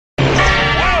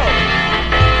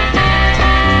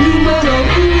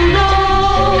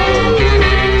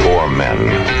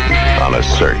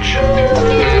search.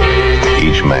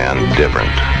 Each man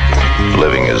different,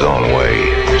 living his own way,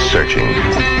 searching,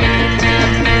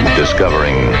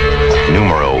 discovering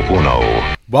numero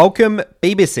uno. Welcome,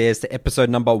 BBCs, to episode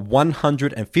number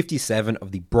 157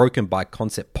 of the Broken by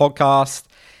Concept podcast.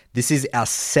 This is our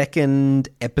second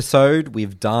episode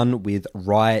we've done with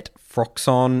Riot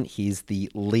Phroxzon. He's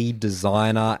the lead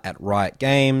designer at Riot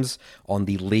Games on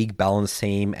the League Balance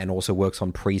Team and also works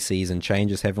on preseason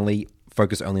changes heavily,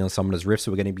 focused only on Summoner's Rift,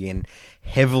 so we're going to be in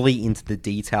heavily into the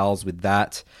details with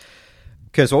that.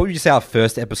 Okay, so what would you say our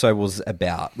first episode was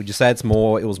about? Would you say it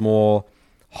was more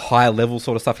high level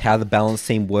sort of stuff, how the balance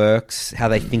team works, how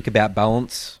they think about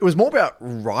balance? It was more about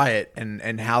Riot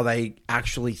and how they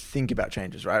actually think about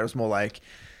changes, right? It was more like,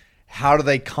 how do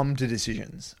they come to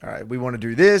decisions? All right, we want to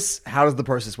do this. How does the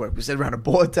process work? We sit around a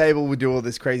board table, we do all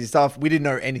this crazy stuff. We didn't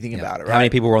know anything about it, right? How many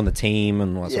people were on the team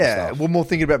and all that sort of stuff? We're more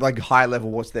thinking about like high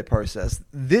level, what's their process.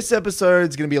 This episode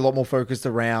is going to be a lot more focused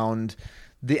around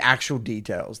the actual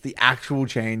details, the actual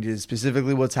changes,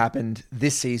 specifically what's happened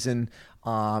this season,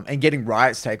 and getting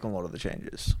Riot's take on a lot of the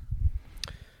changes.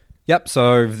 Yep,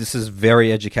 so this is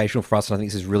very educational for us, and I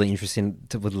think this is really interesting.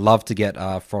 Would love to get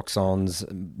Phroxzon's,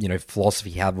 philosophy,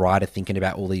 how Riot are thinking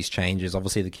about all these changes.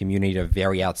 Obviously, the community are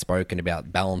very outspoken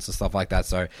about balance and stuff like that.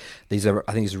 So I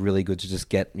think it's really good to just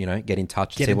get in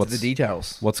touch, get and see into the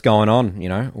details, what's going on.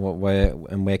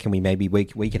 Where can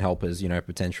we can help as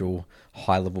potential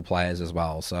high level players as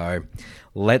well. So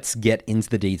let's get into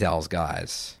the details,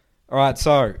 guys. All right,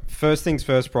 so first things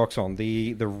first, Phroxzon,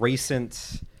 the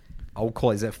recent, I'll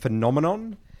call it, is it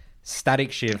phenomenon?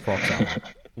 Static Shiv Phroxzon.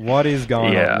 What is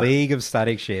going on? League of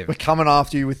Static Shiv. We're coming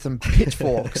after you with some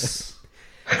pitchforks.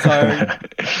 So,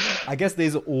 I guess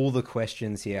these are all the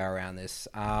questions here around this.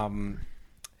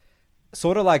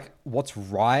 Sort of like, what's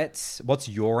Riot's? What's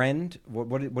your end?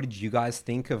 What did you guys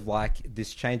think of like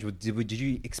this change? Did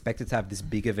you expect it to have this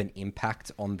big of an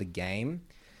impact on the game?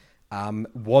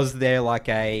 Was there like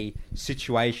a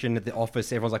situation at the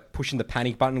office? Everyone's like pushing the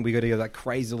panic button. We got to go like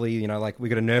crazily, like we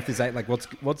got to nerf this. Like what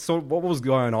was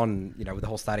going on, with the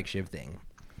whole Static Shiv thing?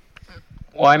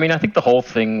 Well, I mean, I think the whole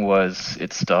thing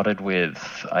it started with,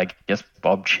 I guess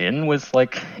Bob Chin was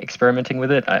like experimenting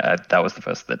with it. That was the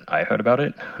first that I heard about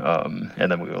it.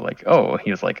 And then we were like,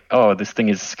 he was like, this thing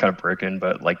is kind of broken,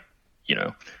 but like,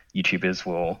 YouTubers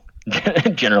will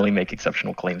generally make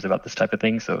exceptional claims about this type of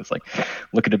thing. So it's like,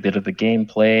 look at a bit of the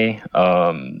gameplay.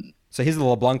 So he's the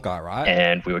LeBlanc guy, right?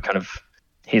 And we were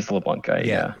he's the LeBlanc guy,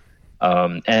 yeah.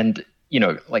 And,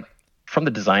 like from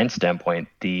the design standpoint,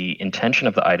 the intention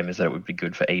of the item is that it would be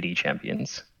good for AD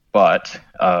champions. But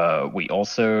we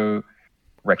also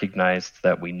recognized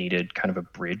that we needed kind of a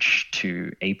bridge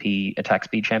to AP attack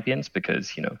speed champions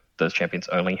because, those champions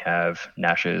only have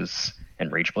Nashes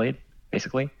and Rageblade,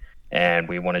 basically. And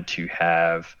we wanted to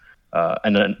have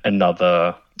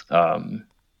another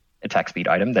attack speed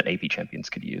item that AP champions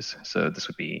could use. So this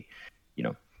would be,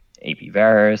 AP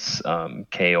Varus,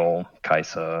 Kayle,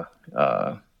 Kai'Sa.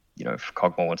 If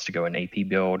Kog'Maw wants to go an AP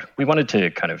build, we wanted to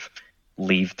kind of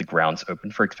leave the grounds open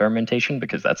for experimentation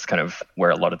because that's kind of where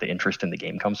a lot of the interest in the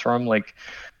game comes from. Like,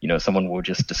 someone will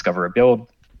just discover a build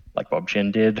like Bob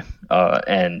Chin did,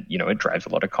 and it drives a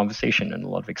lot of conversation and a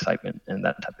lot of excitement and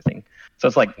that type of thing. So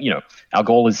it's like, our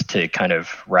goal is to kind of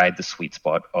ride the sweet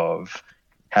spot of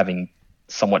having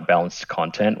somewhat balanced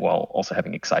content while also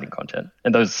having exciting content.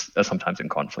 And those are sometimes in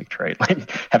conflict, right? Like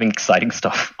having exciting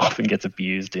stuff often gets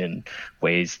abused in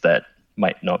ways that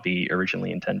might not be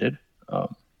originally intended. So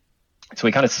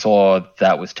we kind of saw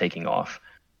that was taking off.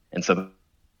 And so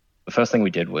the first thing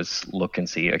we did was look and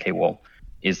see, okay, well,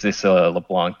 is this a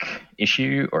LeBlanc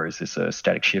issue or is this a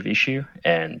Static Shiv issue?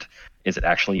 And is it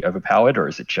actually overpowered or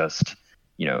is it just,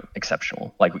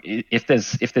 exceptional? Like if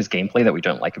there's gameplay that we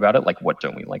don't like about it, like what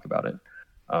don't we like about it?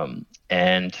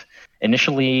 And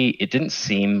initially it didn't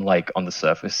seem like on the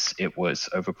surface it was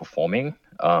overperforming,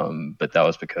 but that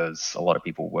was because a lot of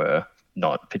people were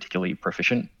not particularly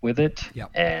proficient with it.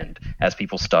 Yep. And as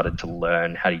people started to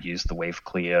learn how to use the wave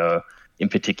clear in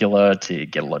particular to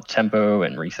get a lot of tempo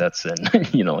and resets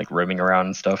and, like roaming around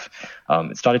and stuff,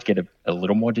 it started to get a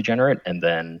little more degenerate. And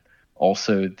then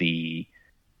also the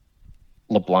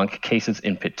LeBlanc cases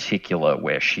in particular,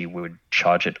 where she would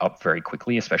charge it up very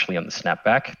quickly, especially on the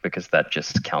snapback, because that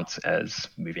just counts as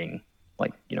moving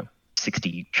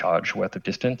 60 charge worth of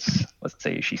distance. Let's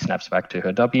say she snaps back to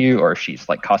her W, or if she's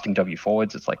like casting W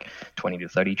forwards, it's like 20 to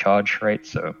 30 charge, right?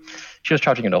 So she was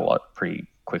charging it a lot pretty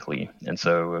quickly. And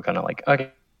so we're kind of like,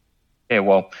 okay,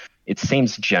 well, it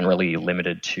seems generally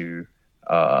limited to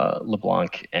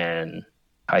LeBlanc and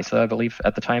Kai'Sa, I believe,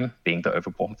 at the time, being the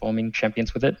overperforming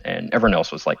champions with it. And everyone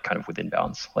else was like kind of within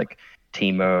bounds. Like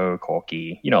Teemo,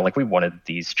 Corki, like we wanted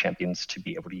these champions to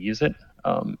be able to use it.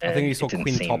 I think you saw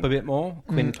Quinn top a bit more.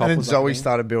 Quinn top, and then was Zoe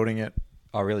started building it.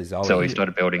 Oh, really, Zoe? Zoe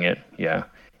started building it. Yeah,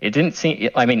 it didn't seem.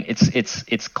 I mean,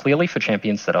 it's clearly for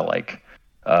champions that are like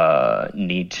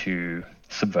need to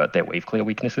subvert their wave clear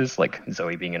weaknesses, like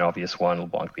Zoe being an obvious one,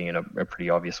 LeBlanc being a pretty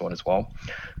obvious one as well.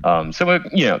 So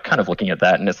we're kind of looking at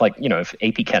that, and it's like if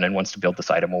AP Cannon wants to build this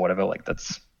item or whatever, like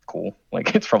that's cool.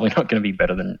 Like it's probably not going to be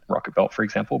better than Rocket Belt, for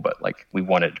example, but like we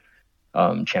wanted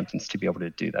champions to be able to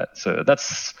do that. So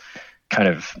that's kind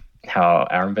of how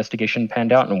our investigation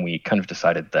panned out, and we kind of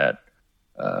decided that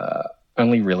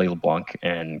only really LeBlanc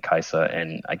and Kai'Sa,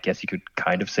 and I guess you could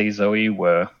kind of say Zoe,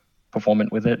 were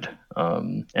performant with it,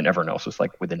 and everyone else was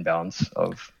like within bounds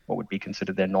of what would be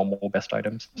considered their normal best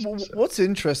items. What's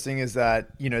interesting is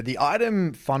that the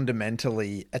item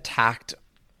fundamentally attacked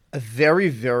a very,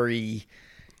 very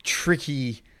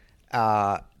tricky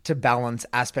to balance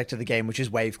aspect of the game, which is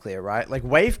wave clear, right? Like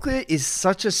wave clear is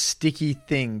such a sticky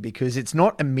thing because it's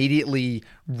not immediately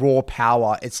raw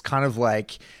power. It's kind of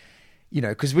like,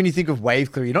 because when you think of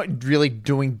wave clear, you're not really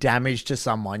doing damage to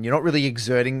someone. You're not really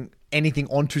exerting anything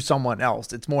onto someone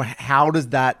else. It's more, how does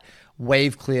that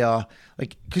wave clear,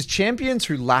 like, because champions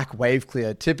who lack wave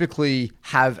clear typically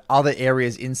have other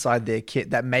areas inside their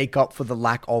kit that make up for the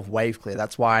lack of wave clear.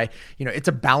 That's why, it's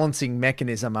a balancing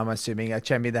mechanism, I'm assuming, a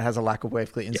champion that has a lack of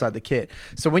wave clear inside the kit.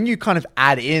 So when you kind of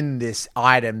add in this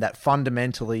item that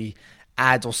fundamentally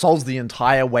adds or solves the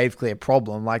entire wave clear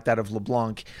problem, like that of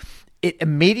LeBlanc, it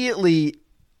immediately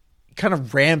kind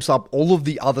of ramps up all of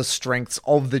the other strengths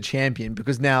of the champion,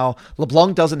 because now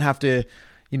LeBlanc doesn't have to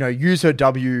use her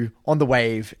W on the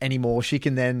wave anymore. She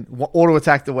can then auto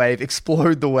attack the wave,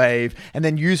 explode the wave, and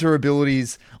then use her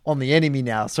abilities on the enemy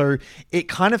now. So it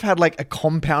kind of had like a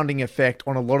compounding effect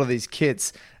on a lot of these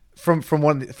kits. From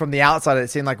the outside, it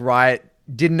seemed like Riot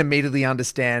didn't immediately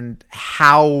understand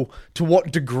how, to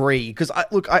what degree. Because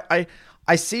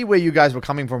I see where you guys were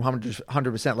coming from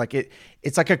 100%. Like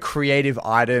it's like a creative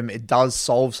item. It does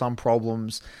solve some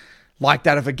problems, like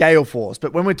that of a Gale Force.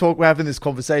 But when we're having this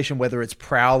conversation, whether it's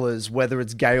Prowlers, whether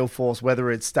it's Gale Force, whether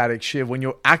it's Static Shiv, when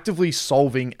you're actively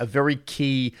solving a very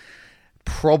key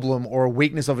problem or a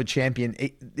weakness of a champion,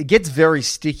 it gets very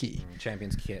sticky.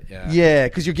 Champion's kit, yeah. Yeah,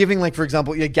 because you're giving, like, for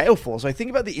example, Gale Force. I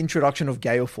think about the introduction of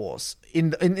Gale Force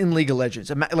in League of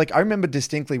Legends. Like, I remember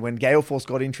distinctly when Gale Force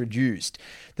got introduced,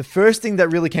 the first thing that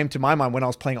really came to my mind when I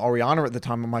was playing Orianna at the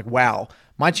time, I'm like, wow,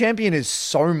 my champion is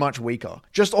so much weaker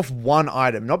just off one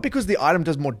item. Not because the item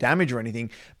does more damage or anything,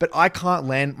 but I can't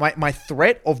land. My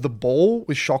threat of the ball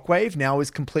with Shockwave now is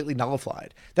completely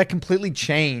nullified. That completely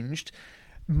changed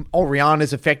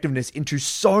Orianna's effectiveness into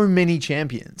so many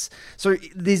champions. So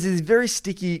there's this very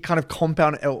sticky kind of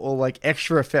compound or like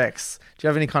extra effects. Do you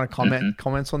have any kind of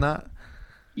comments on that?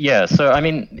 Yeah. So I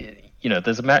mean,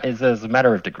 there's a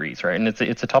matter of degrees, right? And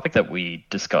it's a topic that we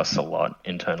discuss a lot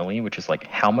internally, which is like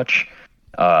how much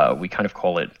we kind of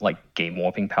call it like game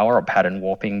warping power or pattern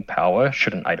warping power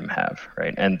should an item have,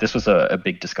 right? And this was a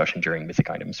big discussion during mythic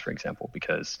items, for example,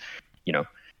 because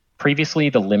previously,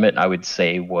 the limit, I would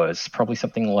say, was probably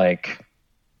something like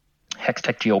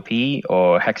Hextech GLP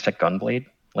or Hextech Gunblade,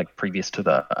 like previous to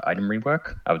the item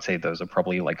rework. I would say those are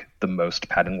probably like the most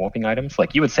pattern warping items.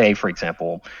 Like you would say, for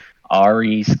example,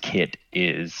 Ari's kit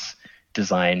is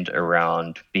designed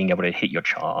around being able to hit your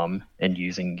charm and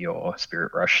using your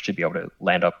Spirit Rush to be able to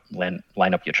line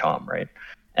up your charm, right?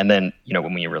 And then,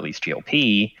 when we release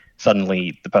GLP,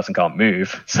 suddenly the person can't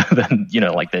move. So then,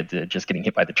 like they're just getting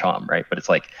hit by the charm, right? But it's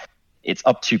like, it's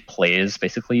up to players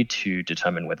basically to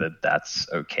determine whether that's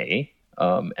okay,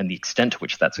 and the extent to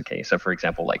which that's okay. So for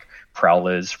example, like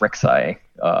Prowler's Rek'Sai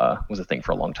was a thing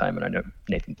for a long time, and I know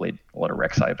Nathan played a lot of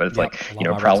Rek'Sai, but it's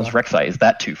Prowler's Rek'Sai, is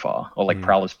that too far? Or like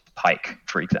Prowler's Pike,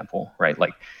 for example, right?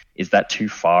 Like, is that too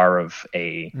far of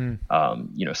a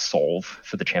solve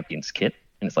for the champion's kit?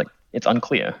 And it's like, it's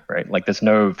unclear, right? Like there's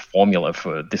no formula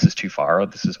for this is too far or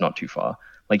this is not too far.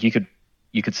 Like you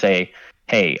could say,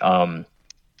 hey,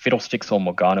 Fiddlesticks or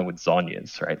Morgana with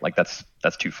Zhonya's, right? Like that's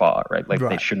too far, right? Like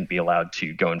They shouldn't be allowed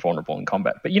to go invulnerable in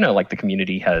combat. But like the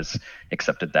community has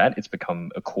accepted that. It's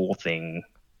become a cool thing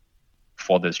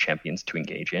for those champions to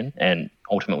engage in. And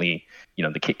ultimately,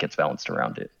 the kit gets balanced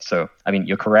around it. So, I mean,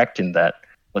 you're correct in that,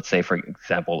 let's say, for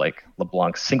example, like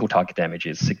LeBlanc's single target damage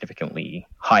is significantly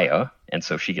higher. And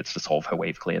so if she gets to solve her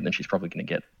wave clear, then she's probably going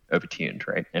to get overtuned,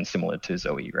 right? And similar to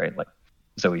Zoe, right? Like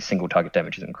Zoe's single target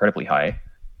damage is incredibly high.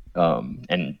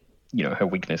 And her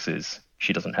weakness is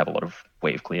she doesn't have a lot of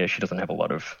wave clear. She doesn't have a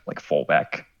lot of like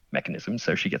fallback mechanisms.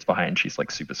 So she gets behind, she's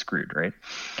like super screwed, right?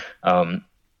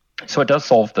 So it does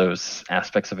solve those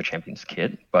aspects of a champion's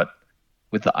kit, but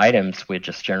with the items, we're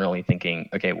just generally thinking,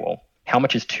 okay, well, how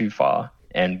much is too far?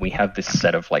 And we have this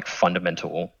set of like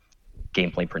fundamental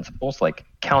gameplay principles like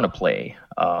counterplay,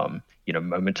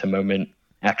 moment to moment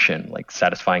action, like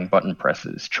satisfying button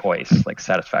presses, choice, like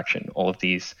satisfaction, all of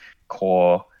these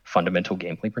core fundamental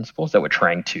gameplay principles that we're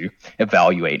trying to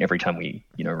evaluate every time we,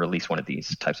 release one of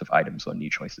these types of items or new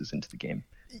choices into the game.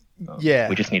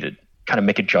 We just need to kind of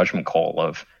make a judgment call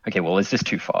of, okay, well, is this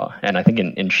too far? And I think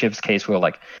in Shiv's case, we were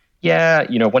like, yeah,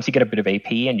 once you get a bit of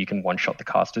AP and you can one-shot the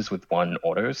casters with one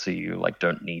auto, so you like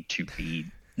don't need to be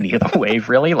near the wave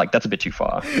really, like that's a bit too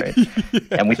far, right?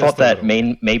 And we thought that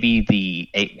maybe the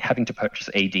having to purchase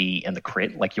AD and the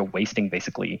crit, like you're wasting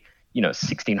basically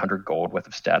 1,600 gold worth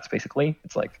of stats. Basically,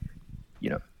 it's like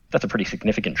that's a pretty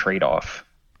significant trade-off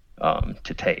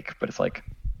to take. But it's like,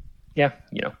 yeah,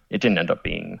 it didn't end up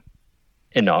being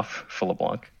enough for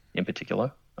LeBlanc in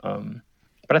particular.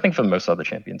 But I think for most other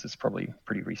champions, it's probably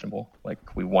pretty reasonable.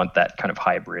 Like we want that kind of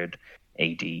hybrid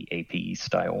AD AP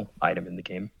style item in the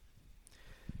game.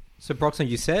 So, Phroxzon,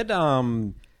 you said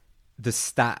the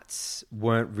stats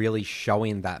weren't really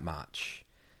showing that much.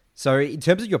 So, in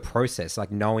terms of your process,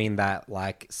 like knowing that,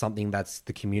 like something that's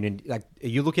the community, like, are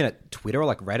you looking at Twitter or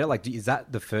like Reddit? Like, is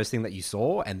that the first thing that you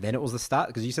saw, and then it was the stat?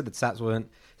 Because you said that stats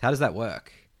weren't. How does that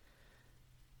work?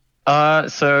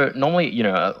 So normally,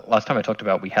 last time I talked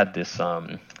about, we had this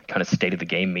kind of state of the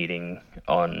game meeting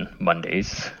on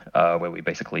Mondays, where we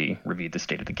basically reviewed the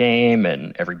state of the game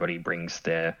and everybody brings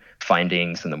their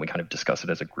findings and then we kind of discuss it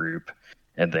as a group.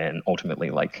 And then ultimately,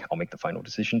 like, I'll make the final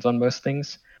decisions on most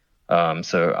things.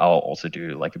 So I'll also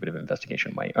do like a bit of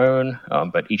investigation of my own.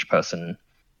 But each person,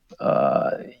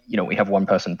 we have one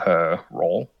person per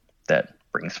role that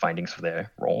brings findings for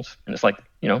their roles. And it's like,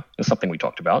 it's something we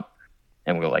talked about.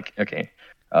 And we were like, okay,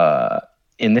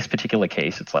 in this particular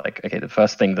case, it's like, okay, the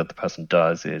first thing that the person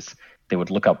does is they would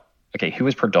look up, okay, who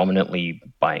is predominantly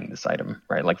buying this item,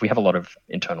 right? Like we have a lot of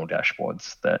internal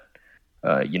dashboards that,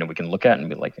 we can look at and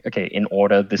be like, okay, in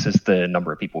order, this is the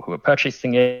number of people who are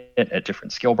purchasing it at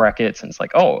different skill brackets. And it's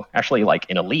like, oh, actually like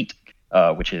in Elite,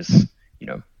 which is,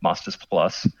 Masters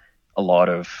Plus, a lot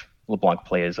of LeBlanc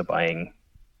players are buying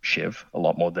Shiv a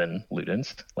lot more than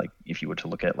Ludens. Like if you were to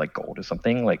look at like gold or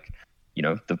something, like,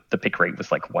 the pick rate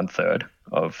was like 1/3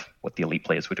 of what the elite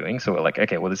players were doing. So we're like,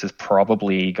 okay, well, this is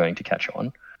probably going to catch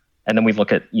on. And then we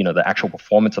look at, the actual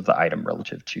performance of the item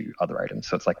relative to other items.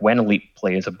 So it's like when elite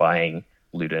players are buying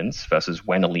Ludens versus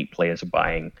when elite players are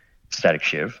buying Static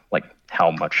Shiv, like how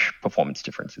much performance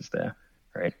difference is there,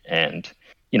 right? And,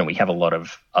 we have a lot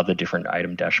of other different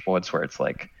item dashboards where it's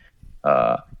like,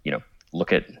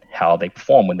 look at how they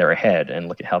perform when they're ahead and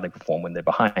look at how they perform when they're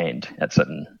behind at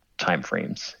certain time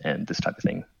frames and this type of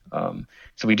thing.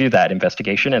 So we do that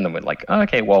investigation and then we're like, oh,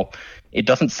 okay, well, it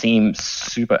doesn't seem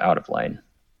super out of line.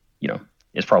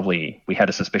 It's probably, we had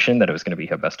a suspicion that it was going to be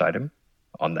her best item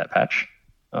on that patch.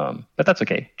 But that's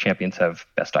okay. Champions have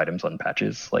best items on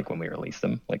patches, like when we release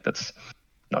them. Like that's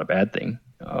not a bad thing.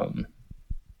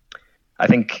 I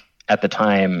think at the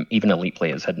time, even elite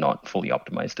players had not fully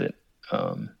optimized it.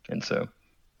 And so,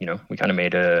 we kind of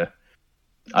made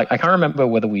I can't remember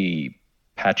whether we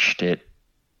patched it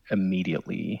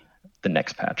immediately the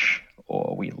next patch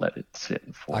or we let it sit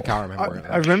for. I can't remember.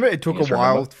 I remember it took a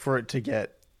while for it to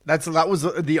get. That was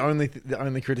the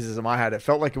only criticism I had. It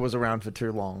felt like it was around for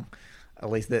too long, at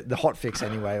least the hotfix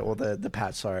anyway, or the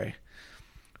patch. Sorry,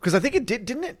 because I think it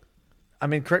didn't it? I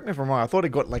mean, correct me if I'm wrong. I thought it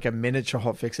got like a miniature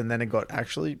hotfix and then it got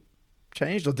actually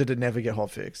changed, or did it never get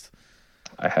hotfixed?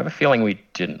 I have a feeling we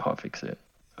didn't hotfix it.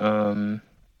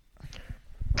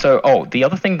 So, the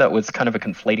other thing that was kind of a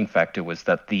conflating factor was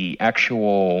that the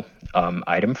actual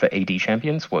item for AD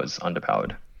champions was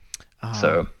underpowered.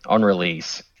 So on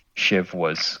release, Shiv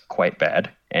was quite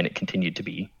bad, and it continued to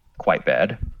be quite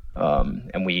bad.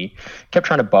 And we kept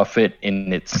trying to buff it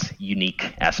in its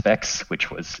unique aspects, which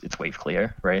was its wave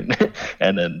clear, right?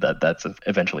 And then that's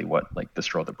eventually what like the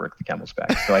straw that broke the camel's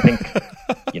back. So I think,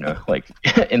 like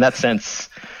in that sense,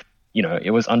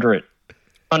 it was under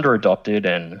adopted,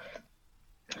 and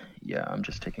yeah, I'm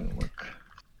just taking a look.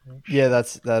 Yeah,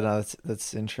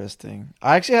 that's interesting.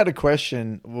 I actually had a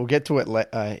question. We'll get to it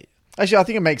later. Actually, I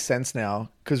think it makes sense now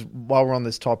because while we're on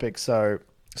this topic, so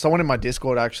someone in my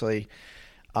Discord actually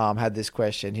had this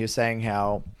question. He was saying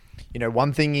how,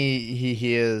 one thing he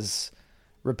hears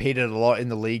repeated a lot in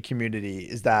the League community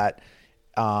is that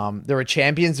there are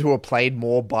champions who are played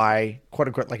more by quote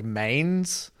unquote like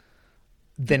mains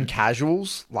than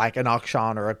casuals, like an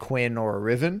Akshan or a Quinn or a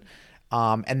Riven.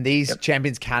 And these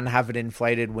champions can have an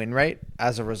inflated win rate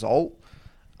as a result.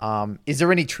 Is there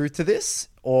any truth to this,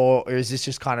 or is this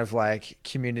just kind of like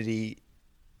community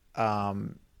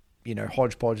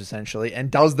hodgepodge essentially?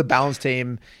 And does the balance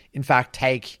team, in fact,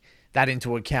 take that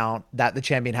into account, that the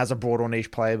champion has a broad or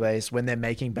niche player base when they're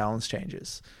making balance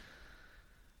changes?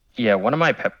 Yeah, one of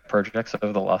my pet projects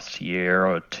over the last year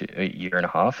or a year and a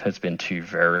half has been to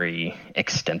very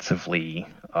extensively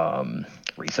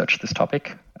research this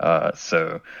topic.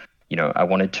 So, I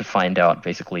wanted to find out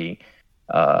basically,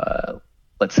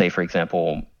 let's say, for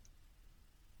example,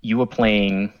 you were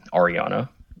playing Orianna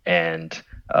and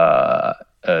a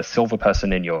silver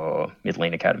person in your mid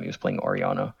lane academy was playing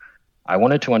Orianna. I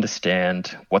wanted to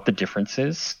understand what the difference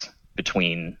is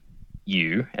between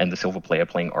you and the silver player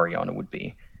playing Orianna would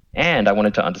be. And I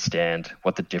wanted to understand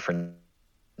what the difference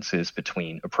is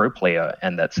between a pro player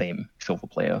and that same silver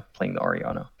player playing the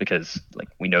Orianna, because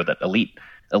we know that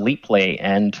elite play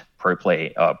and pro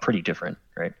play are pretty different,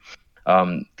 right?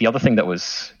 The other thing that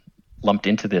was lumped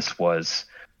into this was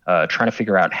trying to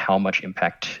figure out how much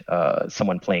impact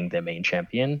someone playing their main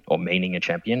champion or maining a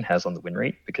champion has on the win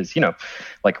rate. Because,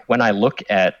 when I look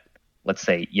at, let's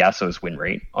say, Yasuo's win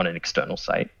rate on an external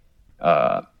site,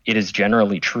 it is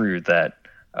generally true that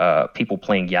people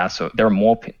playing Yasuo,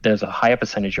 there's a higher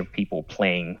percentage of people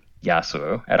playing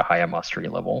Yasuo at a higher mastery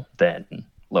level than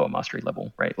lower mastery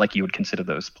level, right? You would consider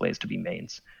those players to be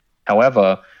mains.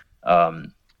 However,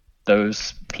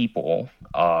 those people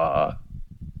are,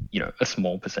 a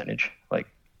small percentage.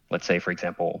 Let's say, for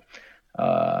example,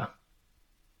 I'm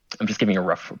just giving a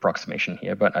rough approximation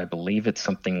here, but I believe it's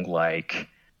something like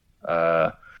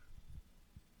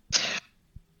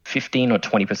 15 or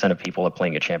 20% of people are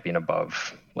playing a champion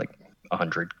above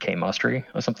 100k mastery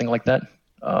or something like that.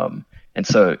 And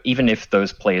so even if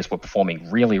those players were performing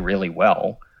really, really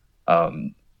well,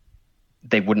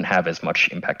 they wouldn't have as much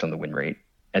impact on the win rate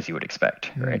as you would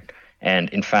expect, right? And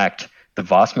in fact, the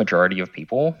vast majority of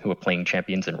people who are playing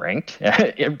champions in ranked,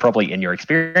 probably in your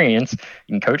experience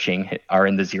in coaching, are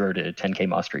in the 0 to 10k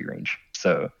mastery range.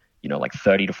 So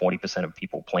 30 to 40% of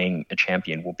people playing a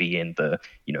champion will be in the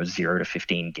 0 to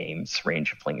 15 games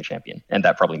range of playing a champion, and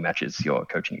that probably matches your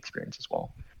coaching experience as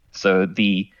well. So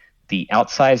the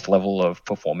outsized level of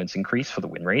performance increase for the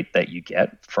win rate that you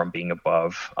get from being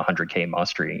above 100k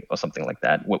mastery or something like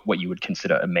that, what you would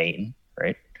consider a main,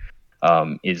 right,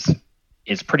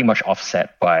 is pretty much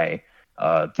offset by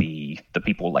the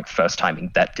people first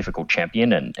timing that difficult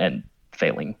champion and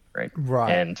failing, right?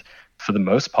 Right. And for the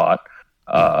most part,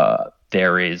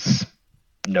 there is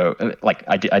no,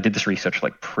 I did this research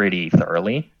pretty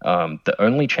thoroughly. The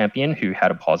only champion who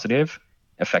had a positive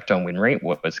effect on win rate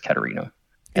was Katarina.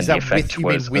 And the effect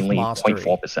was only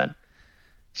 0.4%.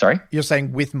 Sorry? You're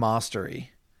saying with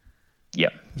mastery? Yeah.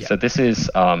 So this is,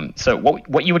 so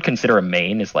what you would consider a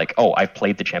main is I've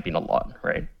played the champion a lot,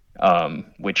 right?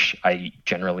 Which I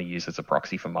generally use as a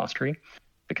proxy for mastery,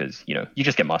 because, you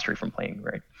just get mastery from playing,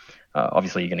 right?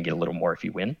 Obviously, you're going to get a little more if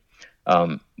you win.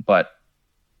 But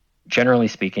generally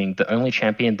speaking, the only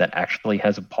champion that actually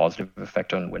has a positive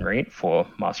effect on win rate for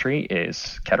mastery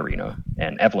is Katarina,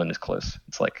 and Evelynn is close.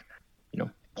 It's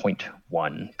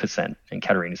 0.1%, and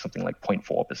Katarina is something like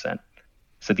 0.4%.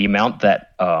 So the amount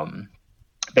that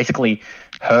basically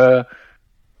her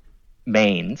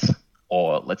mains,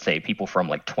 or let's say people from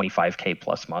 25k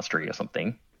plus mastery or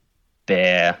something,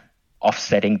 they're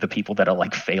offsetting the people that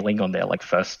are failing on their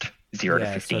first 0 to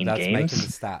 15 so that's games. making the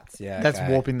stats. Yeah, that's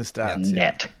warping the stats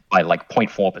net by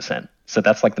 0.4%. So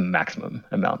that's the maximum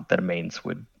amount that a mains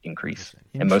would increase,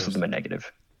 and most of them are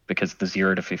negative because the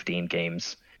 0 to 15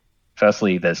 games.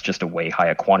 Firstly, there's just a way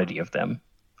higher quantity of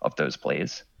those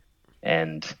players,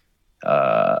 and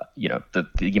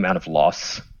the amount of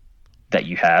loss that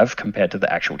you have compared to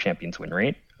the actual champion's win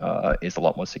rate is a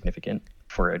lot more significant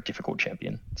for a difficult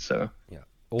champion. So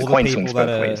all the the coin people swings that both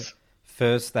are ways.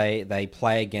 first they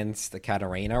play against the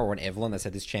Katarina or an Evelynn that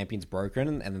said this champion's broken,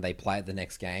 and then they play it the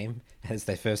next game, and it's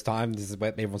their first time. This is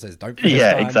what everyone says, don't play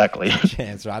this time. Exactly.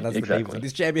 Chance, right? That's the people.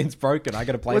 This champion's broken. I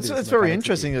got to play this. That's very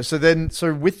interesting.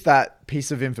 So with that piece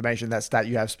of information, that stat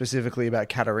you have specifically about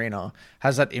Katarina,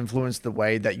 has that influenced the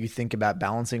way that you think about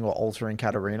balancing or altering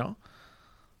Katarina?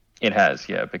 It has,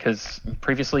 yeah, because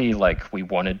previously, we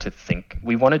wanted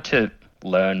to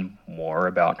learn more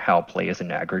about how players in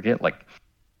aggregate,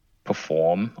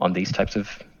 perform on these types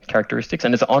of characteristics,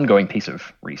 and it's an ongoing piece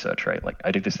of research, right? I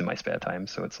do this in my spare time,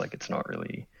 so it's it's not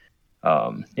really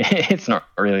it's not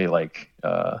really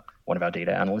one of our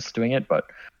data analysts doing it, but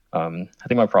I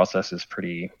think my process is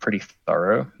pretty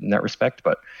thorough in that respect.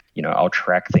 But I'll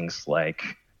track things like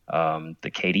the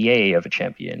KDA of a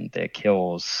champion, their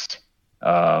kills,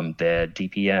 their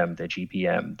DPM, their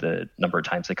GPM, the number of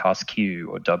times they cast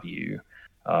Q or W,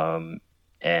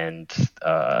 and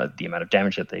the amount of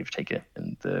damage that they've taken,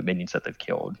 and the minions that they've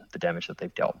killed, the damage that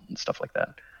they've dealt, and stuff like that.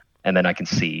 And then I can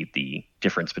see the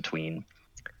difference between,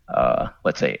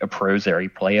 let's say, a pro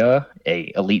Zeri player,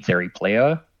 a elite Zeri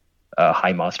player, a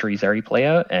high mastery Zeri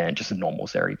player, and just a normal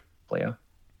Zeri player.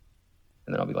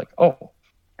 And then I'll be like, oh,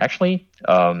 actually,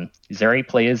 Zeri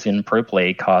players in pro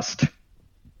play cost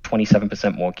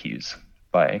 27% more Qs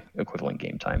by equivalent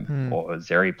game time, or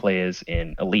Zeri players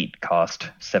in elite cost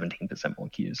 17% more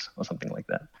Qs, or something like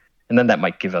that. And then that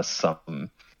might give us some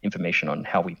information on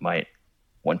how we might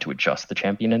want to adjust the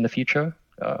champion in the future,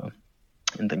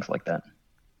 and things like that.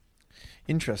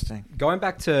 Interesting. Going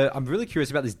back to, I'm really curious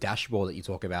about this dashboard that you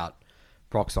talk about,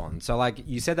 Phroxzon. So like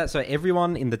you said that, so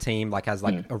everyone in the team like has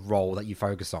like a role that you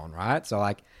focus on, right? So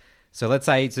like, so let's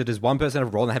say, so does one person have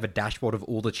a role and they have a dashboard of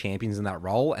all the champions in that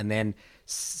role, and then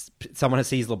someone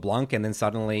sees LeBlanc, and then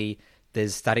suddenly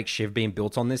there's static shiv being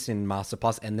built on this in Master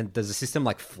Plus, and then does the system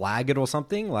like flag it or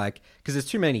something? Like, because there's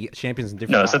too many champions in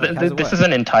different. No, so this is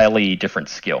an entirely different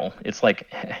skill. It's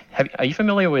like, are you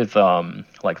familiar with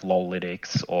like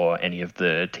Lollytics or any of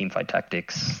the Teamfight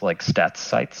Tactics like stats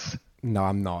sites? No,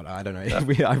 I'm not. I don't know. I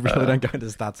really don't go into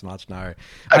stats much. No.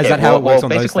 Okay, Is that how it works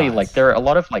on those basically, sites? like there are a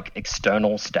lot of like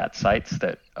external stat sites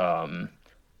that,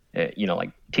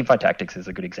 like Teamfight Tactics is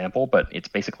a good example, but it's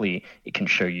basically, it can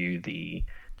show you the,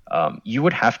 you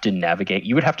would have to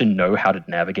know how to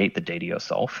navigate the data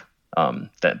yourself.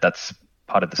 That's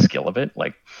part of the skill of it.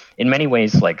 Like in many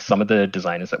ways, like some of the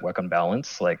designers that work on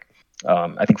balance, like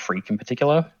I think Freak in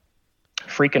particular,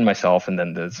 Freak and myself, and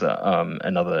then there's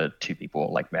another two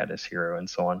people like Madness Hero and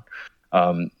so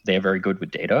on. They are very good with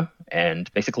data,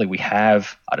 and basically we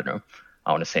have, I don't know,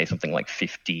 I want to say something like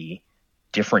 50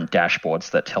 different dashboards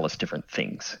that tell us different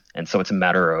things. And so it's a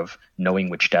matter of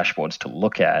knowing which dashboards to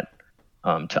look at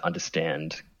to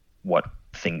understand what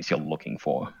things you're looking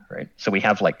for, right? So we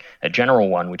have like a general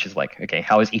one, which is like, okay,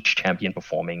 how is each champion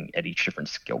performing at each different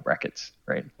skill brackets,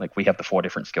 right? Like we have the 4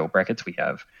 different skill brackets. We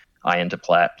have Iron to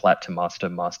Plat, Plat to Master,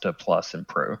 Master Plus, and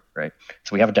Pro, right?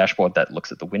 So we have a dashboard that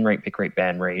looks at the win rate, pick rate,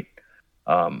 ban rate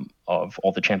of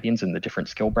all the champions in the different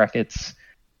skill brackets.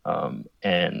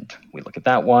 And we look at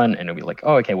that one, and it'll be like,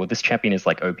 oh, okay, well, this champion is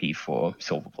like OP for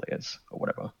silver players or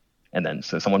whatever. And then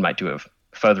so someone might do a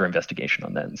further investigation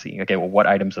on that and see, okay, well, what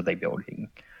items are they building?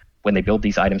 When they build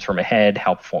these items from ahead,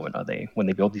 how performant are they? When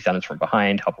they build these items from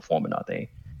behind, how performant are they?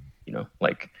 You know,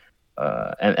 like,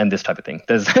 and this type of thing.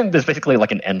 There's basically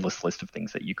like an endless list of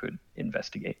things that you could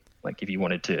investigate. Like if you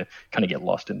wanted to kind of get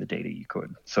lost in the data, you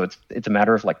could. So it's a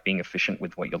matter of like being efficient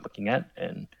with what you're looking at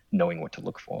and knowing what to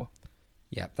look for.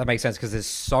 Yeah, that makes sense because there's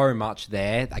so much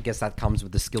there. I guess that comes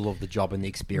with the skill of the job and the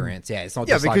experience. Yeah, it's not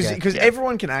just because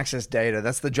everyone can access data.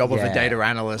 That's the job of a data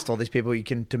analyst. All these people you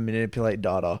can to manipulate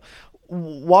data.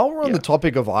 While we're on the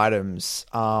topic of items,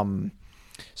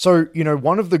 so you know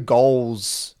one of the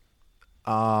goals.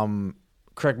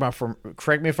 Correct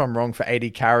me if I'm wrong, for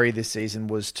AD Carry this season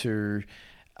was to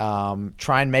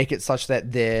try and make it such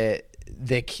that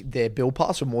their build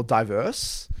paths were more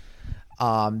diverse.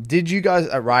 Did you guys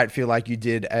at Riot feel like you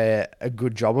did a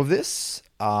good job of this?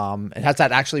 And has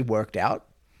that actually worked out?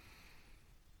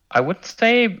 I wouldn't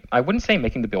say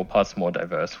making the build paths more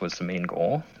diverse was the main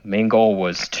goal. The main goal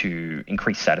was to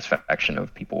increase satisfaction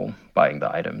of people buying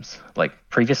the items. Like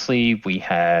previously we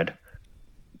had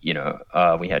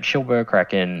Shieldbearer,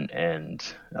 Kraken,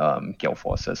 and Gale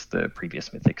Force as the previous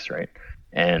mythics, right?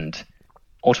 And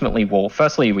ultimately, well,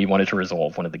 firstly, we wanted to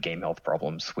resolve one of the game health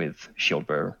problems with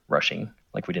Shieldbearer rushing.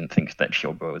 Like, we didn't think that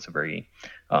Shieldbearer was a very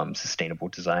sustainable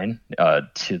design.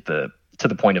 To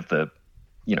the point of the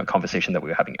conversation that we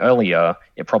were having earlier,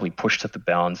 it probably pushed at the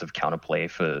bounds of counterplay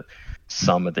for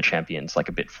some of the champions like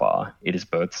a bit far. It is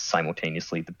both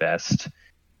simultaneously the best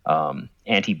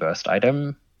anti-burst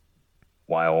item,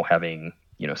 while having,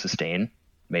 sustain,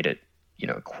 made it,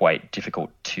 quite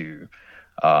difficult to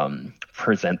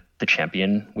present the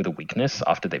champion with a weakness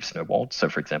after they've snowballed. So,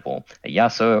 for example, a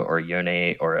Yasuo or a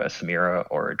Yone or a Samira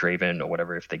or a Draven or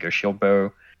whatever, if they go shield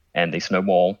bow and they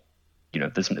snowball,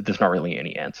 there's not really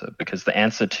any answer, because the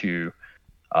answer to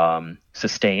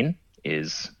sustain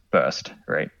is burst,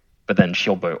 right? But then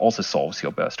shield bow also solves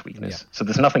your burst weakness. Yeah. So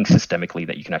there's nothing systemically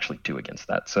that you can actually do against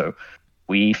that. So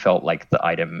we felt like the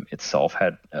item itself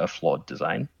had a flawed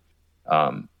design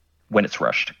when it's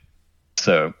rushed.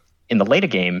 So in the later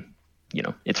game,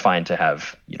 it's fine to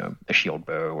have, a shield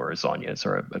bow or a Zhonya's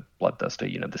or a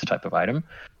bloodthirster, this type of item.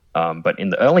 But in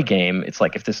the early game, it's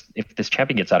like if this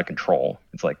champion gets out of control,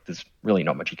 it's like there's really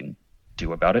not much you can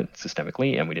do about it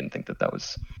systemically, and we didn't think that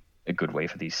was a good way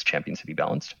for these champions to be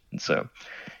balanced. And so,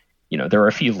 there are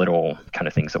a few little kind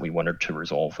of things that we wanted to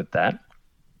resolve with that.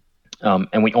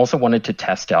 And we also wanted to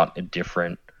test out a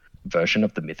different version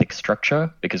of the mythic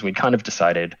structure, because we kind of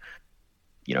decided,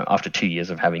 after 2 years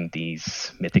of having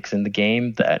these mythics in the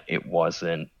game, that it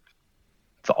wasn't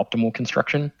the optimal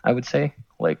construction, I would say.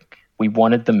 Like, we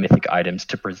wanted the mythic items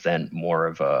to present more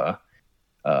of a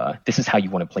this is how you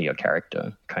want to play your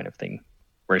character kind of thing.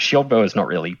 Whereas shield bow is not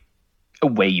really a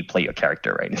way you play your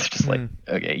character, right? It's just like,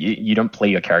 okay, you don't play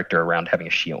your character around having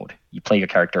a shield. You play your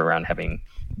character around having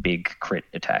big crit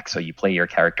attacks, or you play your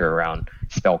character around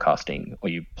spell casting, or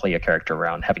you play your character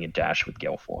around having a dash with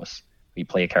Gale Force, or you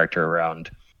play a character around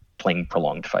playing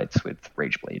prolonged fights with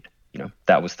Rageblade.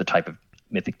 That was the type of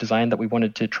mythic design that we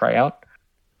wanted to try out.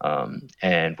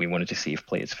 And we wanted to see if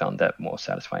players found that more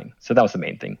satisfying. So that was the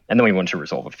main thing. And then we wanted to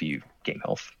resolve a few game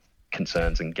health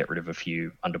concerns and get rid of a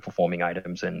few underperforming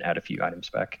items and add a few items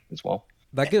back as well.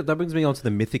 That brings me on to the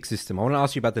mythic system. I want to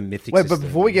ask you about the mythic system. system. But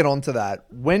before we get on to that,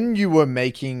 when you were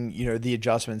making, the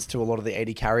adjustments to a lot of the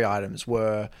AD carry items,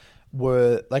 were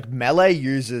like melee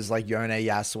users like Yone,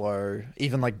 Yasuo,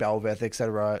 even like Belveth,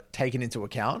 etc., taken into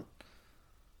account?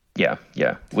 Yeah.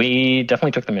 We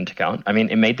definitely took them into account. I mean,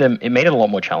 it made it a lot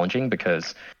more challenging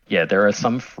because, there are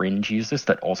some fringe users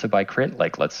that also buy crit,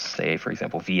 like let's say, for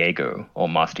example, Viego or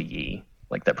Master Yi,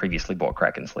 like that previously bought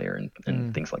Kraken Slayer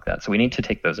and things like that. So we need to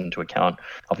take those into account.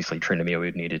 Obviously, Tryndamere we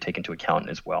would need to take into account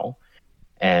as well.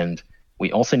 And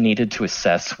we also needed to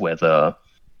assess whether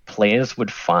players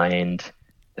would find,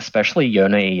 especially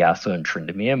Yone, Yasuo, and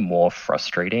Tryndamere, more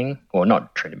frustrating, or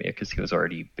not Tryndamere because he was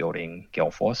already building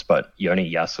Gale Force, but Yone,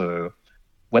 Yasuo,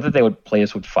 whether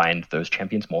players would find those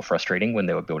champions more frustrating when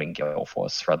they were building Gale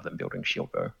Force rather than building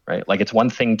Shield Bow, right? Like, it's one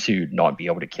thing to not be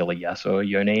able to kill a Yasuo or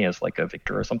Yone as like a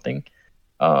Victor or something,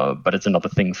 but it's another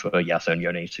thing for Yasuo and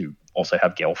Yone to also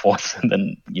have Gale Force and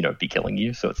then, be killing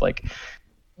you. So it's like,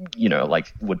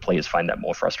 like, would players find that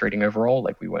more frustrating overall?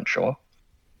 Like, we weren't sure.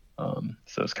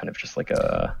 So it's kind of just like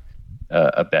a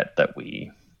bet that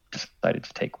we decided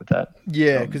to take with that.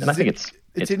 Yeah, because I think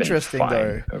it's interesting been fine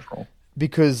though overall.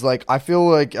 Because like I feel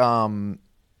like Yone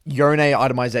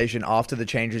itemization after the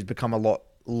changes become a lot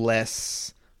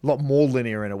more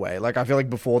linear in a way. Like I feel like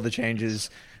before the changes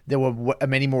there were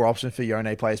many more options for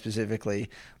Yone players specifically.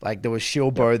 Like there was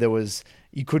Shield Bow,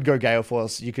 you could go Gale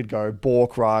Force, you could go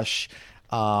Bork Rush.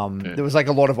 There was like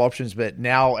a lot of options, but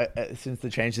now since the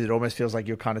changes, it almost feels like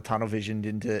you're kind of tunnel visioned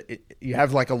into it. You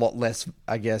have like a lot less,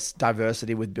 I guess,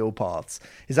 diversity with build paths.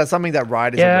 Is that something that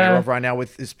Riot is aware of right now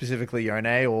with specifically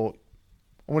Yone? Or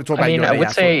I want to talk about Yone. I would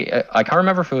Yasuo. say I can't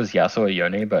remember if it was Yasuo or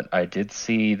Yone, but I did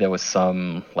see there was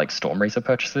some like Stormrazor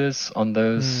purchases on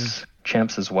those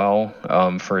champs as well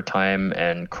for a time,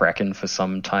 and Kraken for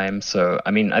some time. So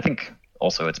I mean, I think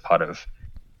also it's part of,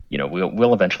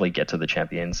 we'll eventually get to the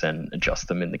champions and adjust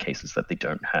them in the cases that they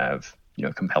don't have,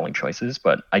 compelling choices.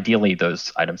 But ideally,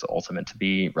 those items are also meant to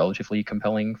be relatively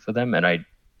compelling for them. And I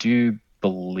do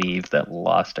believe that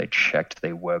last I checked,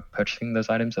 they were purchasing those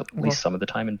items at least some of the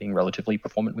time and being relatively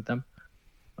performant with them.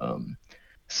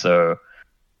 So,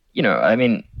 I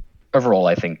mean, overall,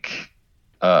 I think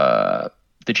the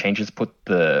changes put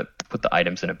the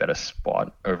items in a better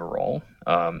spot overall.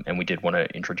 And we did want to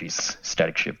introduce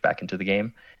static shift back into the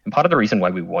game. And part of the reason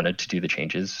why we wanted to do the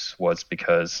changes was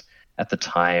because at the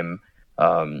time,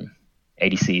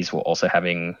 ADCs were also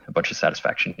having a bunch of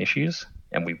satisfaction issues,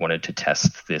 and we wanted to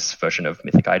test this version of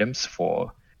mythic items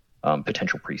for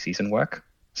potential preseason work.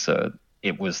 So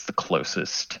it was the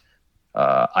closest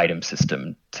item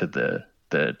system to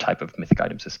the type of mythic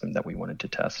item system that we wanted to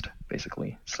test,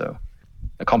 basically. So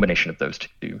a combination of those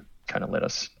two kind of led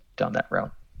us down that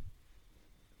route.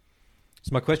 So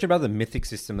my question about the mythic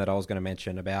system that I was going to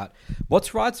mention about,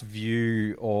 what's Riot's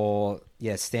view or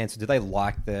stance? Do they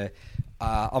like the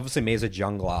obviously me as a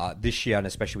jungler this year, and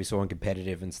especially we saw in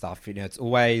competitive and stuff, it's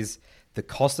always the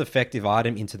cost-effective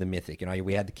item into the mythic.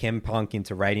 We had the Chem Punk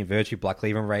into Radiant Virtue, Black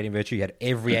Cleaver and Radiant Virtue. You had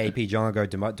every AP jungler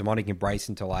go Demonic Embrace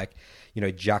into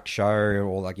Jack Show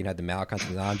or the Malakans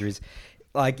and the Andrews.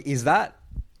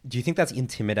 Do you think that's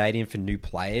intimidating for new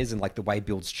players and the way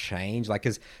builds change?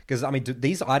 Because I mean,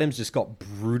 these items just got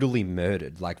brutally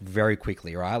murdered very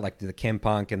quickly, right? Like the Chem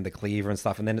Punk and the Cleaver and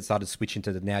stuff, and then it started switching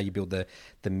to now you build the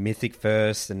mythic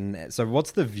first. And so,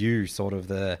 what's the view, sort of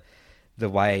the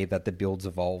way that the builds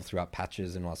evolve throughout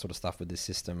patches and all that sort of stuff with this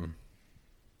system?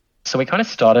 So we kind of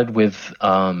started with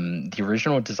the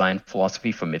original design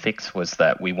philosophy for mythics was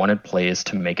that we wanted players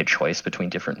to make a choice between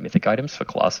different mythic items for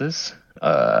classes.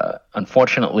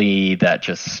 Unfortunately, that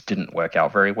just didn't work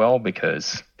out very well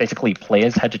because basically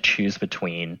players had to choose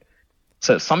between...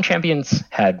 So some champions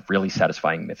had really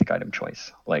satisfying mythic item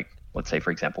choice. Like, let's say,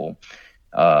 for example,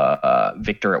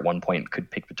 Victor at one point could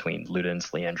pick between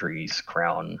Ludens, Liandry's,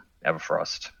 Crown,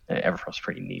 Everfrost. Everfrost's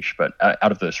pretty niche, but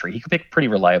out of those three, he could pick pretty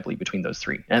reliably between those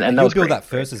three, and that you'll was build great, that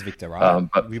first as Victor, right?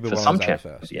 But You build for one some of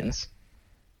those champions,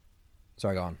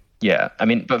 sorry, go on. yeah, I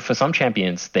mean, but for some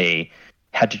champions, they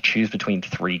had to choose between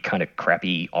three kind of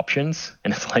crappy options,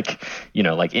 and it's like,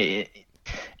 like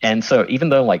and so even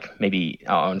though like maybe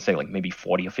I want to say like maybe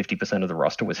 40 or 50% of the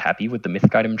roster was happy with the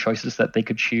mythic item choices that they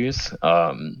could choose,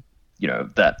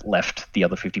 that left the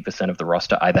other 50% of the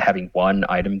roster either having one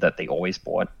item that they always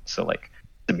bought. So like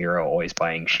Samira always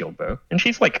buying shield bow, and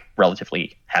she's like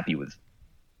relatively happy with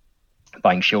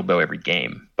buying shield bow every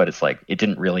game, but it's like it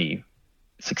didn't really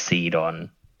succeed on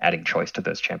adding choice to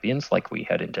those champions like we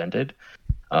had intended.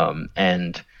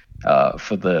 And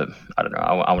for the, I don't know,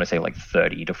 I want to say like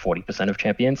 30 to 40% of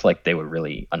champions, like they were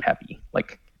really unhappy.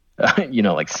 Like,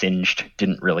 like Singed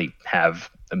didn't really have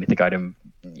a mythic item,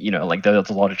 like there's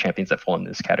a lot of champions that fall in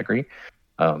this category.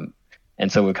 And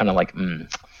so we're kind of like,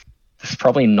 this is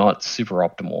probably not super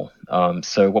optimal.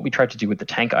 So what we tried to do with the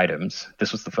tank items,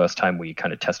 this was the first time we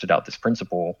kind of tested out this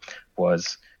principle,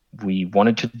 was we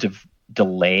wanted to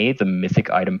delay the mythic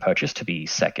item purchase to be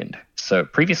second. So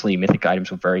previously, mythic items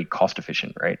were very cost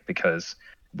efficient, right? Because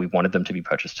we wanted them to be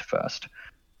purchased first.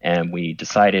 And we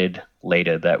decided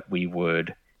later that we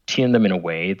would tier them in a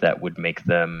way that would make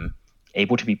them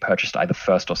able to be purchased either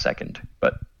first or second,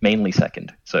 but mainly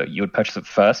second. So you would purchase it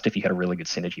first if you had a really good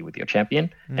synergy with your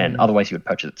champion, and otherwise you would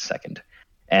purchase it second.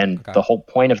 And the whole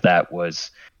point of that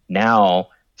was now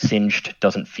Singed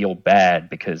doesn't feel bad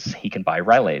because he can buy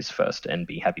Rylays first and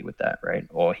be happy with that, right?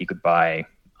 Or he could buy,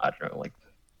 I don't know, like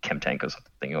Chemtank or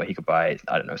something, or he could buy,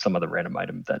 I don't know, some other random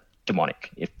item that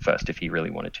demonic if he really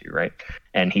wanted to, right?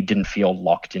 And he didn't feel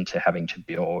locked into having to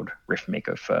build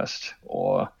Riftmaker first,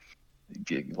 or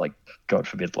like God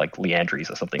forbid, like Leandries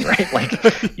or something, right?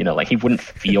 Like, like he wouldn't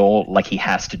feel like he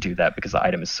has to do that because the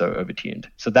item is so overtuned.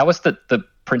 So that was the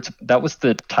principle. That was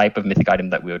the type of mythic item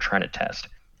that we were trying to test.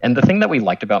 And the thing that we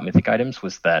liked about mythic items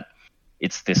was that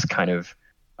it's this kind of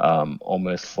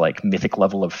almost like mythic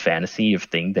level of fantasy of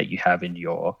thing that you have in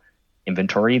your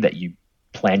inventory that you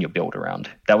plan your build around.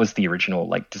 That was the original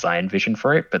like design vision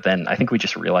for it. But then I think we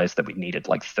just realized that we needed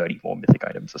like 30 more mythic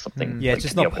items or something. Yeah, like, it's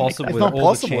just not possible. It's With not all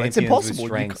possible. The It's champions impossible.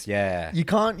 With strengths. You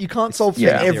can't solve for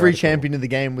every theoretical. champion in the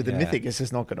game with a mythic. It's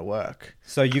just not going to because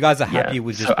So you guys are happy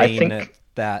with just being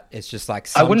that it's just like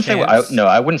some I wouldn't say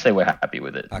I wouldn't say we're happy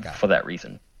with it for that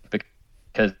reason,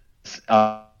 because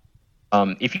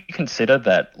if you consider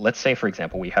that, let's say for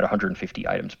example we had 150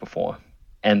 items before,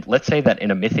 and let's say that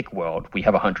in a mythic world we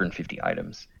have 150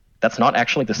 items. That's not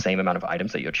actually the same amount of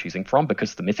items that you're choosing from,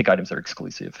 because the mythic items are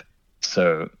exclusive.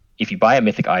 So if you buy a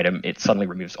mythic item, it suddenly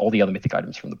removes all the other mythic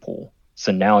items from the pool.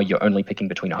 So now you're only picking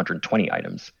between 120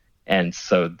 items. And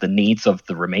so the needs of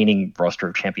the remaining roster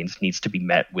of champions needs to be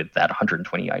met with that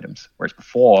 120 items. Whereas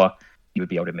before, you would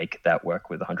be able to make that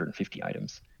work with 150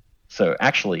 items. So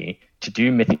actually, to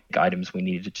do mythic items, we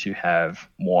needed to have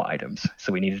more items.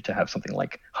 So we needed to have something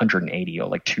like 180 or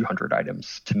like 200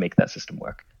 items to make that system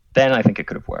work. Then I think it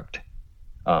could have worked.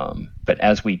 But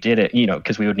as we did it,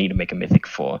 because we would need to make a mythic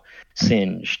for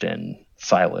Singed and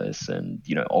Silas and,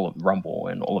 all of Rumble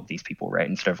and all of these people, right?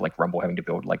 Instead of like Rumble having to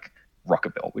build like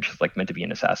Rocket Belt, which is like meant to be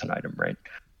an assassin item, right?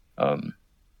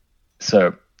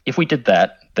 So if we did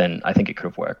that, then I think it could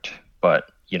have worked. But,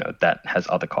 that has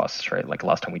other costs, right? Like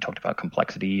last time we talked about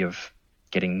complexity of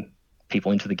getting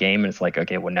people into the game, and it's like,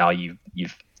 okay, well now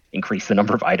you've increased the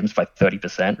number of items by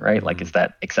 30%, right? Like, is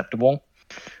that acceptable?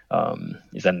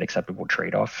 Is that an acceptable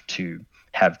trade-off to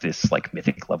have this like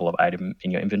mythic level of item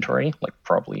in your inventory? Like,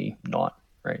 probably not,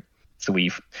 right? So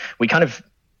we kind of,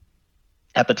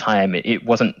 at the time, it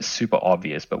wasn't super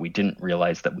obvious, but we didn't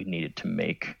realize that we needed to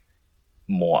make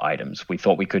more items. We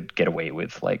thought we could get away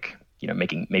with like,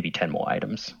 making maybe 10 more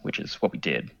items, which is what we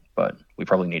did, but we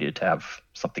probably needed to have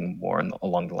something more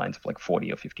along the lines of like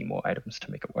 40 or 50 more items to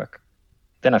make it work.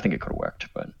 Then I think it could have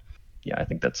worked, but yeah, I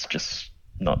think that's just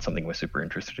not something we're super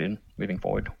interested in moving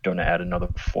forward. Don't want to add another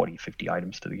 40, 50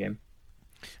 items to the game.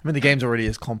 I mean, the game's already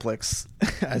as complex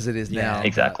as it is now.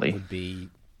 Exactly. That would be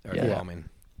overwhelming.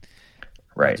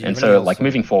 Right. And so like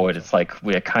moving forward, it's like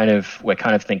we're kind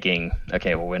of thinking,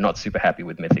 okay, well, we're not super happy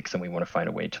with mythics and we want to find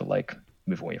a way to like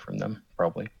move away from them,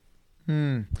 probably.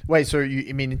 Wait, so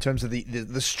you mean in terms of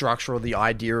the structure or the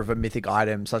idea of a mythic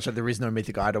item, such that there is no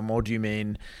mythic item, or do you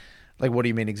mean, like, what do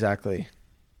you mean exactly?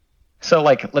 So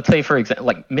like, let's say for example,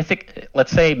 like mythic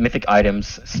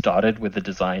items started with the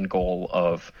design goal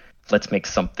of let's make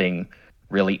something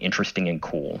really interesting and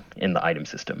cool in the item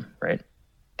system, right?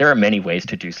 There are many ways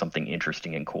to do something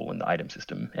interesting and cool in the item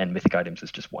system, and mythic items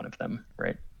is just one of them,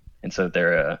 right? And so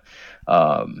there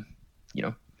are,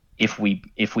 if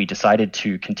we decided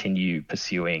to continue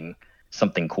pursuing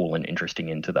something cool and interesting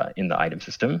in the item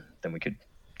system, then we could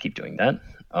keep doing that,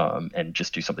 and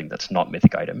just do something that's not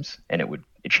mythic items, and it would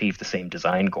achieve the same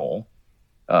design goal,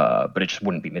 but it just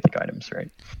wouldn't be mythic items, right?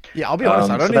 Yeah, I'll be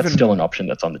honest. I don't so even. That's still an option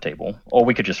that's on the table, or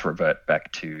we could just revert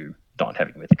back to not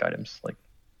having mythic items, like.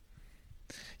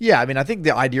 Yeah, I mean, I think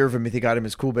the idea of a mythic item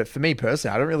is cool, but for me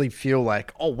personally, I don't really feel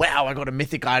like, oh wow, I got a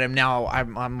mythic item now.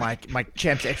 I'm like my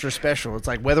champ's extra special. It's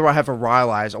like whether I have a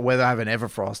Rylai's or whether I have an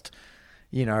Everfrost.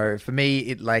 You know, for me,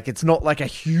 it's not like a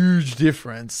huge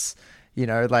difference. You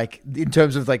know, like in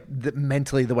terms of like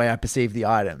mentally the way I perceive the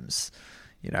items.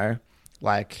 You know,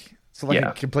 like it's like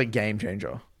a complete game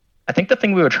changer. I think the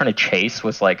thing we were trying to chase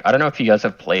was like, I don't know if you guys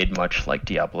have played much like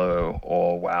Diablo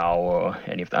or WoW or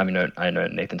any of that. I mean, I know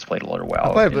Nathan's played a lot of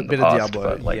WoW. I played a bit of Diablo,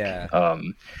 but like,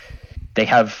 they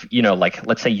have, you know, like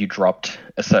let's say you dropped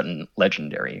a certain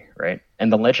legendary, right?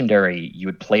 And the legendary, you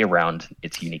would play around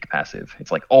its unique passive.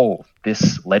 It's like, oh,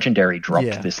 this legendary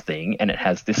dropped this thing and it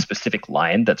has this specific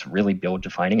line that's really build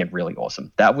defining and really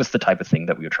awesome. That was the type of thing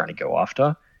that we were trying to go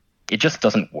after. It just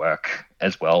doesn't work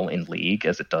as well in League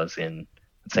as it does in,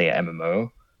 let's say, an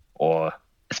MMO, or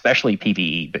especially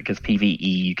PvE, because PvE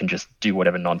you can just do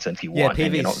whatever nonsense you want. Yeah,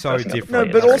 PvE is so different. No,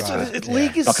 but also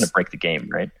League is not going to break the game,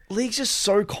 right? League's just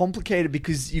so complicated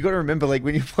because you got to remember, like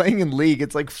when you're playing in League,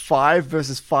 it's like 5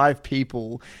 versus 5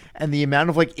 people, and the amount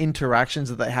of like interactions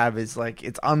that they have is like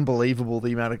it's unbelievable.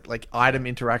 The amount of like item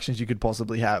interactions you could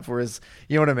possibly have. Whereas,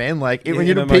 you know what I mean? Like when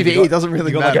you're in PvE, it doesn't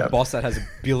really matter. Like a boss that has a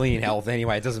billion health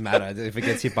anyway. It doesn't matter if it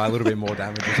gets hit by a little bit more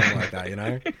damage or something like that. You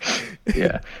know?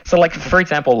 Yeah. So like for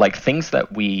example, like things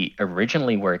that we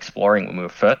originally were exploring when we were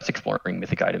first exploring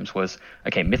mythic items was,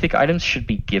 okay, mythic items should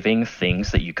be giving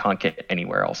things that you can't get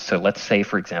anywhere else. So let's say,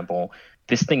 for example,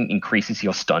 this thing increases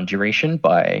your stun duration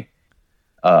by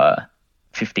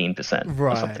 15%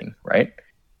 or something, right?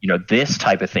 You know, this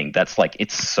type of thing, that's like,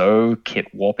 it's so kit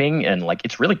warping and like,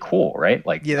 it's really cool, right?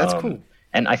 Like, yeah, that's cool.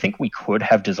 And I think we could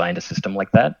have designed a system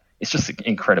like that. It's just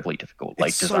incredibly difficult. Like,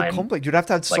 it's design, so complex. You'd have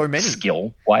to have so many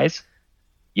skill wise.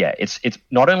 Yeah, it's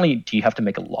not only do you have to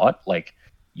make a lot, like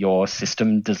your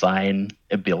system design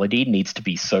ability needs to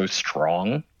be so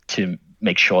strong to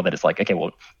make sure that it's like, okay,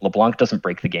 well, LeBlanc doesn't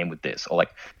break the game with this, or like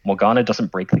Morgana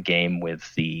doesn't break the game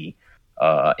with the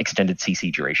extended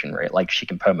CC duration, right? Like she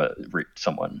can perma root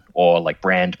someone, or like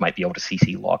Brand might be able to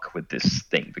CC lock with this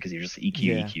thing because you just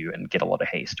EQ and get a lot of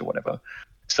haste or whatever.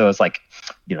 So it's like,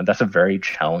 you know, that's a very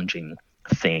challenging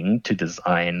thing to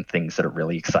design things that are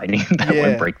really exciting that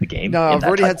won't break the game. No, I've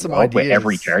already had some ideas where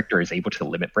every character is able to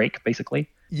limit break, basically.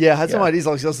 Yeah, I had some ideas.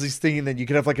 Like I was just thinking that you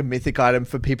could have like a mythic item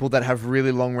for people that have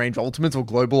really long range ultimates or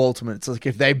global ultimates. Like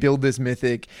if they build this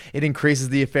mythic, it increases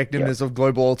the effectiveness of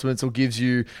global ultimates or gives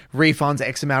you refunds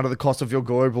X amount of the cost of your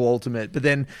global ultimate. But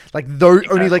then like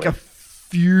only like a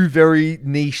few very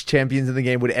niche champions in the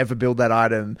game would ever build that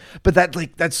item. But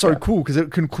that's so cool because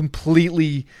it can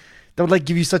completely, that would like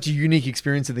give you such a unique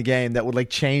experience in the game that would like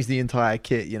change the entire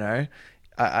kit, you know?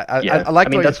 I like. I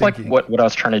mean, that's like what I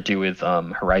was trying to do with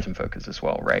Horizon Focus as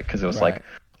well, right? Because it was like,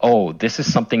 oh, this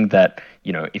is something that,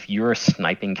 you know, if you're a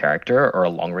sniping character or a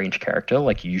long range character,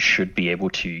 like you should be able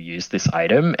to use this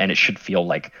item, and it should feel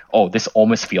like, oh, this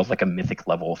almost feels like a mythic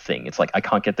level thing. It's like I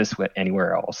can't get this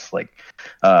anywhere else. Like,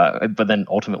 but then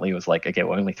ultimately it was like, okay,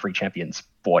 well, only 3 champions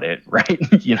bought it, right?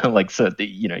 You know, like so,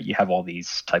 you know, you have all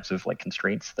these types of like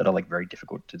constraints that are like very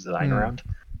difficult to design around.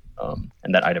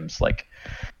 And that item's like,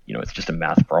 you know, it's just a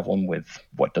math problem with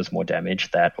what does more damage,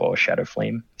 that or Shadow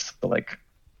Flame. So like,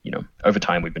 you know, over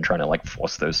time we've been trying to like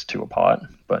force those two apart,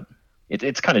 but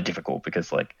it's kind of difficult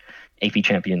because like AP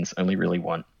champions only really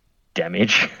want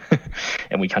damage,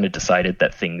 and we kind of decided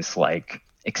that things like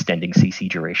extending CC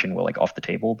duration were like off the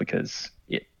table because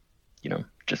it, you know,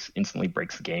 just instantly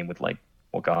breaks the game with like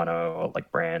Morgana or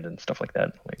like Brand and stuff like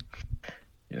that. Like,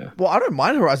 yeah. Well, I don't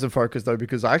mind Horizon Focus though,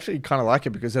 because I actually kind of like it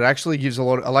because it actually gives a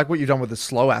lot. I like what you've done with the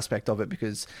slow aspect of it,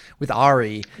 because with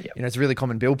Ari, you know, it's a really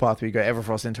common build path where you go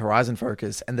Everfrost into Horizon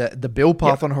Focus, and the build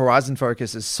path on Horizon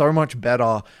Focus is so much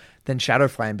better than Shadow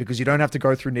Flame because you don't have to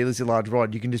go through needlessly large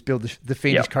rod. You can just build the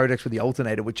Fiendish Codex with the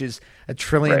alternator, which is a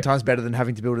trillion times better than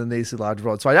having to build a needlessly large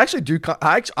rod. So I actually do.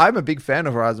 I'm a big fan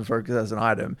of Horizon Focus as an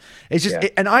item. It's just,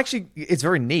 it's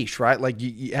very niche, right? Like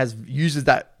it has users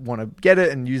that want to get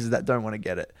it and users that don't want to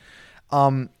get it.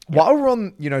 While we're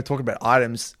on, you know, talking about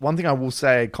items, one thing I will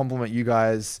say, compliment you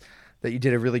guys that you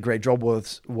did a really great job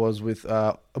with was with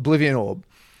Oblivion Orb.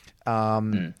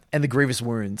 And the Grievous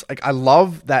Wounds. Like I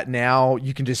love that now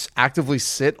you can just actively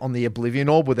sit on the Oblivion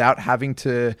Orb without having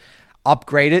to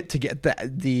upgrade it to get the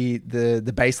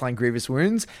baseline grievous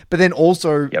wounds, but then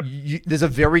also there's a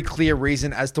very clear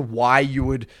reason as to why you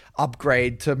would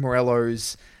upgrade to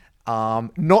Morello's.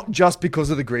 Not just because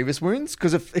of the grievous wounds,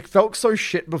 because it felt so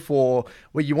shit before,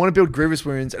 where you want to build grievous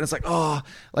wounds and it's like, oh,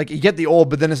 like you get the orb,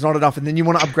 but then it's not enough, and then you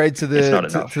want to upgrade to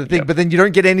the thing, but then you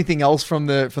don't get anything else from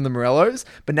the Morellos.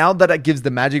 But now that it gives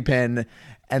the magic pen,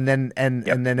 and then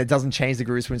it doesn't change the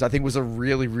grievous wounds, I think was a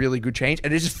really, really good change,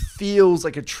 and it just feels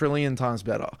like a trillion times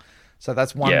better. So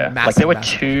that's one massive. Like there were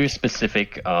two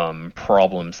specific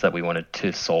problems that we wanted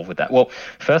to solve with that. Well,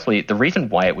 firstly, the reason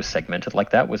why it was segmented like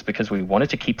that was because we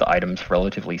wanted to keep the items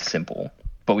relatively simple,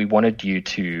 but we wanted you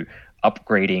to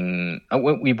upgrading.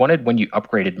 We wanted when you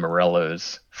upgraded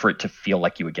Morello's for it to feel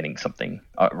like you were getting something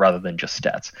rather than just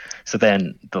stats. So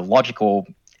then the logical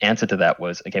answer to that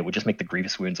was, okay, we'll just make the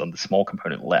grievous wounds on the small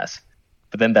component less.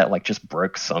 But then that like just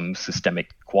broke some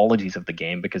systemic qualities of the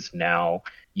game, because now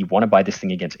you want to buy this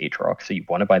thing against Aatrox, so you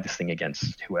want to buy this thing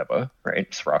against whoever, right?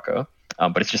 Soraka,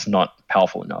 but it's just not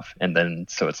powerful enough. And then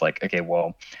so it's like, okay,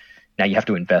 well, now you have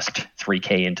to invest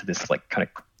 3k into this like kind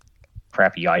of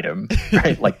crappy item,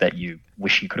 right? Like that you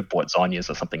wish you could have bought Zonya's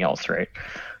or something else, right?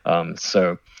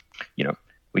 So, you know,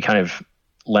 we kind of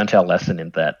learnt our lesson in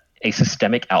that a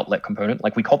systemic outlet component,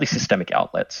 like we call these systemic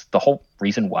outlets, the whole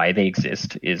reason why they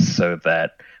exist is so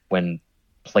that when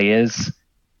players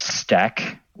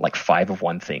stack like 5 of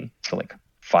one thing, so like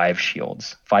 5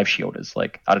 shielders,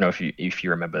 like I don't know if you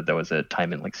remember, there was a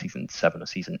time in like season 7 or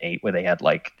season 8 where they had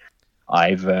like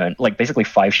Ivern, like basically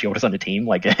 5 shielders on a team,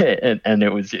 like and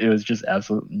it was just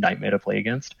absolute nightmare to play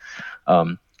against.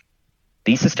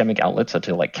 These systemic outlets are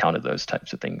to like counter those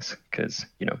types of things, because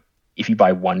you know, if you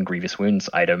buy one Grievous Wounds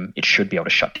item, it should be able to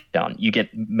shut down. You get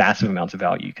massive amounts of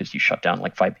value because you shut down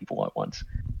like 5 people at once.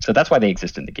 So that's why they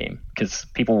exist in the game, because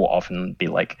people will often be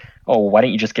like, oh, why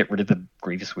don't you just get rid of the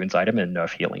Grievous Wounds item and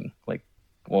nerf healing? Like,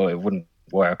 well, it wouldn't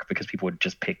work because people would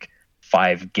just pick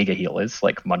 5 Giga healers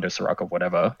like Mundo, Soraka,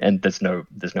 whatever, and there's no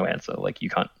answer. Like, you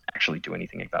can't actually do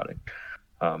anything about it.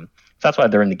 So that's why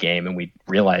they're in the game, and we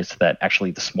realized that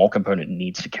actually the small component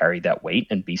needs to carry that weight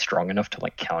and be strong enough to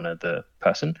like counter the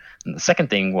person. And the second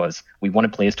thing was we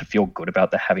wanted players to feel good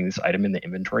about having this item in the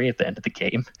inventory at the end of the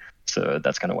game. So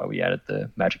that's kind of why we added the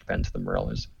magic pen to the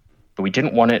Morellos. But we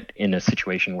didn't want it in a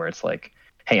situation where it's like,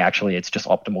 hey, actually it's just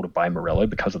optimal to buy Morello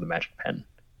because of the magic pen.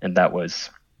 And that was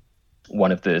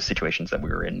one of the situations that we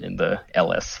were in the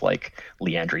LS, like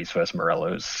Leandries versus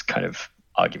Morello's kind of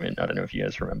argument. I don't know if you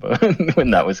guys remember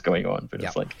when that was going on, but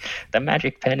it's like the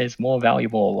magic pen is more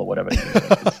valuable or whatever,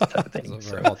 type of thing.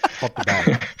 Hot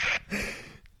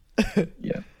debate.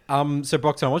 Yeah. So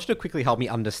Broxton, I want you to quickly help me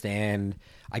understand,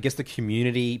 I guess, the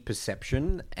community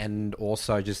perception and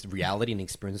also just reality and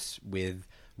experience with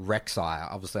Rek'Sai.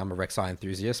 Obviously, I'm a Rek'Sai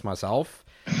enthusiast myself.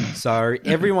 So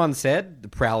everyone said the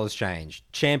Prowler's changed.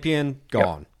 Champion,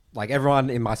 gone. Yep. Like everyone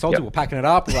in my Salty, we're packing it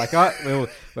up. We're like, all right,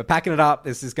 we're packing it up.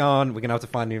 This is gone. We're going to have to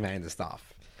find new mains and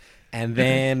stuff. And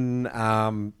then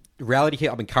reality hit.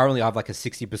 I have like a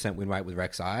 60% win rate with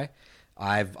Rek'Sai.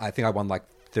 I think I won like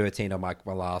 13 of my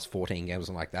last 14 games or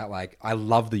something like that. Like, I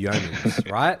love the Yomus,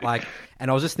 right? Like,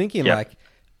 and I was just thinking like,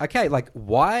 okay, like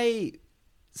why...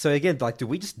 So again, like, do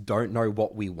we just don't know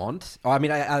what we want? I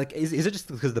mean, is it just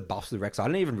because of the buffs with Rek'Sai? I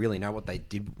don't even really know what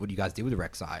you guys did with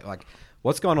Rek'Sai. Like,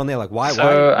 what's going on there? Like, why?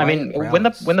 I mean, when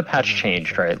the patch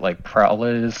changed, right? Like,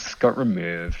 Prowlers got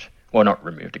removed. Well, not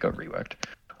removed. It got reworked.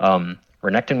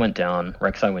 Renekton went down.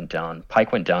 Rek'Sai went down.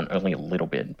 Pyke went down only a little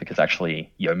bit because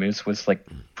actually Yomu's was like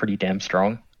pretty damn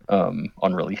strong on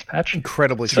release patch.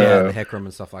 Incredibly strong. Yeah, the Hecarim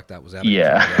and stuff like that was out.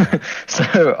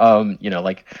 So you know,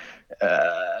 like.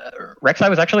 Rek'Sai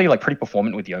was actually like pretty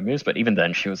performant with Yomu's, but even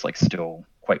then she was like still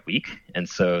quite weak, and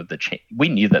so we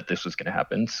knew that this was going to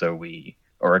happen, so we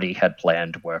already had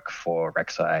planned work for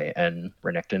Rek'Sai and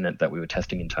Renekton that we were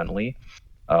testing internally,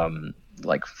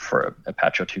 like for a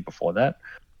patch or two before that,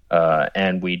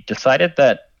 and we decided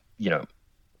that, you know,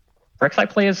 Rek'Sai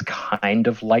players kind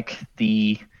of like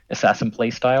the assassin play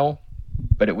style,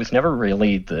 but it was never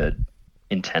really the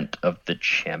intent of the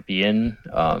champion.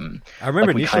 I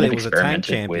remember initially it was a tank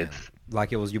champion.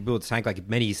 Like, it was, you build tank, like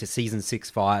many season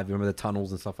 6-5, remember the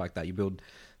tunnels and stuff like that. You build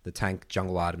the tank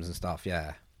jungle items and stuff,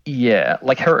 yeah. Yeah,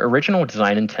 like her original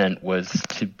design intent was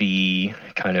to be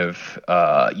kind of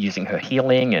using her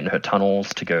healing and her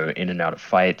tunnels to go in and out of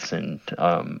fights, and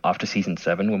after season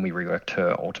 7 when we reworked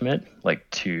her ultimate, like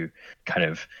to kind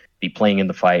of be playing in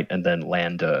the fight and then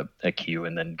land a Q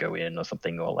and then go in or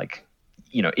something, or like,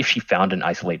 you know, if she found an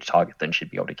isolated target, then she'd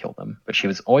be able to kill them. But she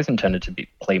was always intended to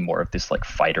play more of this like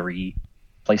fightery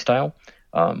playstyle.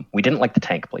 We didn't like the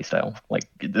tank playstyle, like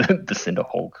the Cinder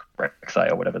Hulk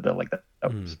Rek'Sai or whatever. That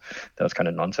was kind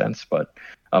of nonsense. But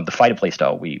the fighter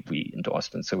playstyle we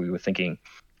endorsed, and so we were thinking,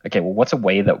 okay, well, what's a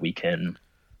way that we can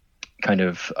kind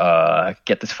of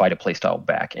get this fighter playstyle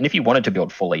back? And if you wanted to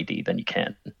build full AD, then you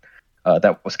can.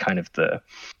 That was kind of the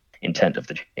intent of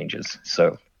the changes.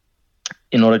 So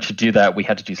in order to do that, we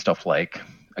had to do stuff like,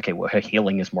 okay, well, her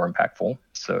healing is more impactful.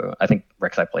 So I think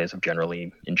Rek'Sai players have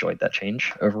generally enjoyed that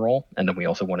change overall. And then we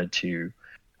also wanted to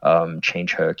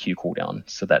change her Q cooldown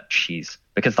so that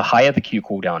because the higher the Q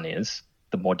cooldown is,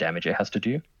 the more damage it has to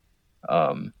do.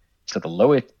 So the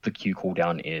lower the Q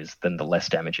cooldown is, then the less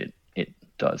damage it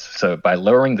does. So by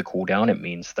lowering the cooldown, it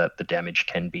means that the damage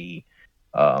can be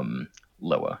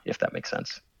lower, if that makes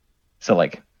sense. So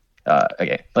like,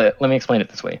 okay, let me explain it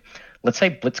this way. Let's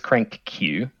say Blitzcrank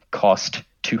Q cost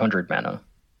 200 mana,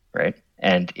 right?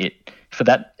 And for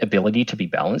that ability to be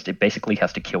balanced, it basically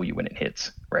has to kill you when it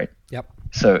hits, right? Yep.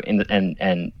 So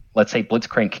and let's say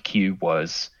Blitzcrank Q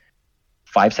was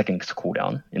 5 seconds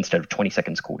cooldown instead of 20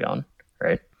 seconds cooldown,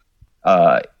 right?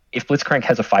 If Blitzcrank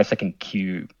has a 5 second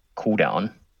Q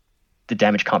cooldown, the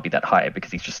damage can't be that high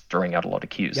because he's just throwing out a lot of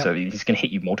Qs. Yep. So he's going to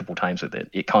hit you multiple times with it.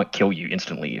 It can't kill you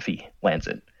instantly if he lands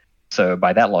it. So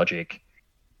by that logic,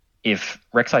 if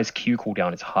Rek'Sai's Q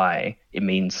cooldown is high, it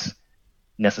means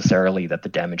necessarily that the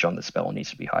damage on the spell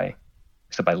needs to be high.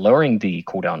 So by lowering the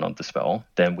cooldown on the spell,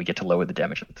 then we get to lower the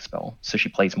damage of the spell. So she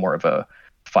plays more of a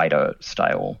fighter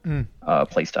style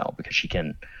play style because she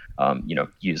can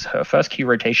use her first Q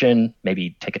rotation,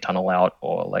 maybe take a tunnel out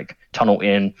or like tunnel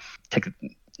in,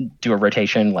 do a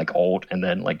rotation like ult, and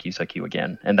then like use her Q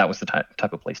again. And that was the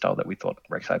type of play style that we thought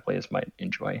Rek'Sai players might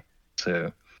enjoy.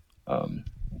 So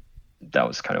that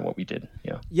was kind of what we did.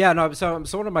 Yeah. No. So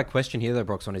sort of my question here, though,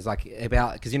 Phroxzon, is like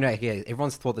about because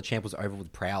everyone's thought the champ was over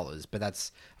with Prowlers, but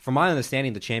that's from my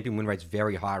understanding the champion win rate's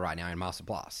very high right now in Master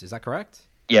Plus. Is that correct?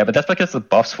 Yeah, but that's because the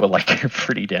buffs were like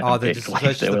pretty damn big.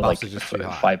 They were like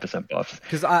 5% buffs.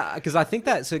 Because I think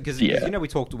that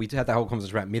we had that whole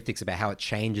conversation about Mythics about how it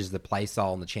changes the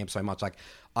playstyle on the champ so much. Like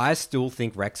I still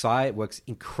think Rek'Sai works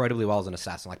incredibly well as an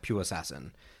assassin, like pure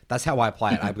assassin. That's how I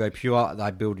play it. I go pure.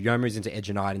 I build Youmu's into Edge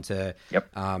and Knight into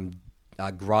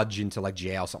Grudge into like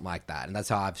GL or something like that, and that's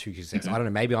how I have 2Q6. I don't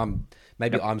know. Maybe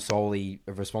I'm solely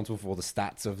responsible for all the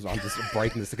stats of I'm just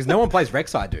breaking this because no one plays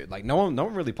Rek'Sai, dude. Like no one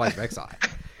really plays Rek'Sai.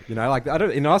 Like I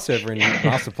don't in our server in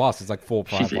Master Plus, it's like 4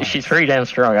 5. She's pretty damn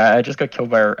strong. I just got killed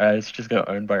by I just got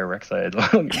owned by a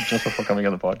Rek'Sai just before coming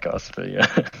on the podcast. But yeah,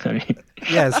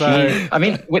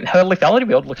 with her lethality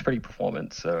build looks pretty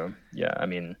performant. So yeah, I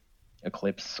mean.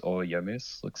 Eclipse or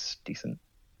Youmu's looks decent.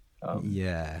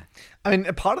 Yeah. I mean,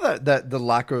 part of that the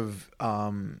lack of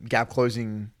gap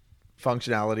closing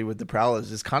functionality with the Prowlers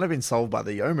has kind of been solved by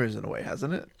the Youmu's in a way,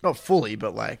 hasn't it? Not fully,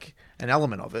 but like an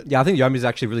element of it. Yeah, I think Youmu's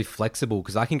actually really flexible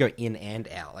because I can go in and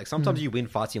out. Like sometimes you win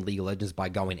fights in League of Legends by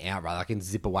going out, right? I can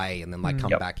zip away and then like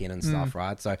come back in and stuff,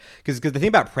 right? So because the thing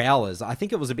about Prowlers, I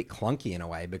think it was a bit clunky in a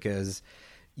way because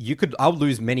I'll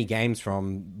lose many games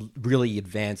from really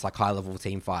advanced, like high-level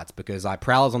team fights because I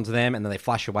Prowlers onto them and then they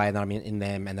flash away and then I'm in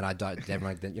them and then I don't. You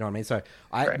know what I mean? So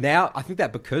now I think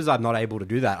that because I'm not able to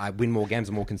do that, I win more games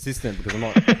and more consistent because I'm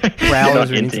not Prowlers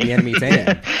into the enemy team.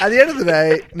 At the end of the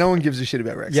day, no one gives a shit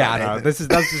about Rek'Sai. Yeah, I know. That's just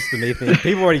the me thing.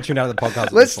 People already tuned out of the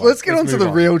podcast. Let's get on to the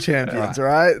real champions, all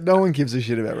right? No one gives a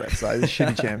shit about Rek'Sai, the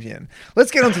shitty champion.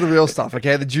 Let's get on to the real stuff,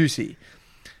 okay? The juicy.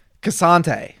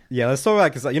 K'Sante. Yeah, let's talk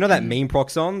about K'Sante. You know that meme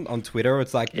Phroxzon on Twitter?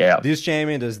 It's like, this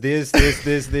champion does this.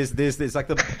 It's like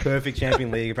the perfect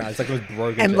champion league. Apparently. It's like it was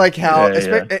broken. And like how,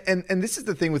 and this is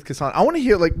the thing with K'Sante. I want to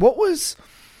hear like what was.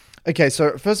 Okay,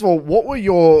 so first of all, what were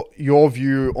your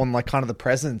view on like kind of the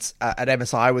presence at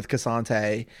MSI with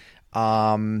K'Sante,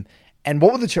 and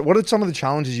what are some of the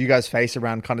challenges you guys face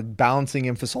around kind of balancing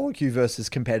him for solo queue versus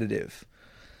competitive?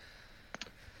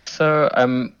 So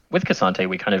with K'Sante,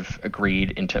 we kind of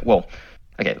agreed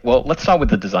let's start with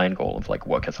the design goal of like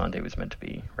what K'Sante was meant to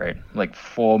be, right? Like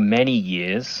for many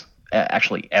years,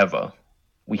 actually ever,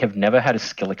 we have never had a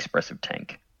skill expressive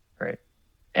tank, right?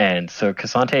 And so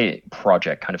K'Sante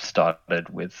project kind of started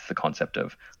with the concept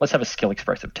of let's have a skill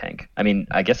expressive tank. I mean,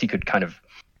 I guess you could kind of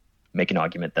make an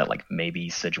argument that like maybe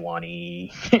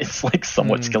Sejuani is like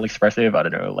somewhat skill expressive. I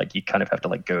don't know, like you kind of have to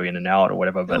like go in and out or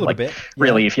whatever. But like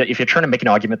really, if you're trying to make an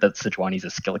argument that Sejuani is a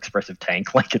skill expressive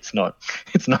tank, like it's not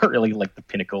really like the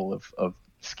pinnacle of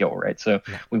skill, right? So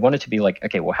we wanted to be like,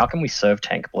 okay, well, how can we serve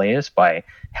tank players by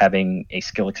having a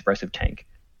skill expressive tank?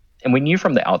 And we knew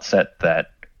from the outset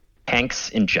that tanks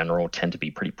in general tend to be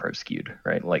pretty pro skewed,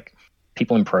 right? Like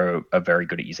people in pro are very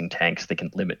good at using tanks. They can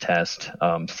limit test.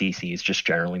 CC is just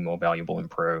generally more valuable in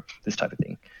pro, this type of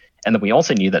thing. And then we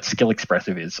also knew that skill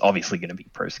expressive is obviously going to be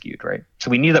pro skewed, right?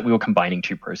 So we knew that we were combining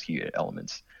two pro skewed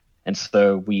elements. And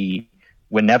so we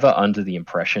were never under the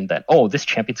impression that, oh, this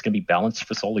champion's going to be balanced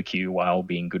for solo queue while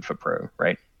being good for pro,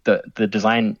 right? The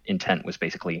design intent was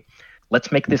basically,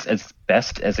 let's make this as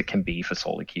best as it can be for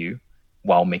solo queue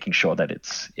while making sure that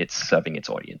it's serving its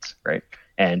audience, right?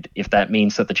 And if that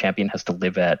means that the champion has to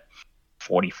live at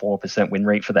 44% win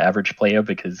rate for the average player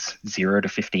because 0 to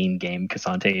 15 game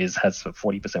Cassante has a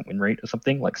 40% win rate or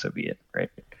something, like, so be it,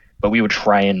 right? But we'd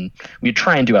try and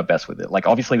do our best with it. Like,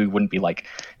 obviously we wouldn't be like,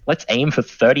 let's aim for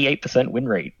 38% win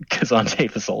rate Cassante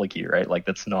for solo queue, right? Like,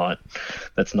 that's not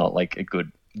like a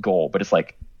good goal, but it's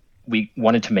like we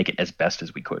wanted to make it as best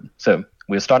as we could. So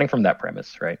we were starting from that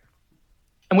premise, right?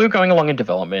 And we were going along in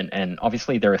development, and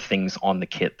obviously there are things on the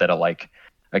kit that are like,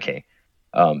 okay,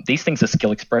 these things are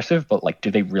skill expressive, but like,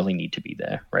 do they really need to be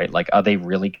there, right? Like, are they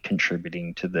really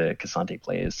contributing to the Cassante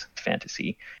player's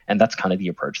fantasy? And that's kind of the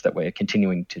approach that we're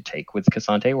continuing to take with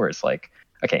Cassante, where it's like,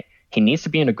 okay, he needs to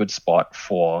be in a good spot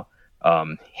for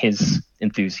his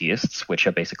enthusiasts, which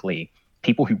are basically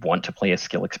people who want to play a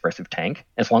skill expressive tank,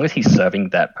 as long as he's serving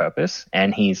that purpose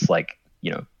and he's like,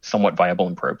 you know, somewhat viable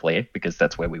in pro play, because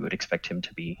that's where we would expect him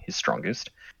to be his strongest.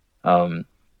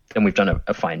 Then we've done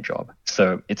a fine job.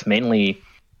 So it's mainly,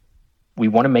 we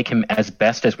want to make him as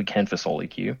best as we can for solo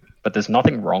queue, but there's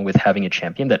nothing wrong with having a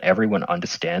champion that everyone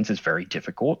understands is very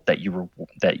difficult, that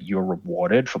you're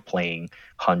rewarded for playing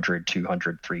 100,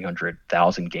 200,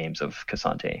 300,000 games of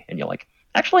Cassante. And you're like,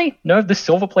 actually, no, the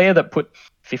silver player that put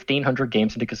 1,500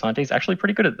 games into Cassante is actually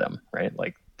pretty good at them, right?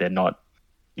 Like, they're not,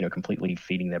 you know, completely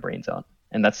feeding their brains out.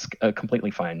 And that's a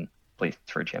completely fine place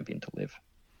for a champion to live.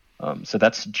 So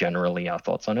that's generally our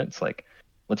thoughts on it. It's like,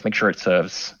 let's make sure it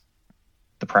serves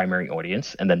the primary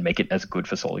audience and then make it as good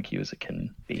for solo queue as it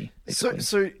can be.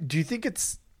 So do you think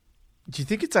it's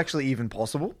actually even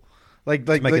possible? Like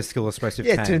to make a skill expressive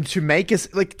tank. to make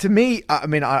us, like, to me, I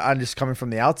mean, I'm just coming from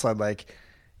the outside, like,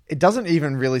 it doesn't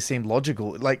even really seem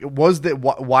logical. Like,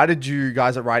 why did you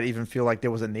guys at Riot even feel like there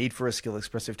was a need for a skill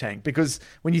expressive tank? Because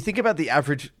when you think about the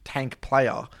average tank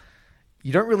player,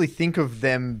 you don't really think of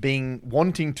them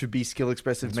wanting to be skill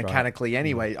expressive mechanically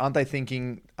anyway. Aren't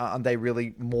they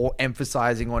really more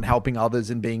emphasizing on helping others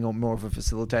and being more of a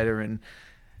facilitator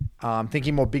and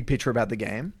thinking more big picture about the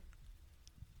game?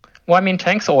 Well, I mean,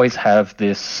 tanks always have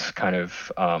this kind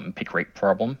of pick rate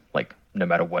problem, like, no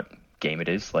matter what game it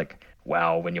is. Like,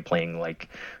 WoW, when you're playing, like,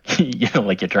 you know,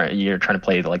 like you're trying to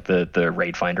play like the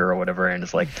raid finder or whatever, and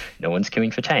it's like no one's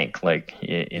queuing for tank, like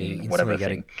in whatever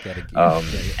thing.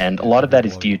 And a lot of that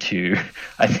is due to,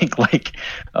 I think, like,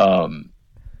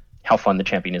 how fun the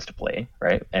champion is to play,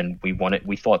 right? And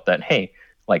we thought that, hey,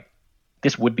 like,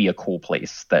 this would be a cool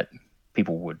place that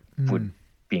people would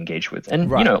be engaged with. And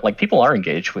you know, like, people are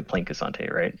engaged with playing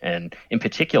Cassante, right? And in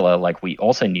particular, like, we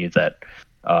also knew that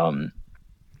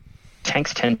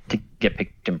tanks tend to get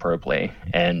picked in pro play,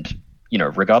 and, you know,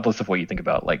 regardless of what you think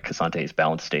about, like, Cassante's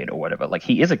balance state or whatever, like,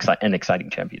 he is an exciting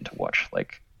champion to watch,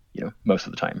 like, you know, most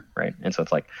of the time, right? And so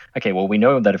it's like, okay, well, we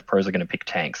know that if pros are going to pick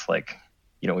tanks, like,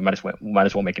 you know, we might as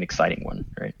well make an exciting one,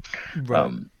 right?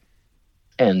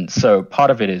 And so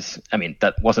part of it is, I mean,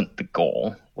 that wasn't the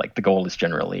goal. Like, the goal is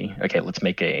generally, okay, let's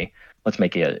make a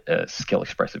skill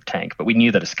expressive tank, but we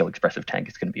knew that a skill expressive tank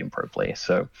is going to be in pro play.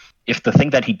 So if the thing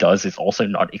that he does is also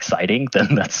not exciting,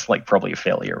 then that's, like, probably a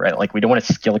failure, right? Like, we don't want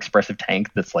a skill expressive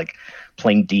tank that's, like,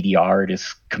 playing DDR at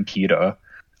his computer,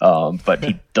 but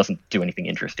he doesn't do anything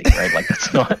interesting, right? Like,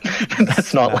 that's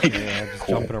not like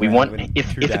cool. We want,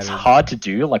 if it's hard to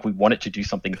do, like, we want it to do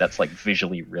something that's, like,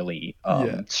 visually really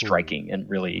striking and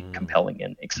really compelling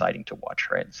and exciting to watch,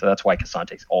 right? So that's why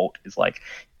Cassante's ult is, like,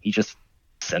 he just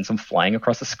sends them flying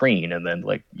across the screen, and then,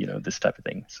 like, you know, this type of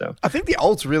thing. So I think the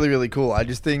ult's really, really cool. I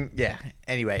just think,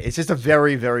 anyway, it's just a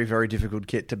very, very, very difficult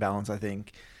kit to balance, I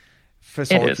think, for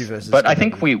solo queue versus. But I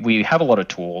think we have a lot of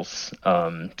tools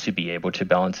to be able to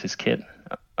balance his kit.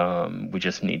 We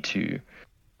just need to.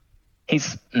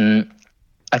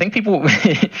 I think people,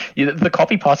 the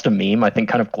copy pasta meme, I think,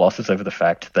 kind of glosses over the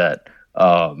fact that,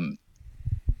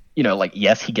 you know, like,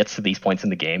 yes, he gets to these points in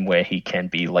the game where he can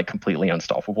be, like, completely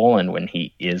unstoppable, and when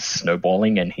he is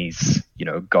snowballing and he's, you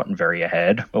know, gotten very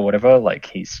ahead or whatever, like,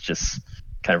 he's just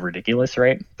kind of ridiculous,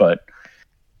 right? But,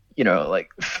 you know,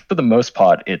 like, for the most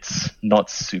part, it's not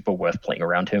super worth playing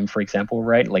around him, for example,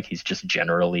 right? Like, he's just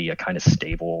generally a kind of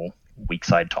stable weak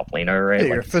side top laner, right?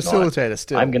 Yeah, like, you're a facilitator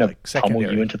still. I'm going like, to pummel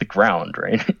you into the ground,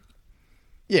 right?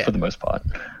 Yeah. For the most part.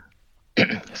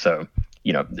 So,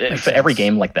 you know, for every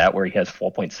game like that where he has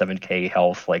 4.7k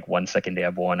health, like 1 second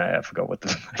airborne, I forgot what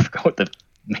the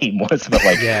meme was, but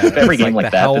like Yeah, every it's game like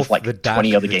like the that, health, there's like the dash,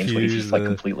 20 other the games where he's just like Q,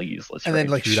 completely useless. And right?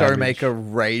 then like Q damage.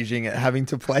 Showmaker raging at having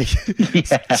to play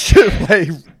Yeah. to play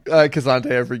Kazante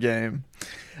every game.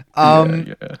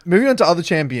 Yeah. Moving on to other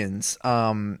champions,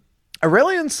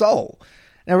 Aurelion Sol.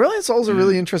 Now, Aurelion Sol is a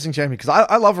really interesting champion because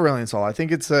I love Aurelion Sol. I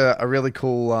think it's a really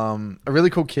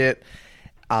cool kit.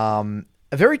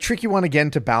 A very tricky one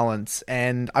again to balance,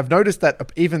 and I've noticed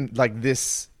that even like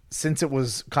this, since it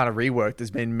was kind of reworked,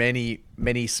 there's been many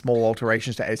small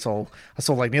alterations to ASOL. I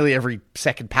saw like nearly every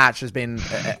second patch has been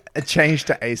a change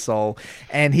to ASOL,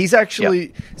 and he's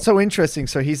actually so interesting.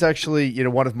 So he's actually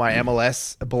one of my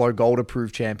MLS below gold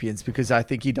approved champions because I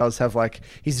think he does have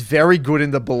he's very good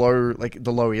in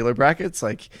the low elo brackets,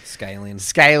 like scaling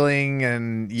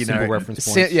and Simple reference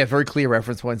points. very clear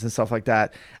reference points and stuff like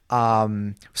that.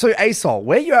 So ASOL,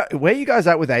 where you guys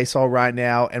at with ASOL right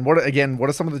now, and what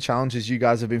are some of the challenges you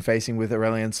guys have been facing with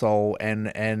Aurelion Sol,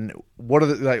 and what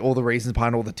are all the reasons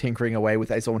behind all the tinkering away with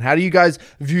ASOL, and how do you guys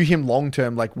view him long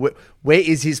term? Like, where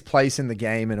is his place in the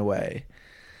game in a way?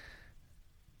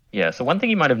 Yeah, so one thing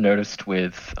you might have noticed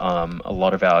with a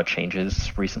lot of our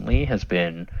changes recently has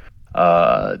been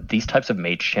these types of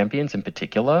mage champions in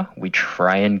particular. We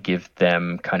try and give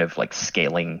them kind of like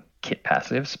scaling kit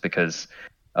passives because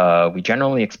we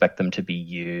generally expect them to be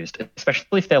used,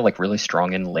 especially if they're like really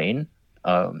strong in lane.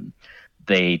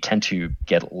 They tend to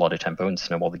get a lot of tempo and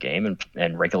snowball the game,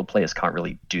 and regular players can't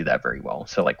really do that very well.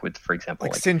 So like with, for example,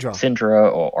 like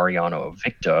Syndra or Orianna or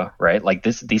Victor, right? Like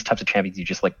these types of champions, you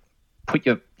just like put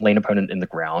your lane opponent in the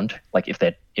ground. Like if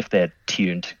they're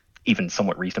tuned even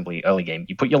somewhat reasonably early game,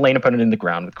 you put your lane opponent in the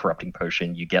ground with Corrupting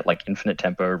Potion, you get like infinite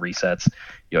tempo resets,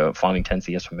 you're farming 10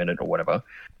 CS per minute or whatever.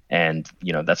 And,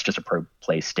 that's just a pro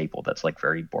play staple that's like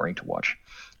very boring to watch.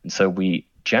 And so we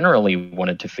generally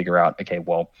wanted to figure out, okay,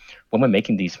 well, when we're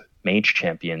making these mage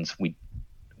champions,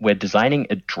 we're designing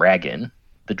a dragon.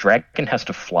 The dragon has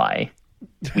to fly.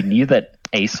 We knew that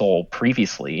ASOL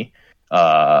previously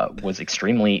was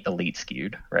extremely elite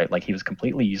skewed, right? Like he was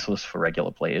completely useless for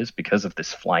regular players because of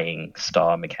this flying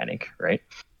star mechanic, right?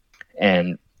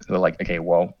 And we're like, okay,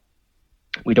 well,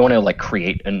 we don't want to like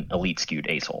create an elite skewed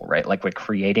ASOL, right? Like we're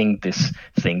creating this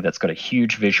thing that's got a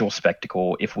huge visual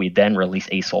spectacle. If we then release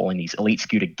ASOL and he's elite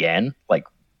skewed again, like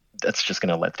that's just going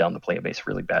to let down the player base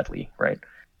really badly, right?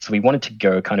 So we wanted to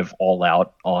go kind of all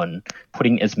out on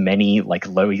putting as many like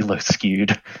low elo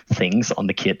skewed things on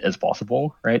the kit as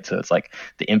possible, right? So it's like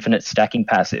the infinite stacking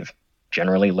passive,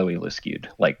 generally low elo skewed.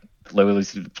 Like low elo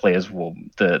players will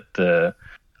the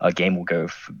game will go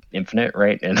infinite,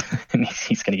 right? And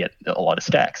he's going to get a lot of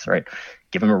stacks, right?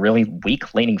 Give him a really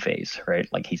weak laning phase, right?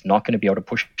 Like he's not going to be able to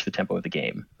push the tempo of the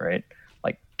game, right?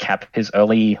 Like cap his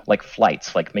early like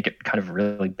flights, like make it kind of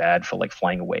really bad for like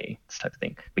flying away, this type of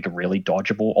thing. Make a really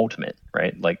dodgeable ultimate,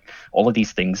 right? Like all of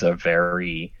these things are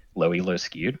very low elo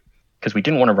skewed because we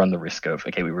didn't want to run the risk of,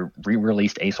 okay, we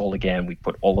re-released ASOL again. We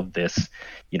put all of this,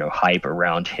 hype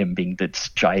around him being this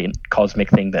giant cosmic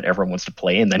thing that everyone wants to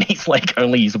play. And then he's like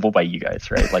only usable by you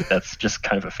guys, right? Like that's just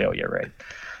kind of a failure, right?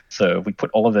 So we put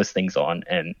all of those things on,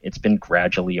 and it's been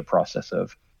gradually a process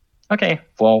of, okay,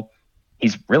 well,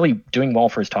 he's really doing well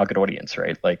for his target audience,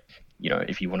 right? Like,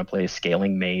 if you want to play a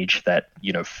scaling mage that,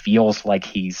 feels like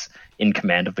he's in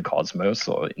command of the cosmos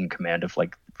or in command of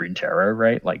like Runeterra,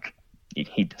 right? Like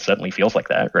he certainly feels like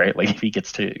that, right? Like if he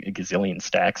gets to a gazillion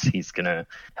stacks, he's going to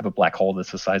have a black hole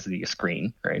that's the size of your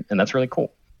screen, right? And that's really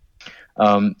cool.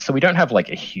 So we don't have like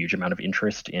a huge amount of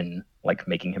interest in like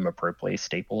making him a pro play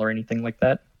staple or anything like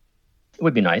that. It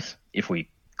would be nice if we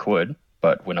could,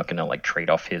 but we're not going to like trade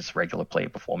off his regular play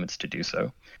performance to do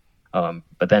so.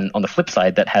 But then on the flip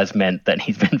side, that has meant that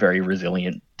he's been very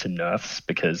resilient to nerfs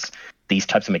because these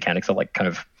types of mechanics are like kind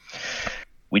of,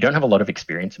 we don't have a lot of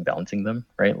experience in balancing them,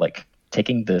 right? Like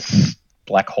taking this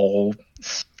black hole,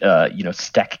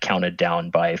 stack counter down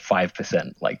by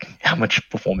 5%, like how much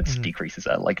performance decreases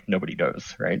that? Like nobody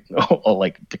knows, right? or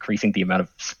like decreasing the amount of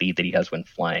speed that he has when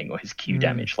flying or his Q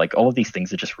damage. Like all of these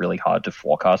things are just really hard to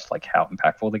forecast, like how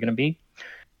impactful they're going to be.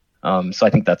 So I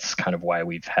think that's kind of why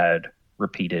we've had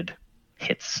repeated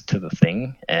hits to the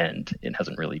thing and it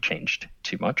hasn't really changed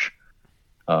too much.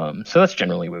 So that's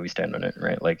generally where we stand on it,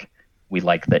 right? Like we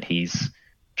like that he's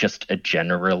just a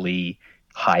generally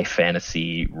high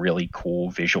fantasy, really cool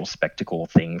visual spectacle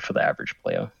thing for the average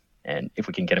player. And if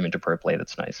we can get him into pro play,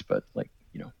 that's nice. But like,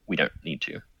 we don't need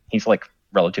to. He's like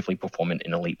relatively performant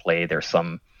in elite play. There's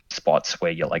some spots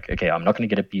where you're like, okay, I'm not going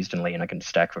to get abused in lane. I can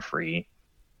stack for free.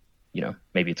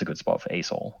 Maybe it's a good spot for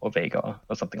ASOL or Vega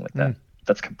or something like that.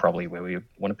 That's probably where we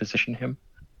want to position him.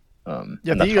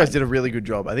 Yeah, I think you guys did a really good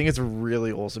job. I think it's a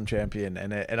really awesome champion,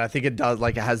 and I think it does,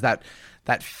 like, it has that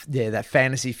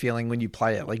fantasy feeling when you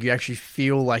play it. Like, you actually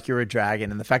feel like you're a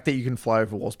dragon, and the fact that you can fly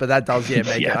over walls. But that does, make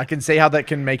it. I can see how that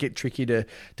can make it tricky to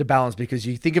balance, because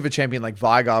you think of a champion like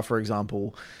Vigar, for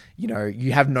example. You know,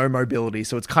 you have no mobility,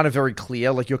 so it's kind of very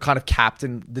clear. Like, you're kind of capped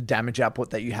in the damage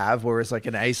output that you have, whereas like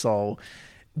an ASOL,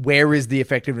 where is the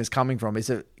effectiveness coming from? Is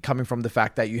it coming from the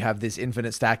fact that you have this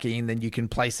infinite stacking, then you can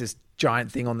place this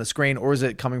giant thing on the screen? Or is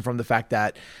it coming from the fact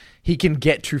that he can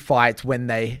get to fights when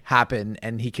they happen,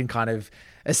 and he can kind of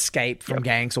escape from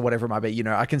ganks or whatever it might be? You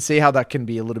know, I can see how that can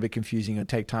be a little bit confusing and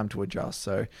take time to adjust.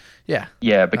 So, yeah.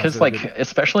 Yeah, because really like, good.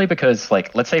 Especially because,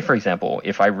 like, let's say, for example,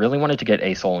 if I really wanted to get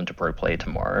ASOL into pro play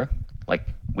tomorrow, like,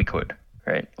 we could,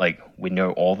 right? Like, we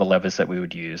know all the levers that we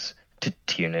would use to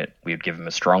tune it. We would give him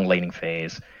a strong laning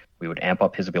phase. We would amp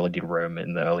up his ability to roam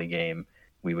in the early game.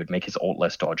 We would make his ult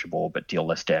less dodgeable but deal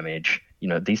less damage. You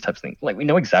know, these types of things. Like, we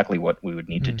know exactly what we would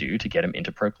need to do to get him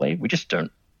into pro play. We just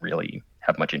don't really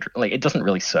have much interest. Like, it doesn't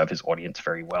really serve his audience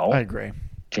very well. I agree.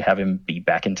 To have him be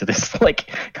back into this, like,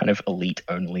 kind of elite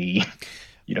only,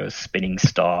 you know, spinning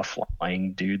star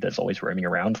flying dude that's always roaming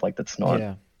around. Like, that's not...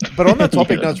 Yeah. But on that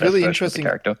topic, no, it's really interesting.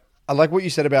 Character. I like what you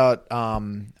said about, I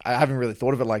haven't really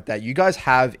thought of it like that. You guys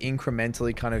have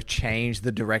incrementally kind of changed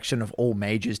the direction of all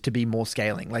mages to be more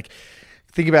scaling. Like,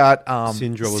 think about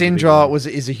Syndra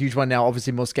is a huge one now,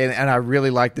 obviously more scaling, and I really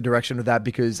like the direction of that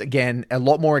because, again, a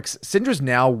lot more. Syndra's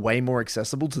now way more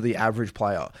accessible to the average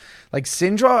player. Like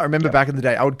Syndra, I remember back in the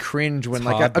day, I would cringe when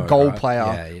a gold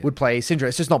player would play Syndra.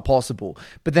 It's just not possible.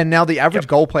 But then now the average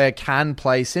gold player can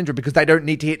play Syndra because they don't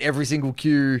need to hit every single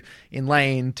Q in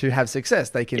lane to have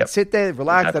success. They can sit there,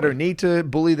 relax. Exactly. They don't need to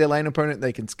bully their lane opponent.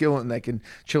 They can skill and they can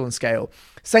chill and scale.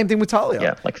 Same thing with Talia.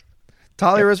 Yeah, like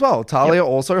Talia as well. Talia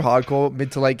also hardcore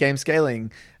mid to late game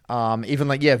scaling. Even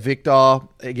like, Victor,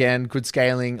 again, good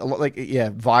scaling. A lot like,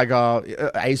 Vigar,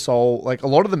 ASOL, like a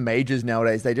lot of the mages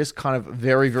nowadays, they just kind of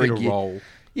very, very geared.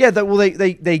 Yeah,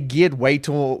 they geared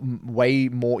way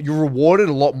more. You're rewarded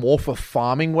a lot more for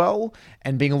farming well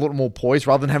and being a lot more poised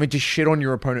rather than having to shit on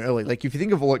your opponent early. Like if you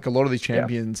think of like a lot of these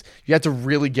champions, you had to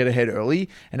really get ahead early,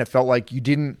 and it felt like you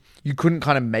couldn't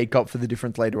kind of make up for the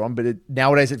difference later on. But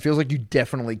nowadays it feels like you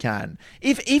definitely can.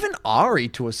 Even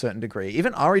Ahri to a certain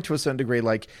degree,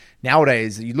 like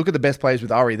nowadays you look at the best players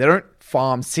with Ahri, they don't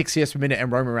farm 6 CS per minute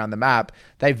and roam around the map.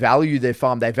 They value their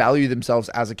farm. They value themselves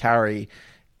as a carry.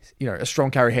 You know, a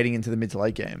strong carry heading into the mid to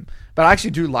late game. But I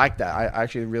actually do like that. I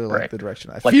actually really like the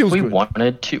direction. It like feels we good.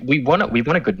 We want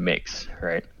a good mix,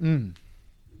 right?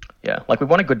 Yeah, like we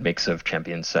want a good mix of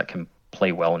champions that can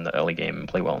play well in the early game and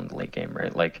play well in the late game,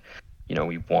 right? Like, you know,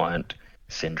 we want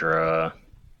Syndra.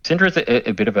 Syndra's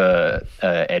a bit of a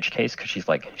edge case because she's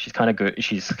kind of good.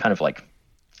 She's kind of like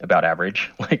about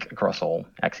average, like across all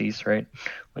axes, right?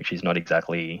 Like she's not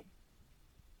exactly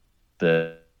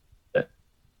the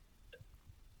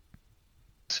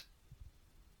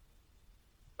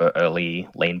early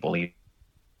lane bully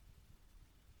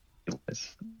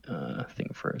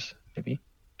thing first, maybe.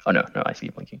 Oh no, I see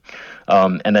you blinking.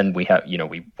 And then we have,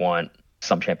 we want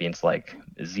some champions like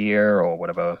Azir or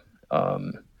whatever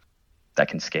that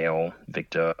can scale,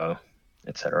 Victor,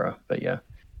 etc. But yeah,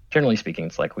 generally speaking,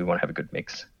 it's like we want to have a good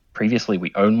mix. Previously,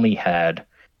 we only had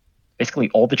basically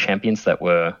all the champions that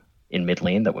were in mid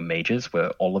lane that were mages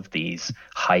were all of these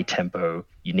high tempo,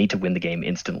 you need to win the game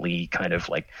instantly, kind of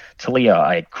like Talia,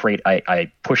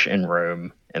 I push and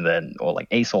roam, and then, or like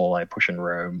ASOL, I push and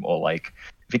roam, or like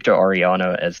Victor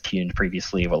Oriana as tuned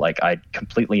previously, were like I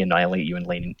completely annihilate you in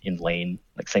lane,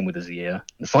 like same with Azir.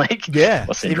 It's like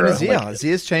or Syndra, even Azir. Like,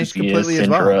 Azir's changed completely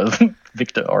Syndra, as well.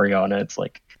 Victor Oriana, it's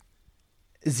like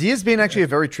Azir's been actually a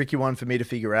very tricky one for me to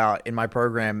figure out in my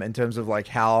program in terms of like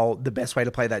how the best way to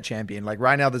play that champion. Like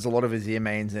right now there's a lot of Azir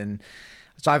mains, and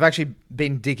so I've actually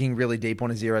been digging really deep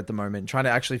on Azir at the moment, trying to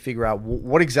actually figure out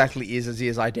what exactly is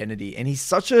Azir's identity. And he's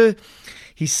such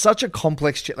a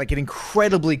complex, like an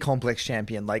incredibly complex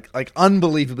champion, like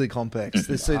unbelievably complex.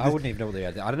 I don't even know what the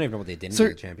identity of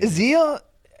the champion is. Azir,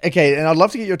 okay, and I'd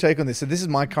love to get your take on this. So this is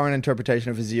my current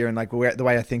interpretation of Azir and like the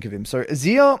way I think of him. So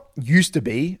Azir used to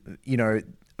be,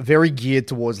 very geared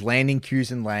towards landing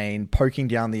Qs in lane, poking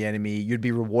down the enemy. You'd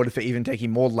be rewarded for even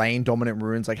taking more lane dominant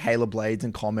runes like Halo Blades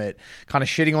and Comet, kind of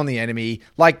shitting on the enemy,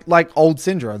 like old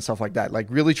Syndra and stuff like that. Like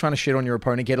really trying to shit on your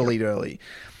opponent, get a lead early.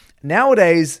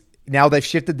 Nowadays, now they've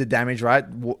shifted the damage, right,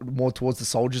 more towards the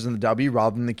soldiers and the W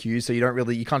rather than the Q. So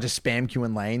you can't just spam Q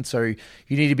in lane. So you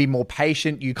need to be more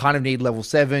patient. You kind of need level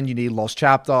 7. You need Lost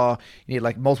Chapter. You need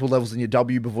like multiple levels in your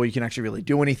W before you can actually really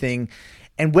do anything.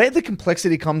 And where the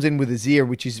complexity comes in with Azir,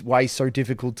 which is why he's so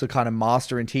difficult to kind of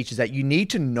master and teach, is that you need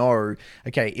to know,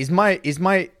 okay, is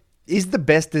the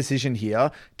best decision here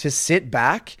to sit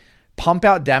back, pump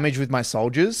out damage with my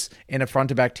soldiers in a front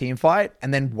to back team fight,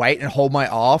 and then wait and hold my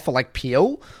R for like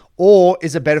peel? Or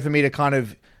is it better for me to kind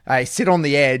of sit on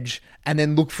the edge and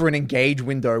then look for an engage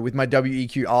window with my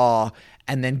WEQR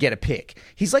and then get a pick?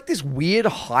 He's like this weird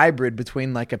hybrid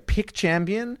between like a pick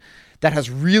champion that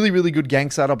has really, really good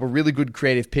gank setup or really good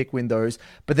creative pick windows,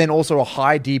 but then also a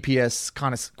high DPS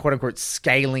kind of quote unquote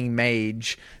scaling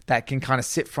mage that can kind of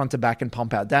sit front to back and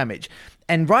pump out damage.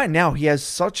 And right now he has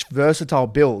such versatile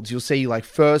builds. You'll see like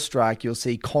First Strike, you'll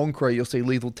see Conqueror, you'll see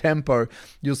Lethal Tempo,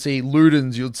 you'll see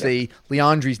Luden's, you'll see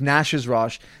Leandri's, Nash's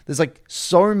Rush. There's like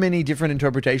so many different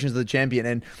interpretations of the champion.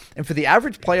 And for the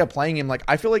average player playing him, like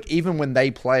I feel like even when they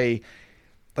play,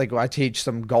 like I teach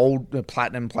some gold,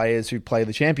 platinum players who play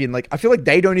the champion, like I feel like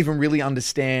they don't even really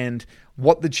understand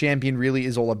what the champion really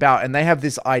is all about. And they have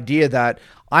this idea that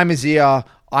I'm Azir,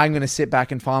 I'm going to sit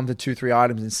back and farm the 2-3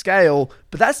 items and scale.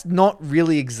 But that's not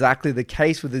really exactly the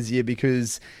case with Azir,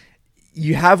 because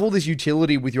you have all this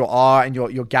utility with your R and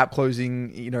your gap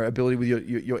closing, ability with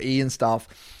your E and stuff.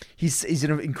 He's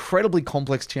an incredibly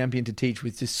complex champion to teach,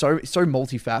 which is so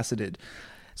multifaceted.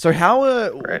 So how,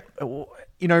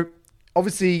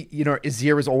 obviously,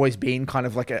 Azir has always been kind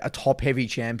of like a top-heavy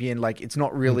champion. Like, it's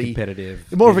not really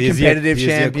competitive. More of a competitive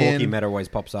champion. Azir Corki meta always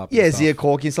pops up. Yeah, Azir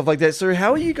Corki and stuff like that. So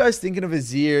how are you guys thinking of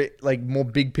Azir, like, more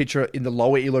big picture in the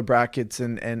lower elo brackets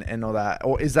and all that?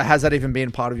 Or has that even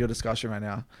been part of your discussion right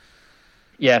now?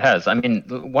 Yeah, it has. I mean,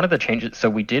 one of the changes... So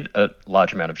we did a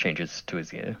large amount of changes to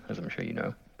Azir, as I'm sure you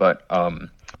know. But,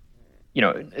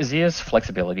 Azir's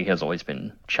flexibility has always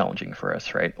been challenging for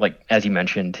us, right? Like, as you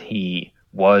mentioned, he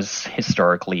was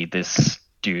historically this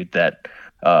dude that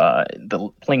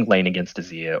playing lane against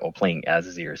Azir or playing as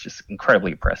Azir is just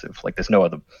incredibly oppressive. Like, there's no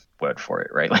other word for it,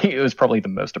 right? Like, it was probably the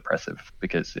most oppressive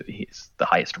because he's the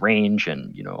highest range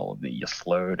and, you're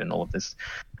slowed and all of this,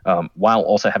 while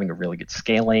also having a really good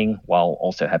scaling, while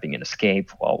also having an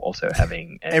escape, while also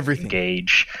having an everything.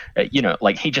 Engage.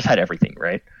 Like, he just had everything,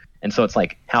 right? And so it's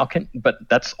like, but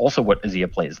that's also what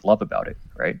Azir players love about it,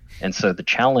 right? And so the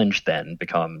challenge then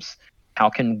becomes, how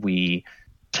can we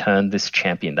turn this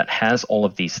champion that has all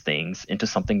of these things into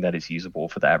something that is usable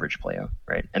for the average player,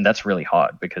 right? And that's really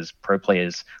hard because pro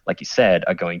players, like you said,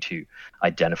 are going to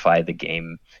identify the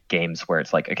games where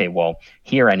it's like, okay, well,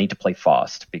 here I need to play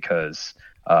fast because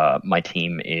my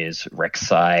team is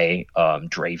Rek'Sai,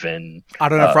 Draven. I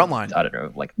don't know, frontline. I don't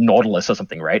know, like Nautilus or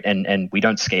something, right? And we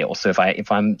don't scale. So if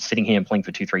I'm sitting here and playing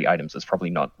for 2-3 items, it's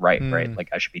probably not right, right? Like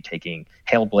I should be taking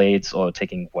Hailblades or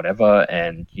taking whatever,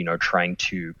 and trying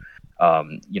to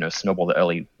snowball the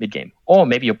early mid game. Or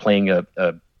maybe you're playing a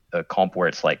comp where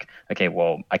it's like, okay,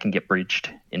 well, I can get bridged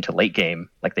into late game.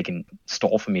 Like they can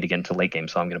stall for me to get into late game,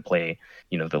 so I'm going to play,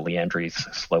 the Leandri's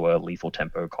slower, lethal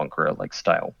tempo Conqueror like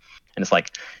style. And it's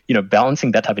like,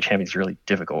 balancing that type of champion is really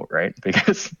difficult, right?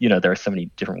 Because, there are so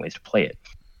many different ways to play it.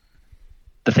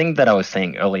 The thing that I was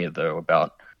saying earlier, though,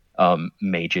 about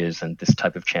mages and this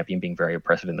type of champion being very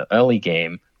oppressive in the early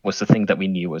game was the thing that we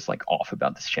knew was like off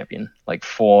about this champion. Like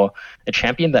for a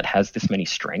champion that has this many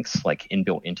strengths like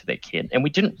inbuilt into their kit, and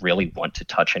we didn't really want to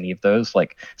touch any of those.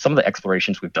 Like some of the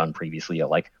explorations we've done previously are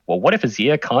like, well, what if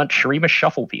Azir can't Shurima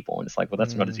shuffle people? And it's like, well,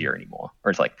 that's not Azir anymore.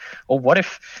 Or it's like, well, what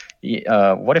if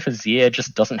Azir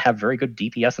just doesn't have very good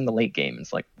DPS in the late game?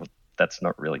 It's like, well, that's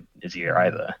not really Azir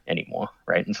either anymore,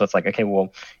 right? And so it's like, okay,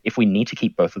 well, if we need to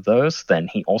keep both of those, then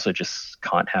he also just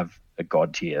can't have a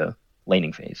god tier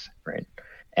laning phase, right?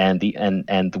 And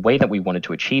the way that we wanted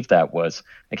to achieve that was,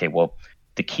 okay, well,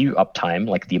 the Q uptime,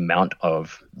 like the amount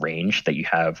of range that you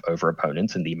have over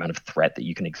opponents and the amount of threat that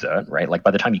you can exert, right? Like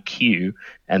by the time you Q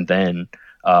and then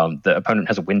the opponent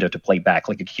has a window to play back,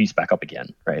 like it Qs back up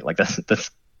again, right? Like that's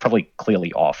probably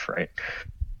clearly off, right?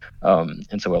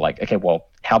 And so we're like, okay, well,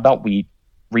 how about we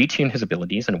retune his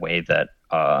abilities in a way that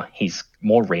he's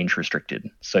more range restricted,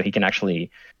 so he can actually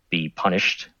be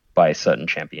punished by certain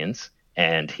champions,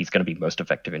 and he's going to be most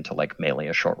effective into like melee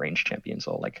or short range champions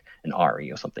or like an Ari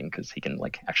or something, because he can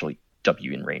like actually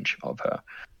W in range of her.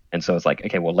 And so it's like,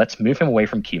 okay, well, let's move him away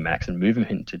from Q max and move him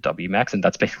into W max, and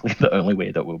that's basically the only way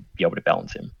that we'll be able to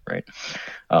balance him, right?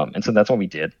 And so that's what we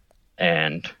did,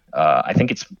 and I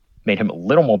think it's made him a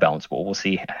little more balanceable. We'll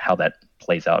see how that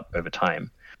plays out over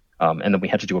time. And then we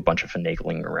had to do a bunch of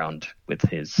finagling around with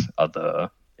his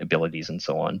other abilities and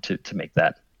so on to make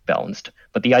that balanced.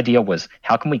 But the idea was,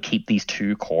 how can we keep these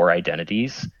two core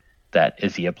identities that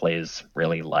Azir players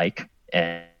really like,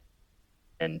 and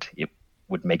it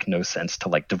would make no sense to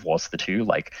like divorce the two.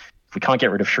 Like we can't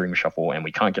get rid of Shroom Shuffle, and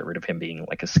we can't get rid of him being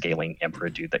like a scaling Emperor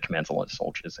dude that commands a lot of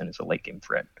soldiers and is a late game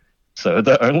threat. So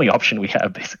the only option we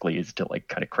have basically is to like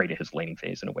kind of create his laning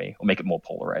phase in a way, or make it more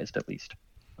polarized at least.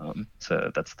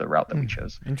 So that's the route that we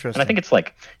chose. Interesting. And I think it's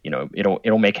like,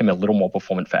 it'll make him a little more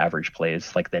performant for average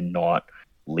players. Like they're not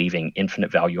leaving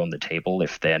infinite value on the table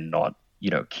if they're not,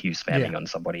 Q spamming on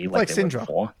somebody like they were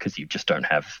before, because you just don't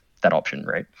have that option,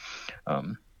 right?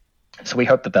 So we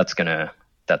hope that that's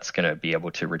gonna be able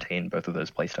to retain both of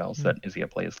those playstyles that Izzy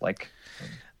players like.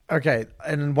 Okay,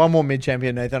 and one more mid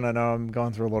champion, Nathan. I know I'm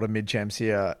going through a lot of mid champs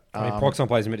here. I mean, Phroxzon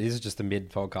plays mid. This is just a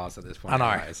mid podcast at this point. I know.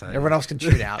 Anyway, so. Everyone else can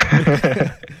tune out.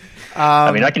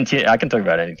 I mean, I can talk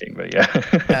about anything, but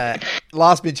yeah.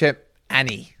 Last mid champ,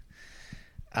 Annie.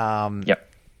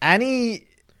 Yep. Annie,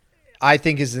 I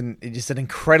think, is just an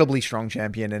incredibly strong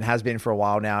champion and has been for a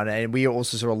while now. And we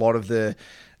also saw a lot of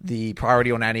the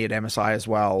priority on Annie at MSI as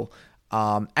well.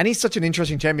 Annie's such an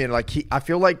interesting champion. I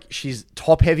feel like she's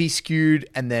top heavy skewed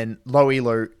and then low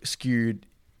elo skewed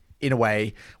in a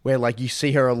way where like you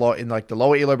see her a lot in like the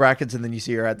lower elo brackets and then you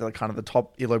see her at the kind of the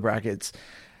top elo brackets.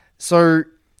 So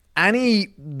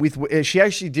Annie, she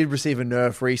actually did receive a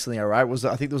nerf recently, all right?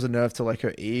 I think there was a nerf to like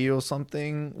her E or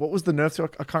something. What was the nerf to?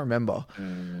 I can't remember.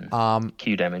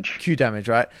 Q damage. Q damage,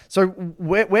 right? So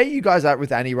where are you guys at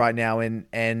with Annie right now?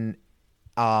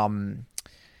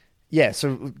 Yeah,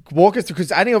 so walk us through,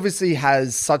 because Annie obviously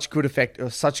has such good effect or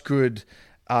such good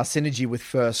synergy with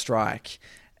First Strike,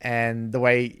 and the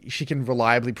way she can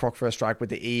reliably proc First Strike with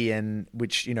the E, and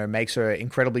which makes her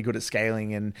incredibly good at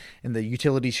scaling, and the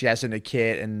utility she has in her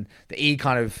kit, and the E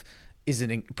kind of is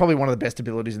probably one of the best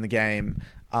abilities in the game.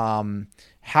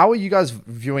 How are you guys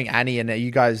viewing Annie, and are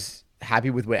you guys happy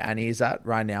with where Annie is at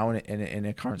right now in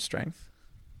her current strength?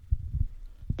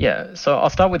 Yeah, so I'll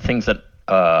start with things that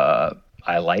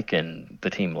I like and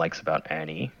the team likes about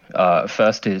Annie.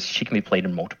 First is she can be played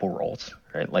in multiple roles,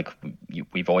 right? Like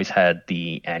we've always had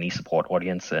the Annie support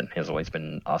audience that has always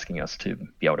been asking us to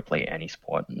be able to play Annie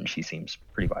support, and she seems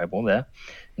pretty viable there.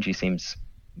 And she seems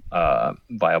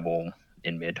viable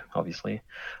in mid, obviously.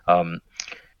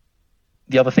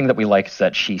 The other thing that we like is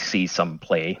that she sees some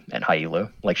play at high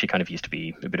elo. Like she kind of used to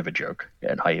be a bit of a joke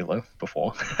at high elo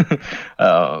before.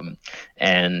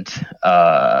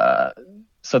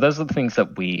 So those are the things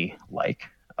that we like,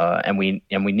 and we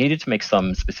needed to make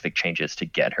some specific changes to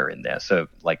get her in there. So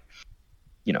I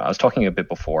was talking a bit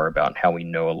before about how we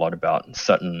know a lot about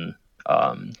certain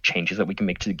changes that we can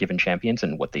make to given champions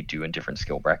and what they do in different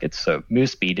skill brackets. So move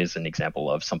speed is an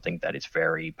example of something that is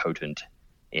very potent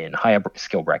in higher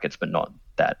skill brackets, but not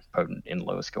that potent in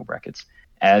lower skill brackets,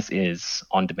 as is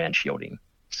on-demand shielding.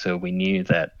 So we knew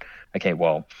that, okay,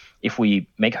 well, if we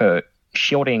make her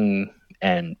shielding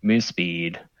and move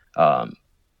speed,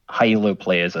 high elo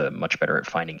players are much better at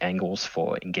finding angles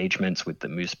for engagements with the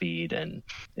move speed and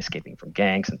escaping from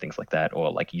ganks and things like that,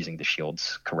 or like using the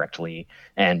shields correctly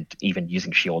and even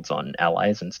using shields on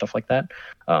allies and stuff like that.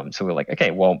 So we're like,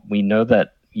 okay, well, we know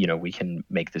that we can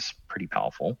make this pretty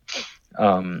powerful.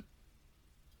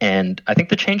 And I think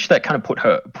the change that kind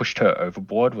of pushed her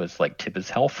overboard was like Tibber's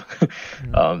health.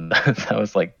 That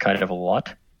was like kind of a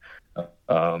lot.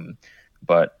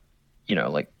 But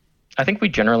I think we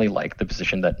generally like the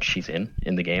position that she's in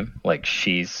the game. Like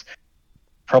she's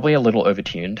probably a little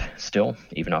overtuned still,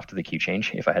 even after the Q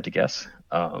change, if I had to guess.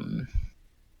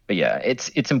 But yeah,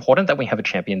 it's important that we have a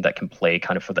champion that can play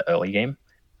kind of for the early game.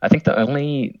 I think the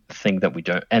only thing that we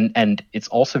don't, and it's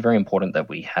also very important that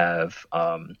we have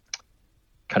kind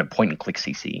of point and click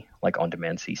CC, like on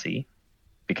demand CC,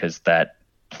 because that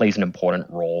plays an important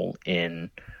role in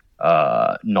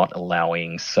not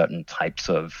allowing certain types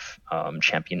of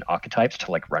champion archetypes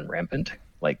to like run rampant.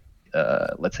 Like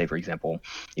let's say, for example,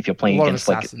 if you're playing against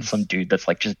like some dude that's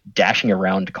like just dashing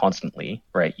around constantly,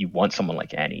 right? You want someone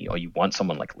like Annie, or you want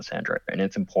someone like Lissandra, and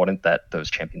it's important that those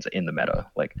champions are in the meta,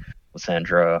 like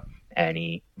Lissandra,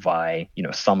 Annie, Vi,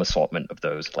 some assortment of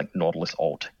those, like Nautilus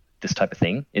ult. This type of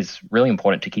thing is really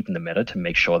important to keep in the meta to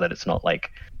make sure that it's not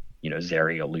like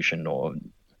Zeri or Lucian or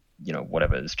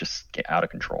whatever is just get out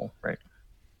of control, right?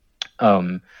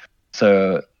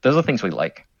 So those are things we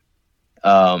like.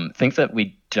 Things that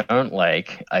we don't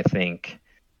like, I think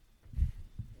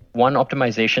one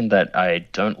optimization that I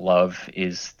don't love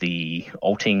is the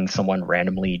ulting someone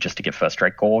randomly just to get first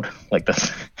strike gold. Like that's,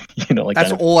 like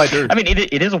that's all I do. I mean,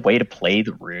 it is a way to play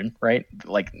the rune, right?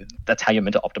 Like that's how you're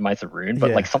meant to optimize the rune,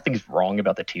 but like something's wrong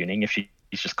about the tuning if she's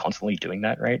just constantly doing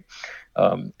that, right?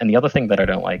 And the other thing that I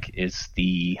don't like is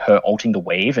her ulting the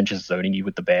wave and just zoning you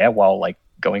with the bear while like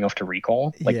going off to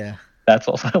recall. Like that's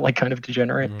also like kind of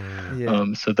degenerate.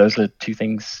 So those are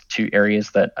two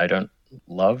areas that I don't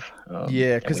love.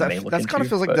 Yeah, because and we may look that's kind of into,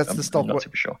 feels like but that's I'm the stock. not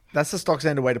super sure. That's the stock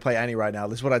standard way to play Annie right now.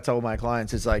 This is what I tell my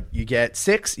clients. It's like you get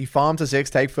 6, you farm to 6,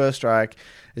 take first strike.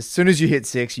 As soon as you hit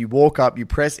 6, you walk up, you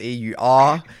press E, you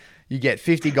R, you get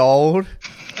 50 gold,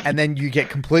 and then you get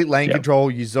complete lane control.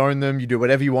 You zone them, you do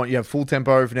whatever you want. You have full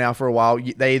tempo now for a while.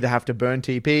 They either have to burn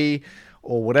TP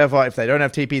or whatever. If they don't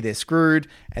have TP, they're screwed.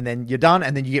 And then you're done,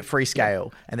 and then you get free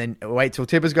scale. And then wait till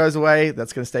Tippers goes away.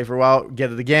 That's going to stay for a while.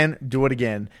 Get it again, do it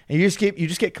again. And you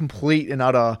just get complete and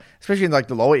utter, especially in like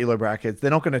the lower elo brackets,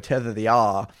 they're not going to tether the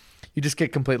R. You just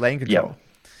get complete lane control. Yep.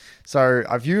 So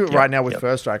I view it right now with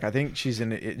First Strike. I think she's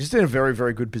in a very,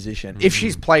 very good position. If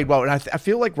she's played well. And I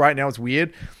feel like right now it's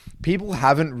weird. People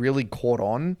haven't really caught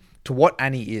on to what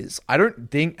Annie is. I don't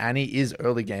think Annie is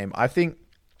early game. I think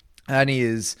Annie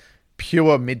is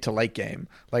pure mid to late game.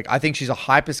 Like, I think she's a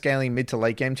hyper scaling mid to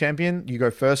late game champion. You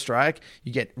go First Strike,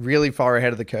 you get really far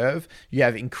ahead of the curve. You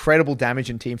have incredible damage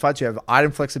in team fights. You have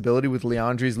item flexibility with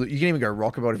Leandri's. You can even go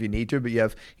Rockabot if you need to, but you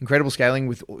have incredible scaling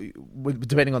with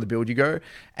depending on the build you go.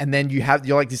 And then you're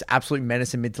like this absolute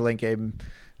menace in mid to late game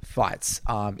fights,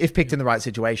 if picked in the right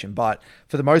situation. But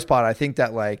for the most part, I think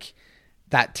that like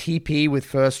that TP with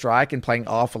First Strike and playing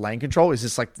R for lane control is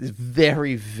just like this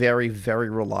very, very,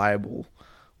 very reliable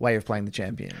way of playing the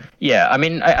champion. Yeah, I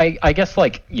mean, I guess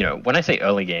like, you know, when I say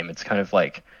early game, it's kind of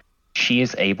like she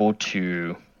is able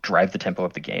to drive the tempo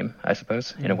of the game, I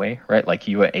suppose, in a way, right? Like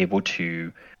you are able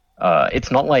to, it's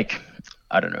not like,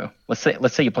 I don't know, let's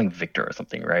say you're playing Victor or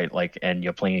something, right? Like, and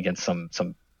you're playing against some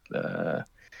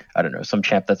I don't know, some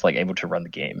champ that's like able to run the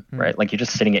game, right? Like you're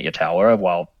just sitting at your tower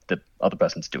while the other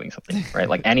person's doing something, right?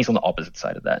 Like Annie's on the opposite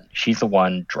side of that. She's the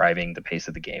one driving the pace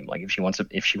of the game. Like if she wants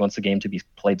the game to be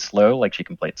played slow, like she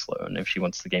can play it slow, and if she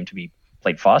wants the game to be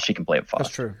played fast, she can play it fast.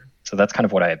 That's true. So that's kind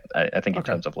of what I think in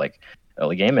terms of like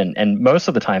early game, and most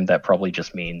of the time that probably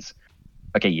just means,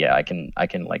 okay, yeah, I can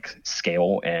like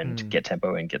scale and get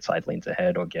tempo and get side lanes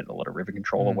ahead or get a lot of river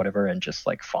control or whatever, and just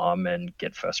like farm and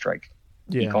get First Strike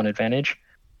econ advantage.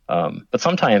 But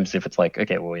sometimes if it's like,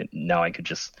 okay, well, now I could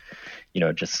just, you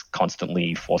know, just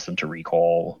constantly force them to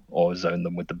recall or zone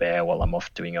them with the bear while I'm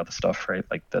off doing other stuff, right?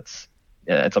 Like that's,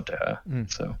 yeah, it's up to her.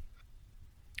 So,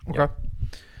 okay. All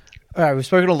right, we've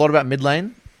spoken a lot about mid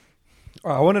lane.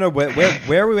 I want to know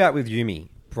where are we at with Yuumi,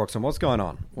 Phroxzon? What's going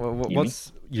on?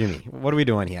 What's Yuumi? What are we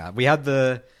doing here? We had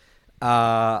the,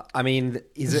 I mean,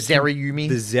 is it Zeri Yuumi?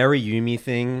 The Zeri Yuumi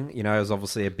thing, you know, is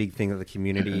obviously a big thing that the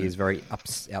community is very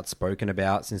outspoken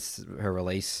about since her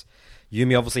release.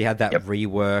 Yuumi obviously had that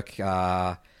rework,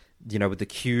 you know, with the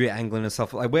Q angling and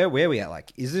stuff. Like, where are we at?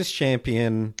 Like, is this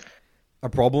champion a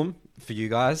problem for you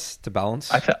guys to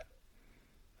balance?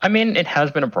 I mean, it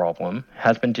has been a problem.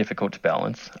 Has been difficult to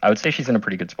balance. I would say she's in a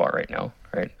pretty good spot right now,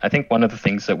 right? I think one of the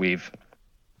things that we've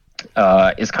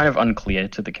is kind of unclear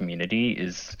to the community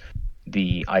is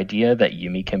the idea that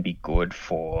Yuumi can be good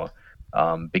for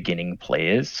beginning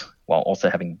players while also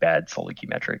having bad solo queue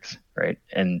metrics, right?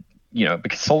 And, you know,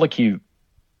 because solo queue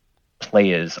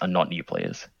players are not new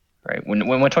players, right? When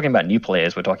we're talking about new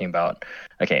players, we're talking about,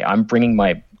 okay, I'm bringing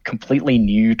my completely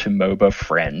new to MOBA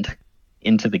friend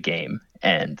into the game,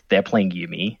 and they're playing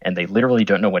Yuumi, and they literally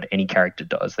don't know what any character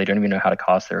does. They don't even know how to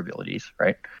cast their abilities,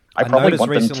 right? I probably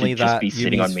want them to just be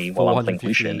sitting on me while I'm playing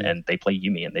Lucian, and they play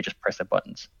Yuumi, and they just press their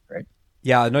buttons, right?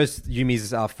 Yeah, I know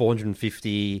Yumi's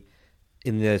 450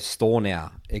 in the store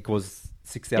now. It was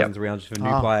 6,300 for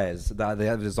new players. That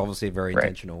is obviously very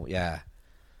intentional. Yeah.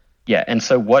 Yeah, and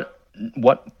so what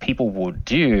people will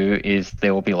do is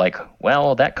they will be like,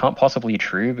 well, that can't possibly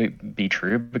be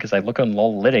true because I look on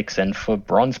LoLlytics, and for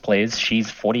bronze players,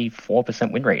 she's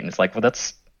 44% win rate. And it's like, well,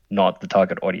 that's not the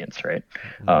target audience, right?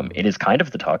 It is kind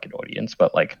of the target audience,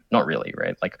 but like not really,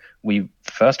 right? Like we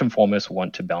first and foremost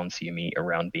want to balance Yuumi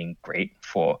around being great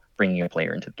for bringing a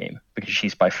player into the game because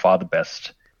she's by far the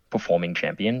best performing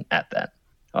champion at that.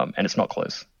 And it's not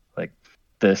close. Like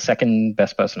the second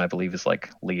best person, I believe, is like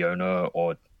Leona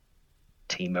or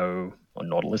Teemo or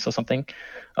Nautilus or something.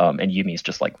 And Yuumi is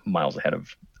just like miles ahead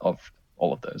of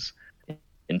all of those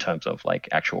in terms of like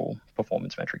actual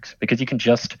performance metrics, because you can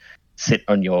just sit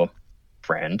on your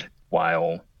friend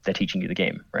while they're teaching you the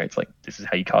game, right? It's like, this is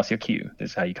how you cast your Q, this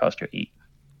is how you cast your E.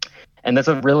 And there's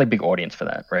a really big audience for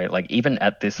that, right? Like even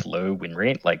at this low win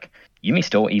rate, like Yuumi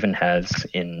still even has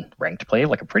in ranked play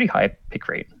like a pretty high pick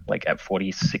rate, like at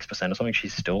 46% or something,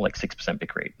 she's still like 6%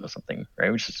 pick rate or something,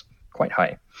 right? Which is quite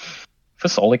high. For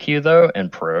solo queue though,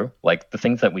 and pro, like the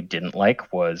things that we didn't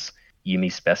like was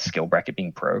Yumi's best skill bracket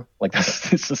being pro. Like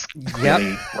this is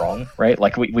really wrong, right?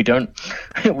 Like we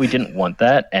didn't want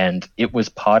that, and it was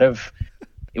part of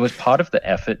the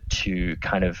effort to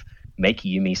kind of make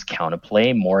Yumi's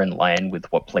counterplay more in line with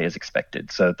what players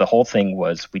expected. So the whole thing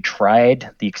was we tried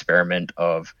the experiment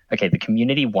of, okay, the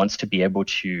community wants to be able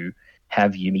to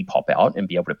have Yumi pop out and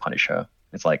be able to punish her.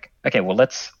 It's like, okay, well,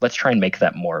 let's try and make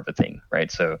that more of a thing,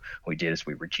 right? So what we did is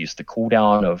we reduced the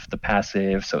cooldown of the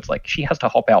passive. So it's like she has to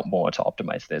hop out more to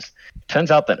optimize this.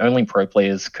 Turns out that only pro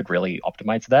players could really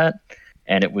optimize that.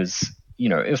 And it was,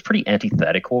 it was pretty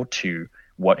antithetical to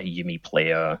what a Yumi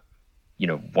player,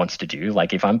 wants to do.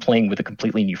 Like if I'm playing with a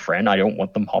completely new friend, I don't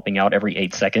want them hopping out every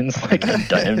 8 seconds, like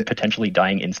and potentially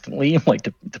dying instantly, like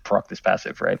to proc this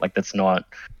passive, right? Like that's not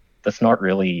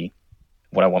really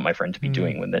what I want my friend to be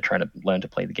doing when they're trying to learn to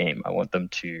play the game. I want them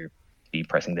to be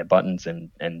pressing their buttons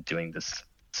and doing this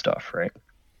stuff, right?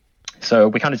 So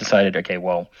we kind of decided, okay,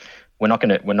 well, we're not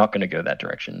gonna go that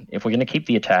direction. If we're gonna keep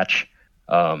the attach,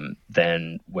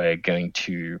 then we're going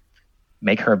to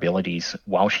make her abilities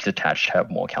while she's attached have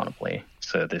more counterplay.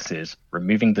 So this is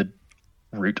removing the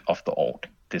root off the ult.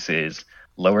 This is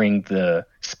lowering the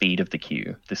speed of the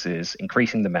Q. This is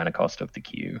increasing the mana cost of the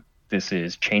Q. This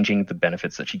is changing the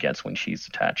benefits that she gets when she's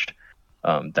attached,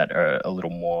 that are a little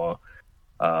more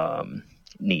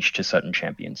niche to certain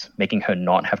champions, making her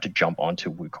not have to jump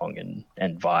onto Wukong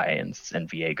and Vi and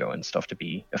Viego and stuff to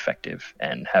be effective,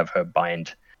 and have her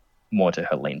bind more to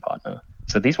her lane partner.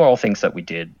 So these were all things that we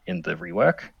did in the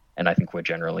rework, and I think we're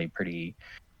generally pretty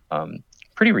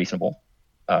reasonable.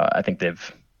 I think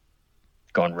they've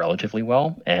gone relatively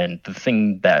well, and the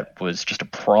thing that was just a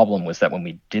problem was that when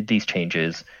we did these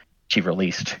changes, she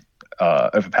released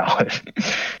Overpowered,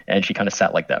 and she kind of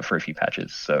sat like that for a few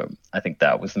patches. So I think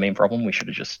that was the main problem. We should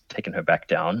have just taken her back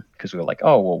down, because we were like,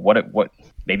 oh, well, what?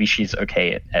 Maybe she's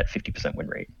okay at 50% win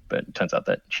rate, but it turns out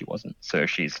that she wasn't. So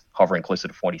she's hovering closer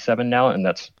to 47 now, and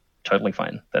that's totally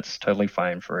fine. That's totally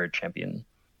fine for a champion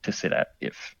to sit at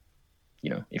if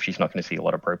she's not going to see a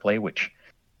lot of pro play, which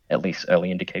at least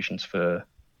early indications for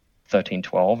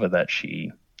 13-12 are that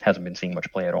she hasn't been seeing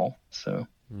much play at all. So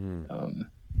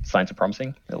signs are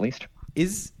promising, at least.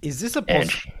 Is this a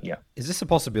is this a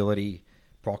possibility,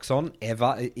 Phroxzon?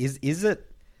 Ever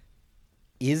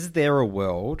is there a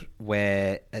world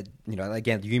where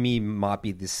again, Yumi might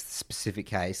be this specific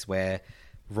case where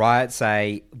Riot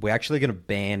say we're actually going to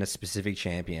ban a specific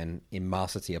champion in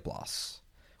Master Tier Plus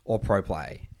or Pro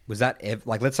Play? Was that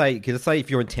let's say if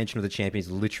your intention of the champion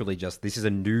is literally just this is a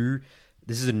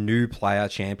new player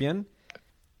champion?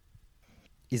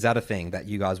 Is that a thing that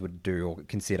you guys would do or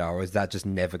consider, or is that just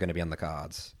never going to be on the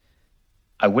cards?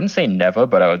 I wouldn't say never,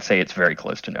 but I would say it's very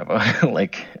close to never.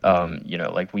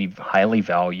 We highly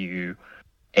value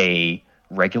a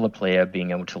regular player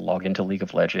being able to log into League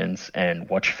of Legends and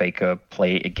watch Faker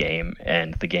play a game,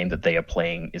 and the game that they are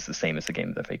playing is the same as the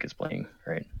game that Faker's playing,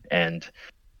 right? And,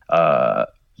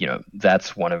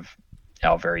 that's one of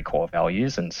our very core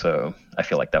values, and so I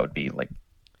feel like that would be,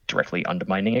 directly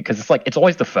undermining it, because it's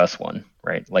always the first one,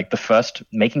 right?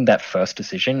 Making that first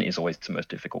decision is always the most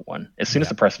difficult one. As soon as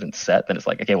the precedent's set, then it's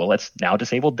like, okay, well, let's now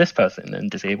disable this person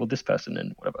and disable this person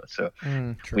and whatever. So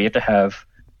we have to have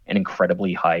an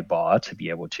incredibly high bar to be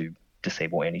able to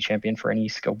disable any champion for any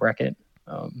skill bracket.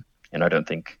 And I don't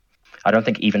think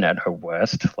even at her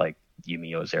worst,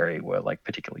 Yumi or Zeri were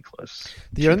particularly close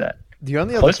to that. The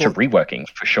only close to reworking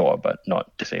for sure, but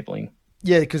not disabling.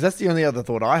 Yeah, because that's the only other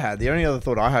thought I had. The only other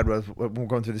thought I had was, when we were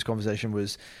going through this conversation,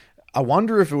 was I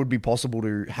wonder if it would be possible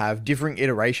to have different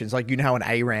iterations. Like, how in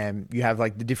ARAM, you have the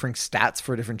different stats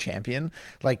for a different champion.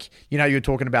 You're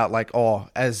talking about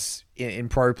as in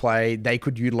pro play, they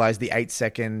could utilize the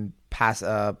 8-second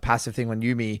passive thing on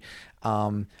Yumi.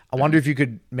 I wonder if you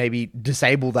could maybe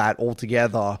disable that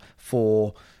altogether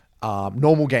for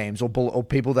normal games or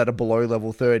people that are below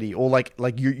level 30, or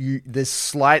there's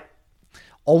slight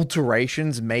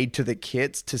alterations made to the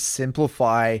kits to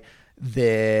simplify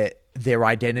their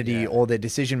identity or their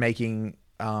decision making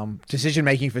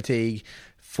fatigue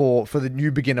for the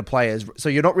new beginner players. So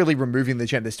you're not really removing the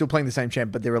champ; they're still playing the same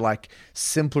champ, but they're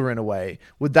simpler in a way.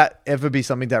 Would that ever be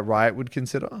something that Riot would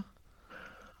consider?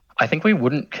 I think we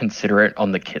wouldn't consider it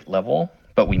on the kit level,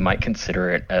 but we might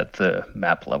consider it at the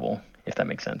map level, if that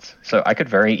makes sense. So I could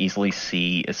very easily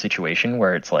see a situation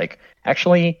where it's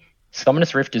actually,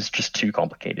 Summoner's Rift is just too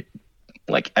complicated.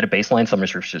 At a baseline,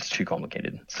 Summoner's Rift is just too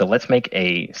complicated. So let's make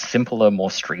a simpler,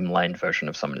 more streamlined version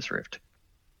of Summoner's Rift.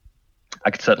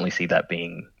 I could certainly see that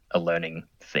being a learning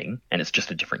thing, and it's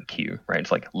just a different queue, right?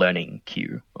 It's learning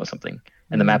queue or something.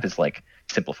 And the map is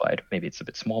simplified. Maybe it's a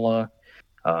bit smaller.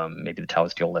 Maybe the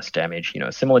towers deal less damage,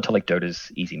 similar to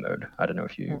Dota's easy mode. I don't know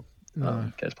if you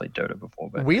guys played Dota before,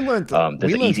 but we learned a lot of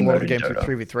games with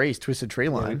 3v3s, Twisted Tree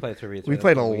Line. Yeah, we played 3v3. We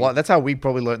played a lot. That's how we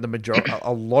probably learned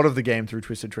a lot of the game through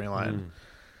Twisted Tree Line.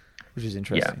 which is Yeah,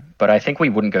 interesting. but I think we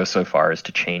wouldn't go so far as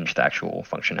to change the actual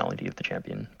functionality of the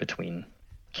champion between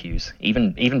queues,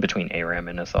 even between ARAM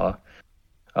and SR.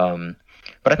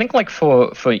 But I think like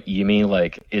for Yuumi,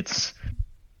 like it's,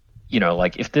 you know,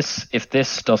 like if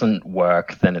this doesn't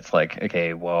work, then it's like,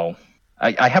 okay, well,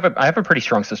 I have a pretty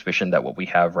strong suspicion that what we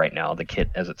have right now, the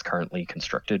kit as it's currently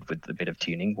constructed with a bit of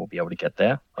tuning, will be able to get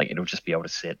there. Like it'll just be able to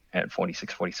sit at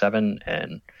 46, 47,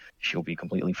 and she'll be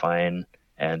completely fine.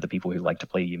 And the people who like to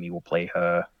play Yuumi will play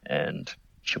her, and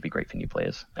she'll be great for new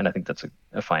players. And I think that's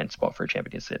a fine spot for a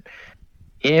champion to sit.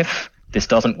 If this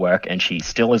doesn't work and she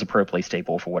still is a pro play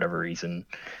staple for whatever reason,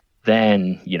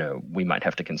 then, you know, we might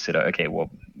have to consider, okay,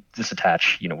 well, this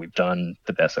attach, you know, we've done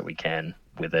the best that we can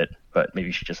with it, but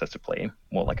maybe she just has to play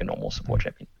more like a normal support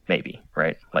champion. Maybe,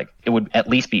 right? Like, it would at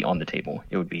least be on the table.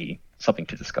 It would be something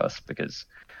to discuss, because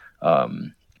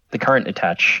the current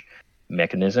attach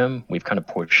mechanism, we've kind of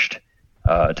pushed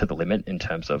to the limit in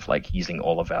terms of, like, using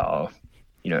all of our,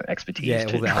 you know, expertise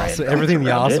to try and everything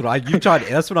the Arsenal. You tried.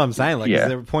 That's what I'm saying. Like, Yeah. is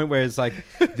there a point where it's like,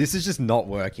 this is just not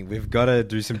working? We've got to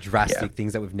do some drastic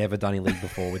things that we've never done in League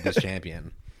before with this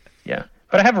champion. Yeah,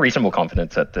 but I have reasonable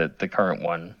confidence that the current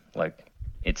one, like,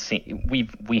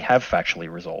 we have factually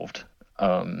resolved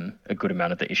a good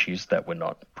amount of the issues that were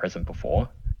not present before,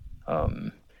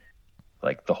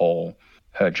 like the whole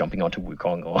her jumping onto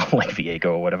Wukong or like Viego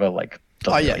or whatever. Like,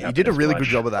 doesn't really You did a happen as really much. good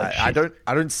job of that. Like,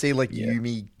 I don't see like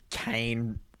Yuumi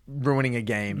Kane ruining a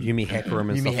game. Yuumi Hecarim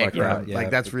and Yuumi stuff like Hecarim. that. Yeah. Like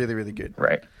that's really, really good.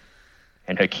 right.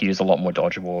 And her Q is a lot more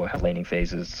dodgeable. Her laning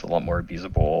phase is a lot more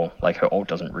abusable. Like, her ult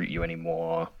doesn't root you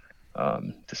anymore.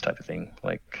 This type of thing.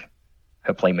 Like,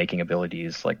 her playmaking ability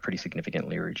is like pretty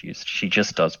significantly reduced. She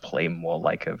just does play more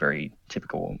like a very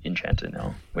typical enchanter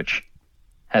now, which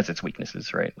has its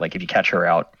weaknesses, right? Like, if you catch her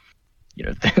out, you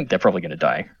know, they're probably going to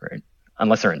die, right?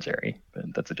 Unless they're in Zeri,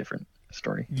 but that's a different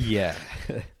story. Yeah.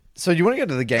 So do you want to get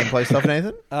to the gameplay stuff,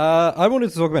 Nathan? I wanted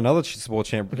to talk about another support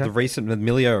champ, the recent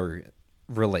Milio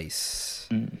release.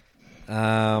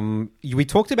 We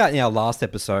talked about in our last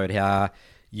episode how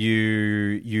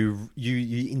you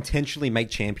intentionally make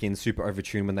champions super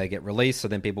overtuned when they get released, so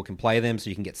then people can play them, so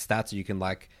you can get stats, so you can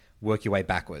like work your way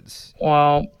backwards.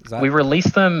 Well, we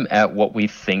release them at what we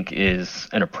think is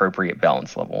an appropriate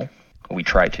balance level. We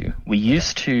try to. We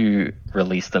used to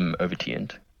release them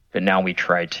overtuned, but now we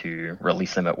try to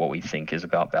release them at what we think is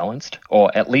about balanced,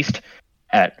 or at least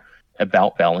at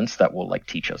about balance that will like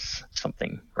teach us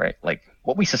something, right? Like,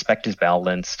 what we suspect is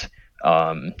balanced,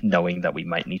 knowing that we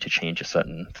might need to change a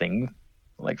certain thing.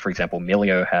 Like, for example,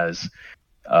 Milio has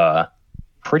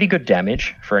pretty good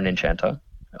damage for an enchanter,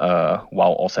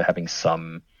 while also having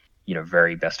some, you know,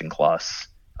 very best in class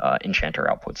enchanter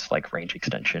outputs like range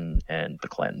extension and the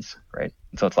cleanse, right?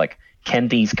 And so it's like, can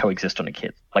these coexist on a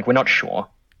kit? Like, we're not sure.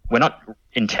 We're not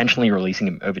intentionally releasing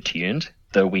them overtuned,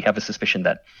 though we have a suspicion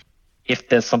that if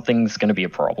there's something's going to be a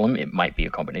problem, it might be a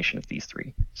combination of these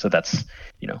three. So that's,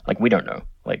 you know, like, we don't know.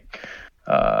 Like,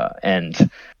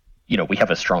 and, you know, we have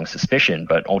a strong suspicion,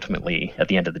 but ultimately, at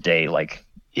the end of the day, like,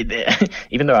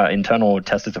 even though our internal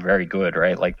testers are very good,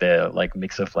 right? Like, they're like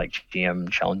mix of like GM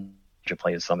challenger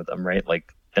players, some of them, right?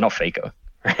 Like, they're not Faker,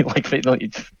 right? Like,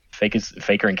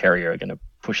 Faker and Carrier are going to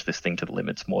push this thing to the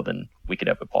limits more than we could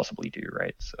ever possibly do,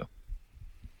 right? So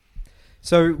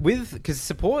because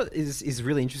support is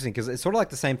really interesting, because it's sort of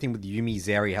like the same thing with Yuumi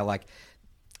Zeri. How, like,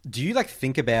 do you like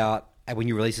think about when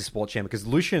you release a support champion? Because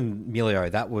Lucian Milio,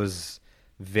 that was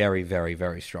very, very,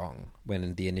 very strong when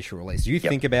in the initial release. Do you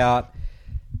think about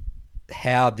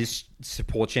how this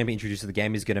support champion introduced to the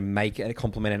game is going to make it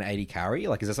complement an AD carry?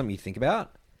 Like, is that something you think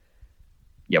about?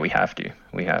 Yeah, we have to.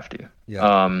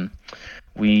 Yeah.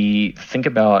 We think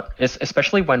about,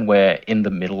 especially when we're in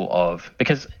the middle of,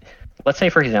 because let's say,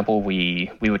 for example,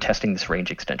 we were testing this range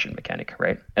extension mechanic,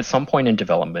 right? At some point in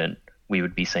development, we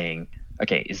would be saying,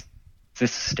 okay, is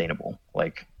this sustainable?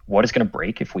 Like, what is going to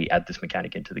break if we add this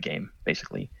mechanic into the game,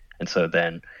 basically? And so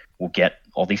then we'll get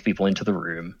all these people into the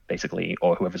room, basically,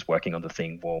 or whoever's working on the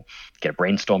thing will get a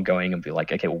brainstorm going and be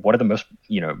like, okay, well, what are the most,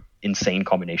 you know, insane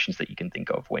combinations that you can think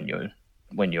of when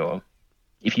you're,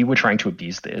 if you were trying to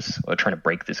abuse this or trying to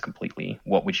break this completely,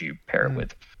 what would you pair it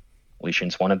with?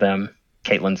 Lucian's one of them.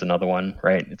 Caitlyn's another one,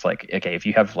 right? It's like, okay, if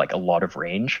you have like a lot of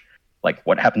range, like,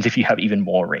 what happens if you have even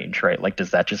more range, right? Like,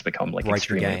 does that just become like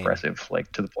extremely aggressive,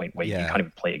 like to the point where you can't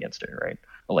even play against it, right?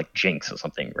 Or like Jinx or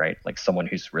something, right? Like someone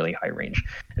who's really high range.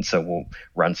 And so we'll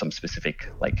run some specific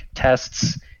like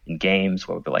tests in games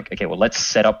where we'll be like, okay, well, let's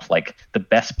set up like the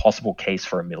best possible case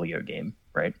for a Milio game,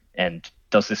 right? And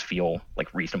does this feel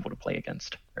like reasonable to play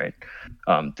against, right?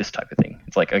 This type of thing.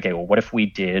 It's like, okay, well, what if we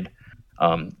did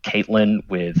Caitlyn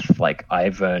with like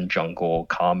Ivern jungle,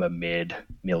 Karma mid,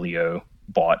 Milio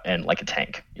bot, and like a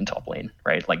tank in top lane,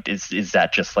 right? Like is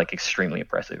that just like extremely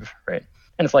impressive, right?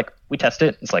 And it's like we test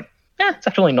it, it's like, it's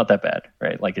actually not that bad,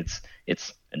 right? Like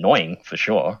it's annoying for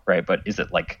sure, right? But is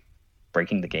it like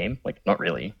breaking the game? Like not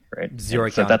really, right? Zero.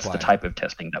 So that's the type of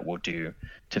testing that we'll do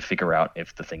to figure out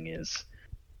if the thing is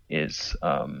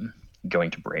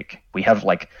going to break. We have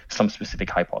like some specific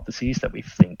hypotheses that we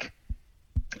think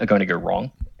are going to go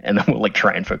wrong, and then we'll like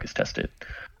try and focus test it.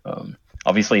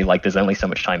 Obviously, like there's only so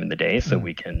much time in the day, so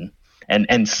we can.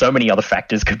 And so many other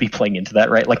factors could be playing into that,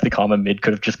 right? Like the Karma mid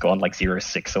could have just gone like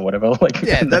 0-6 or whatever. Like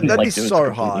that'd like, be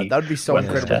so hard. That'd be so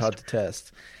incredibly hard to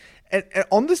test. And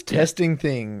on this testing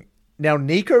thing, now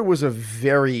Nico was a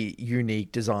very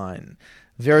unique design,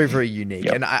 very very unique.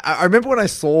 Yep. And I remember when I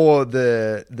saw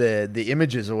the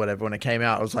images or whatever when it came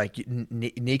out, I was like,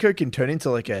 Nico can turn into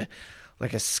like a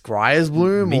Scryer's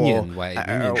Bloom Minion, or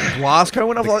a Blast Cone.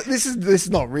 When I was like, this is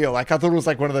not real. Like I thought it was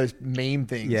like one of those meme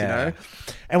things, you know.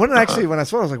 And when I saw it, I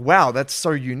was like, wow, that's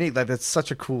so unique. Like that's such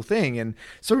a cool thing. And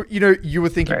so you were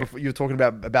thinking before, you were talking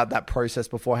about that process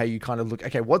before, how you kind of look,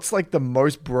 okay, what's like the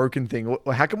most broken thing?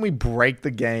 Or how can we break the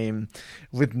game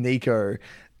with Nico?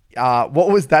 What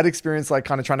was that experience like,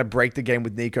 kind of trying to break the game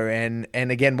with Nico? And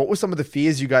again, what were some of the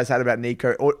fears you guys had about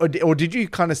Nico? Or did you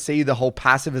kind of see the whole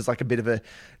passive as like a bit of a,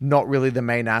 not really the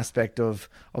main aspect of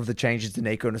the changes to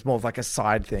Nico, and it's more of like a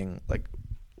side thing? Like,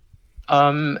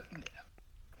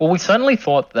 well, we certainly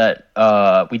thought that,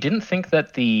 we didn't think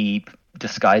that the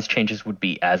disguise changes would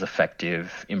be as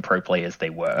effective in pro play as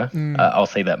they were. I'll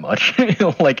say that much.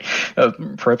 Like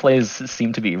pro players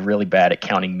seem to be really bad at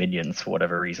counting minions for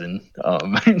whatever reason.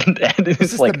 And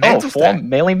it's like, four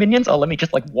melee minions? Oh, let me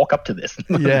just like walk up to this.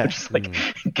 Just like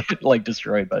get like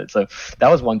destroyed by it. So that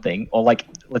was one thing. Or like,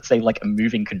 let's say like a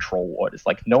moving control ward. It's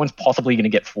like, no one's possibly going to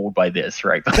get fooled by this,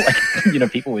 right? But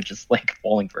like, people were just like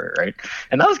falling for it, right?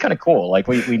 And that was kind of cool. Like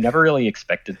we never really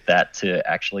expected that to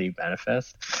actually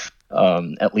manifest.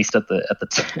 At least at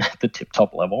the tip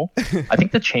top level. I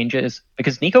think the changes,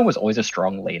 because Nico was always a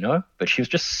strong laner, but she was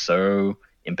just so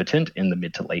impotent in the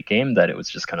mid to late game that it was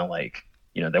just kind of like,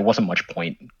 there wasn't much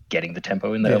point getting the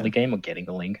tempo in the early game or getting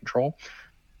the lane control.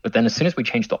 But then as soon as we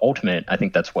changed the ultimate, I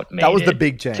think that's what made that was the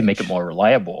big change to make it more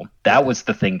reliable. That was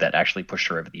the thing that actually pushed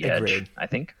her over the edge, I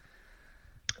think.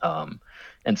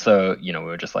 And so, we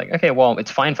were just like, okay, well,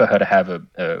 it's fine for her to have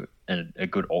a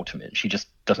good ultimate. She just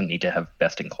doesn't need to have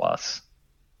best in class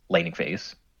laning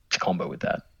phase to combo with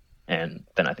that. And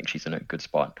then I think she's in a good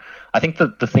spot. I think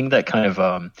the thing that kind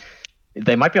of,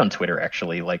 they might be on Twitter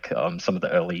actually, like some of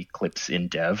the early clips in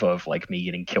dev of like me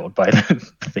getting killed by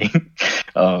the thing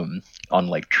on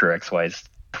like TrueXY's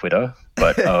Twitter.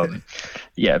 But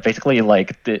basically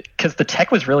like because the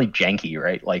tech was really janky,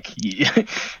 right? Like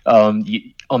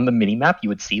on the minimap you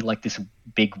would see like this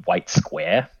big white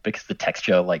square because the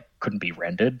texture like couldn't be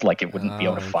rendered, like it wouldn't be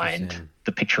able to find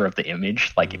the picture of the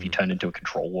image, like if you turned into a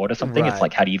control ward or something. It's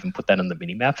like, how do you even put that on the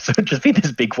minimap? So it'd just be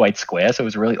this big white square, so it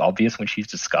was really obvious when she's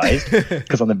disguised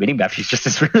because on the minimap she's just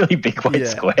this really big white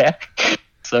square.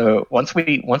 So once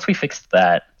we fixed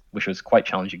that, which was quite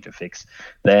challenging to fix,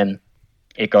 then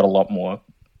it got a lot more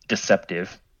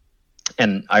deceptive.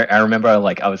 And I remember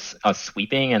like I was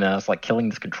sweeping and I was like killing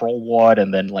this control ward,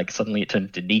 and then like suddenly it turned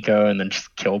into Nico and then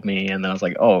just killed me, and then I was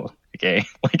like, oh, okay,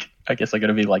 like I guess I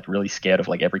gotta be like really scared of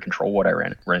like every control ward I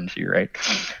ran into, right?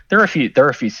 There are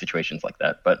a few situations like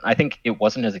that, but I think it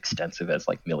wasn't as extensive as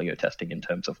like Milio testing in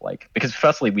terms of like, because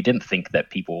firstly we didn't think that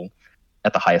people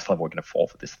at the highest level were going to fall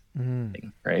for this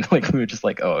thing, right? Like we were just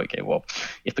like, oh, okay, well,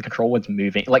 if the control ward's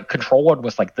moving, like control ward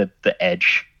was like the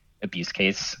edge abuse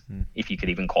case, if you could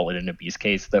even call it an abuse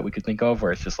case that we could think of,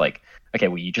 where it's just like, okay,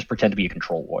 well, you just pretend to be a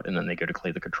control ward and then they go to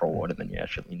clear the control ward and then you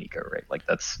actually Nico, right? Like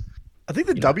that's, I think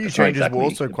the W changes were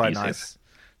also quite nice.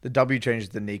 The W changes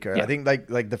to Nico. I think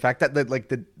like the fact that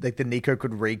the Nico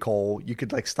could recall, you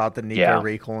could like start the Nico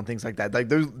recall and things like that. Like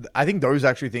those, I think those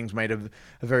actually things made a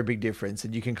very big difference,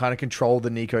 and you can kind of control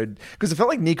the Nico, because it felt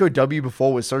like Nico W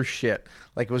before was so shit.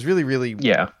 Like it was really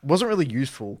wasn't really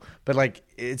useful, but like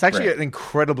it's actually an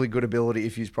incredibly good ability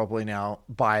if used properly now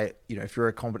by, if you're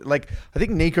a competent, like I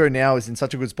think Nico now is in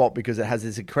such a good spot because it has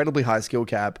this incredibly high skill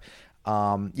cap.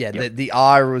 The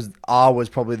R was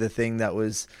probably the thing that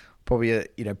was probably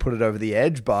put it over the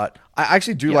edge, but I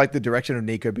actually do like the direction of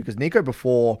Nico, because Nico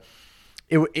before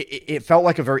it felt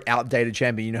like a very outdated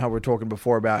champion. You know how we were talking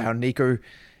before about how Nico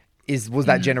was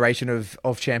that generation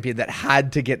of champion that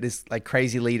had to get this like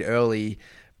crazy lead early,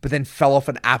 but then fell off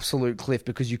an absolute cliff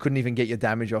because you couldn't even get your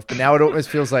damage off. But now it almost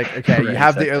feels like, okay, you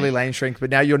have the early lane strength, but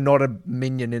now you're not a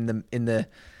minion in the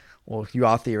well, you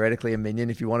are theoretically a minion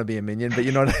if you want to be a minion, but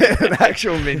you're not an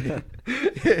actual minion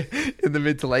in the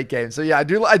mid to late game. So yeah, I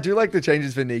do like the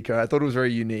changes for Nico. I thought it was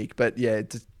very unique, but yeah,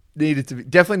 it just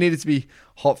definitely needed to be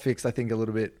hot fixed. I think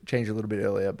changed a little bit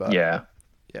earlier, but yeah.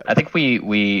 I think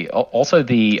we also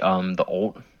the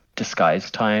alt disguise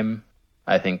time.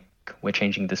 I think we're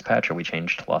changing this patch, or we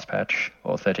changed last patch,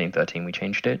 or 13.13 we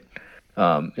changed it.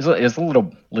 It's a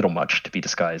little much to be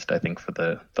disguised, I think, for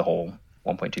the whole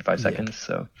 1.25 seconds.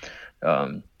 So,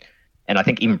 and I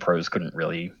think even pros couldn't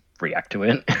really react to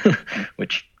it,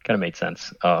 which kind of made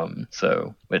sense.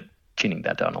 So we're tuning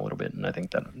that down a little bit, and I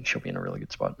think that she'll be in a really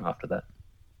good spot after that.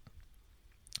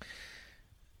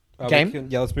 Game?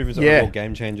 Let's move into overall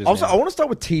game changes. Also, now. I want to start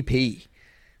with TP.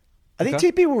 I think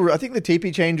the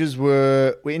TP changes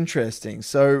were interesting.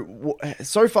 So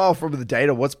far from the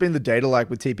data, what's been the data like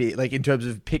with TP, like in terms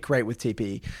of pick rate with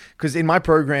TP? Because in my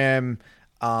program,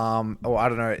 I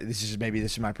don't know, this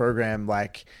is my program,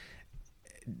 like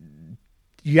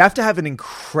you have to have an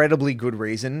incredibly good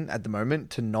reason at the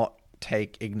moment to not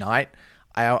take Ignite.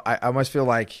 I almost feel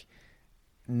like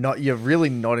you're really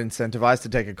not incentivized to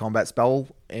take a combat spell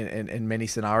in many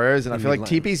scenarios, and I feel like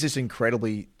TP is just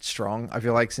incredibly strong. I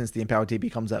feel like since the Empowered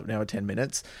TP comes up now at 10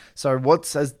 minutes. So where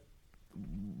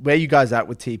are you guys at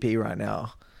with TP right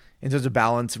now in terms of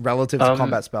balance relative to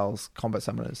combat spells, combat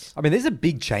summoners? I mean, these are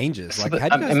big changes. Like,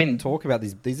 how do you guys talk about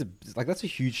these? These are like, that's a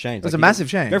huge change. It's a massive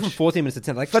change. Go from 14 minutes to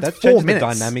 10. Like, that's that 4 changes minutes.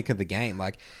 the dynamic of the game.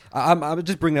 Like, I'm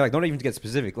just bringing like, not even to get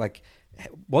specific. Like,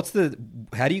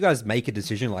 how do you guys make a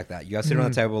decision like that? You guys sit on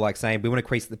the table like saying, we want to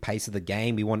increase the pace of the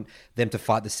game. We want them to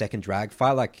fight the second drag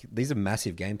fight. Like, these are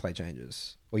massive gameplay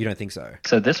changes. Or you don't think so?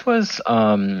 So this was,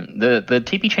 the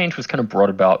TP change was kind of brought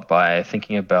about by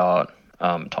thinking about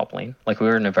top lane. Like, we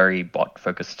were in a very bot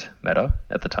focused meta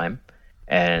at the time,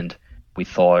 and we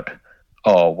thought,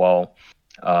 at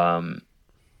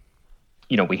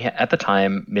the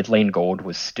time mid lane gold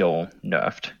was still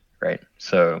nerfed, right?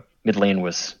 So mid lane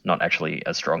was not actually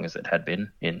as strong as it had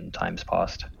been in times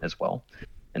past as well.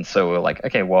 And so we're like,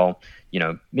 okay, well,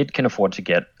 mid can afford to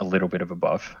get a little bit of a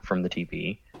buff from the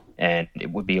TP, and it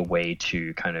would be a way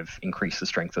to kind of increase the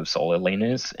strength of solo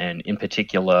laners. And in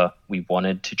particular, we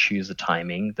wanted to choose a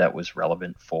timing that was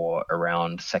relevant for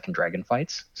around second dragon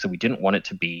fights. So we didn't want it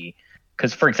to be,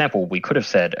 because for example, we could have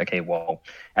said, okay, well,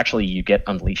 actually you get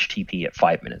Unleashed TP at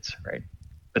 5 minutes, right?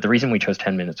 But the reason we chose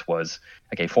 10 minutes was,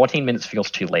 okay, 14 minutes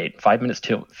feels too late, 5 minutes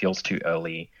feels too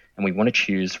early, and we want to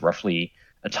choose roughly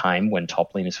a time when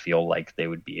top laners feel like they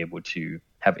would be able to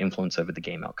have influence over the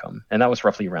game outcome. And that was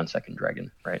roughly around Second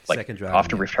Dragon, right? Like Second Dragon,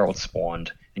 after Rift Herald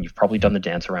spawned, and you've probably done the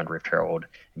dance around Rift Herald,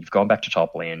 and you've gone back to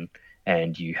top lane,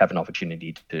 and you have an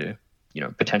opportunity to,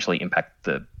 potentially impact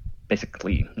the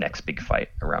basically next big fight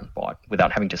around bot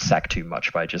without having to sack too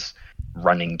much by just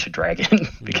running to dragon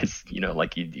because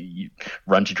you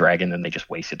run to dragon and they just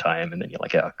waste your time, and then you're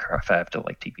like, oh crap, I have to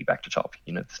like TP back to top,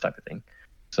 this type of thing.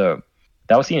 So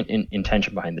that was the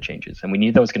intention behind the changes, and we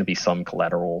knew there was going to be some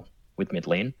collateral with mid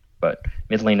lane, but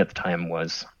mid lane at the time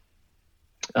was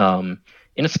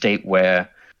in a state where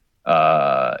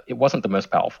it wasn't the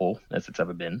most powerful as it's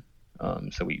ever been,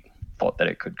 so we thought that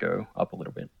it could go up a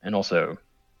little bit. And also,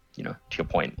 to your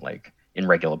point, like in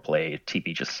regular play,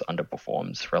 TP just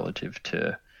underperforms relative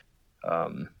to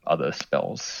other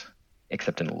spells,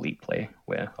 except in elite play,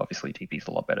 where obviously TP is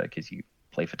a lot better because you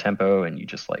play for tempo and you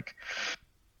just like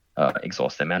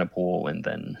exhaust their mana pool and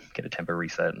then get a tempo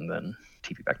reset and then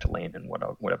TP back to lane and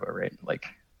whatever, right? Like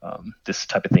this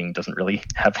type of thing doesn't really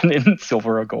happen in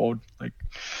silver or gold, like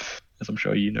as I'm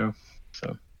sure you know.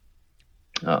 So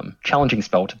challenging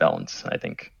spell to balance, I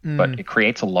think, but it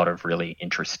creates a lot of really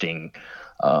interesting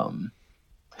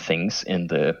things in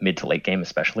the mid to late game,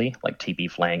 especially like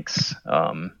TP flanks,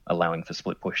 allowing for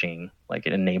split pushing. Like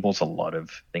it enables a lot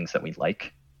of things that we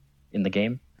like in the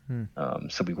game.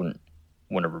 So we wouldn't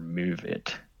want to remove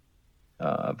it,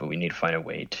 but we need to find a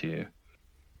way to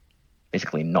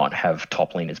basically not have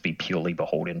top laners be purely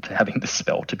beholden to having the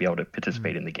spell to be able to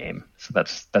participate in the game. So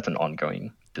that's an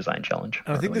ongoing design challenge.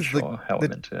 I think really sure how we're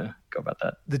meant to go about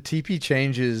that. The TP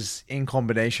changes in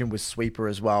combination with Sweeper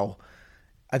as well,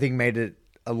 I think made it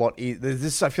a lot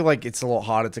I feel like it's a lot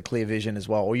harder to clear vision as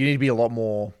well, or you need to be a lot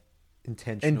more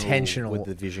intentional with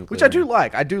the vision clearing. Which I do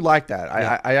like. I do like that.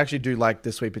 Yeah. I actually do like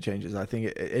the Sweeper changes. I think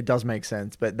it does make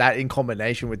sense, but that in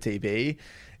combination with TP,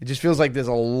 it just feels like there's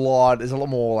a lot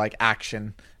more like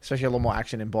action, especially a lot more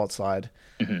action in bot side,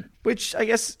 which I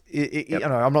guess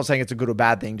I'm not saying it's a good or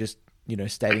bad thing, just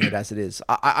stating it as it is.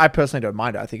 I personally don't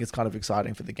mind it. I think it's kind of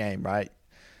exciting for the game, right?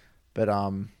 But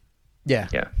yeah.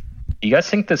 Do you guys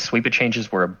think the Sweeper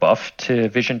changes were a buff to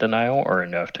vision denial or a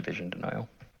nerf to vision denial?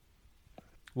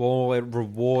 Well, it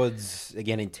rewards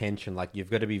again intention. Like you've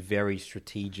got to be very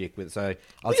strategic with. So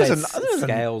I'll think say it's it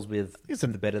scales with the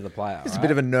better the player. It's right? a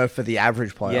bit of a nerf for the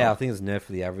average player. Yeah, I think it's nerf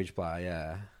for the average player.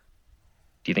 Yeah.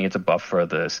 Do you think it's a buff for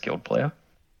the skilled player?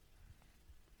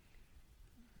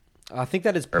 I think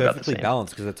that is Or about the perfectly same?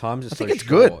 balanced because the times are I think so it's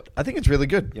short. good. I think it's really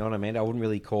good. You know what I mean? I wouldn't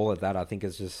really call it that. I think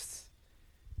it's just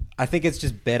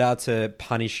better to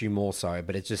punish you more so,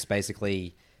 but it's just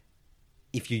basically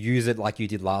if you use it like you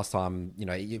did last time, you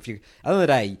know, if you at the end of the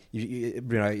day, you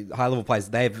know, high level players,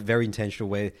 they're very intentional.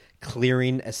 We're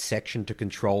clearing a section to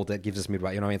control that gives us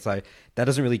midway. You know what I mean? So that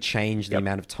doesn't really change the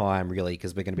amount of time really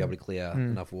because we're going to be able to clear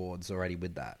enough wards already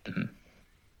with that.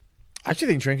 I actually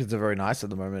think trinkets are very nice at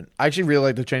the moment. I actually really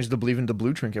like the change to believe in the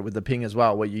blue trinket with the ping as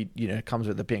well, where you know it comes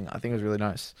with the ping. I think it was really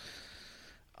nice.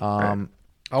 I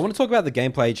want to talk about the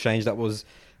gameplay change that was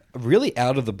really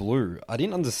out of the blue. I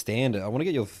didn't understand it. I want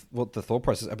to get what the thought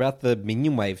process about the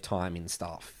minion wave time and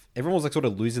stuff. Everyone was like sort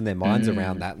of losing their minds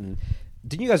around that, and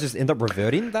didn't you guys just end up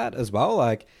reverting that as well?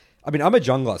 Like, I mean, I'm a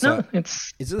jungler, so No,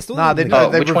 it's is it still? Nah, they-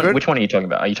 oh, they which reverted- one? Which one are you talking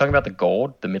about? Are you talking about the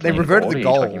gold, the mid They lane reverted gold? the Or are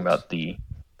you talking gold. about the?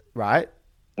 Right?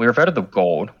 We reverted the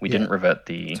gold. We didn't revert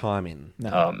the timing.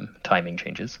 timing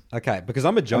changes. Okay, because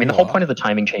I'm a jungler. I mean, the whole point of the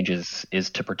timing changes is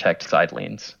to protect side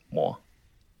lanes more.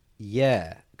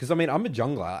 Yeah, because I mean, I'm a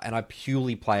jungler and I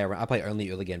purely play around. I play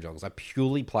only early game junglers. I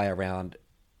purely play around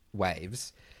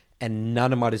waves, and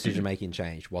none of my decision making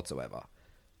changed whatsoever.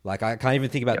 Like I can't even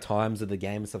think about times of the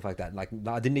game and stuff like that. Like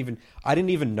I didn't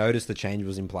even notice the change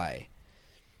was in play.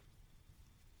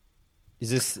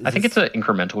 I think it's an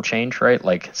incremental change, right?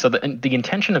 Like, so the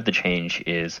intention of the change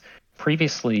is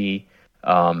previously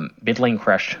mid lane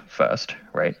crashed first,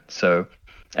 right? So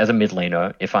as a mid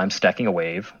laner, if I'm stacking a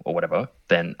wave or whatever,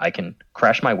 then I can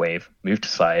crash my wave, move to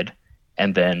side,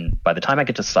 and then by the time I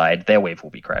get to side, their wave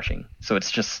will be crashing. So it's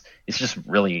just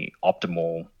really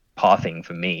optimal pathing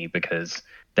for me because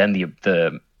then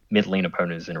the mid lane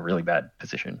opponent is in a really bad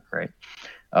position, right?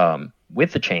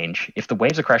 With the change, if the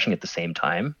waves are crashing at the same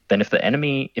time, then if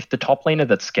the top laner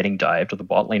that's getting dived or the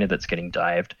bot laner that's getting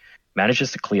dived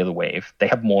manages to clear the wave, they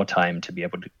have more time to be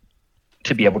able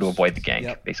to avoid the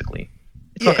gank. Basically,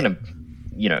 it's not going to,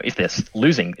 you know, if they're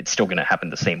losing, it's still going to happen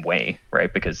the same way,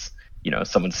 right? Because you know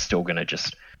someone's still going to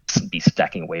just be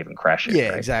stacking a wave and crashing. Yeah,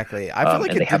 right? exactly. I feel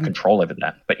like and they have control over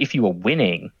that. But if you are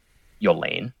winning your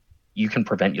lane, you can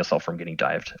prevent yourself from getting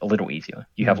dived a little easier.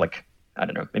 You have like, I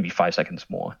don't know, maybe 5 seconds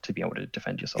more to be able to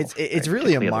defend yourself. It's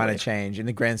really a minor change in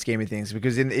the grand scheme of things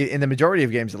because in the majority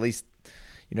of games, at least,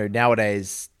 you know,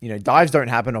 nowadays, you know, dives don't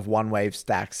happen off one wave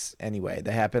stacks anyway.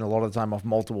 They happen a lot of the time off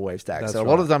multiple wave stacks. That's so a right.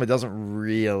 lot of the time, it doesn't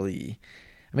really.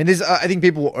 I mean, I think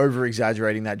people were over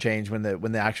exaggerating that change when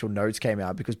the actual notes came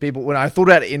out because when I thought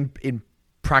about it in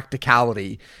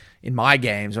practicality. In my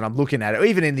games, when I'm looking at it, or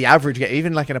even in the average game,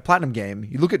 even like in a platinum game,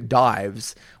 you look at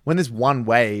dives, when there's one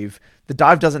wave, the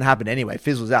dive doesn't happen anyway,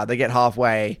 fizzles out. They get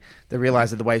halfway, they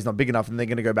realize that the wave's not big enough, and they're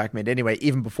going to go back mid anyway,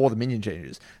 even before the minion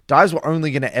changes. Dives were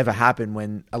only going to ever happen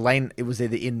when a lane, it was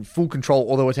either in full control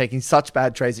or they were taking such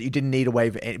bad trades that you didn't need a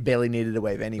wave, barely needed a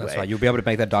wave anyway. That's right. You'll be able to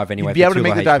make that dive anyway. You'd be able to for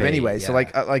make 2 the dive HP. anyway.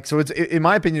 Yeah. So it's in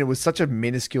my opinion, it was such a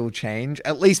minuscule change,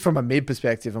 at least from a mid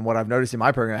perspective, and what I've noticed in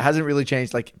my program, it hasn't really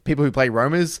changed. Like people who play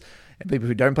roamers and people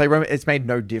who don't play roamers, it's made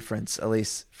no difference, at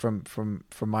least from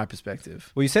my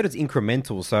perspective. Well, you said it's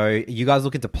incremental, so are you guys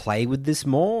looking to play with this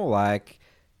more, like,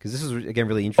 because this is again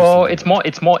really interesting. Oh,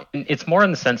 it's more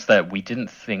in the sense that we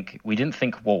didn't think.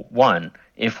 Well, one,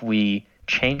 if we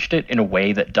changed it in a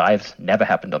way that dives never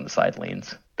happened on the side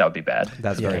lanes, that would be bad.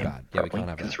 That's very bad. Yeah, we can't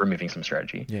have because that. it's removing some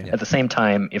strategy. Yeah. At the same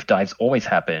time, if dives always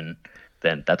happen,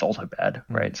 then that's also bad,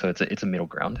 right? So it's a middle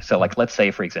ground. So like, let's say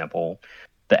for example,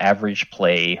 the average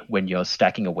play when you're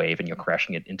stacking a wave and you're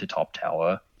crashing it into top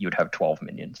tower, you would have 12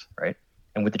 minions, right?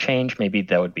 And with the change, maybe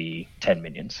there would be 10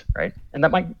 minions, right? And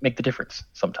that might make the difference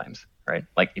sometimes, right?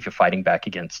 Like if you're fighting back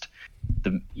against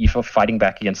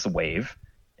the wave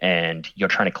and you're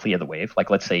trying to clear the wave, like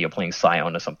let's say you're playing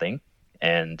Scion or something,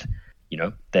 and you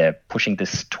know they're pushing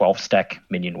this 12 stack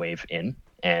minion wave in,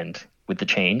 and with the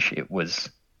change, it was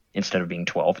instead of being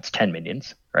 12, it's 10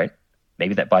 minions, right?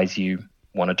 Maybe that buys you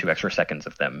 1 or 2 extra seconds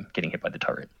of them getting hit by the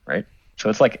turret, right? So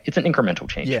it's like it's an incremental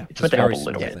change. Yeah, it's meant to help a very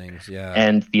little small bit. things, yeah.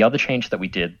 And the other change that we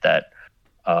did that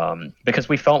because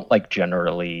we felt like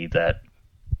generally that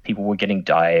people were getting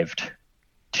dived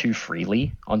too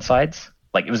freely on sides.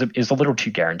 Like it was a little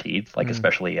too guaranteed, like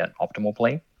especially at optimal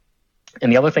play.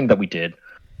 And the other thing that we did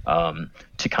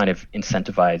to kind of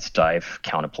incentivize dive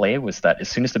counterplay was that as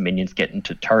soon as the minions get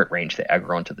into turret range, they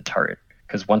aggro onto the turret.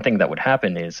 Because one thing that would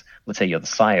happen is, let's say you're the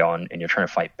Scion and you're trying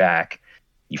to fight back,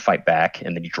 you fight back,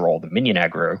 and then you draw the minion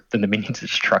aggro, then the minions are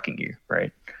just trucking you,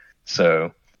 right?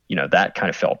 So, that kind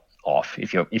of felt off.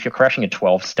 If you're crashing a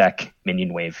 12 stack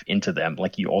minion wave into them,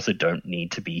 like, you also don't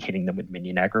need to be hitting them with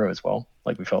minion aggro as well.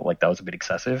 Like, we felt like that was a bit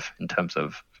excessive in terms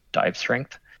of dive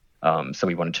strength. So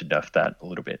we wanted to nerf that a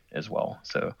little bit as well.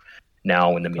 So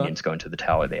now when the minions go into the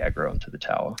tower, they aggro into the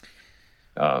tower.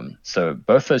 So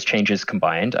both those changes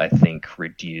combined, I think,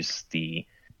 reduce the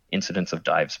incidence of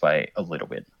dives by a little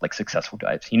bit, like successful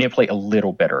dives. You need to play a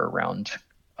little better around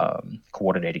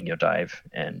coordinating your dive,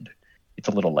 and it's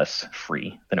a little less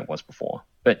free than it was before.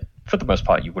 But for the most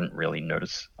part, you wouldn't really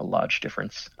notice a large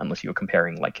difference unless you were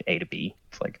comparing like A to B.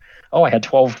 It's like, oh, I had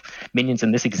 12 minions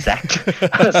in this exact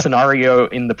scenario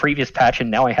in the previous patch,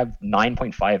 and now I have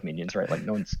 9.5 minions, right? Like,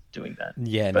 no one's doing that.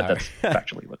 Yeah, but that's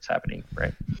actually what's happening,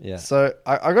 right? Yeah. So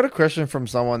I got a question from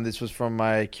someone. This was from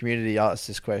my community. Asked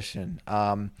this question.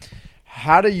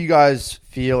 How do you guys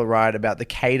feel, right, about the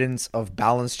cadence of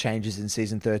balance changes in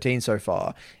Season 13 so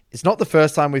far? It's not the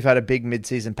first time we've had a big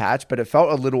mid-season patch, but it felt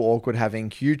a little awkward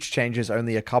having huge changes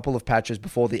only a couple of patches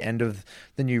before the end of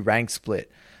the new rank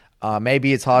split.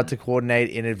 Maybe it's hard to coordinate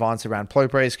in advance around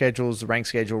play schedules, the rank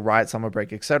schedule, Riot, summer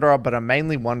break, etc. But I'm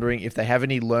mainly wondering if they have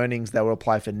any learnings that will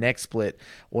apply for next split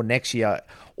or next year,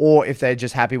 or if they're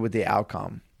just happy with the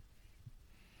outcome.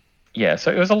 Yeah,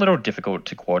 so it was a little difficult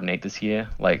to coordinate this year.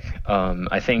 Like,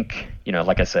 I think,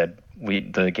 like I said,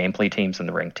 the gameplay teams and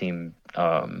the rank team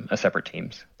are separate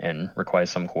teams and requires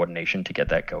some coordination to get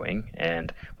that going.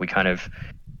 And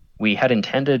we had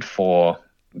intended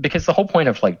because the whole point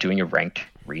of like doing a ranked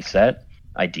reset,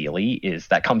 ideally, is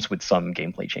that comes with some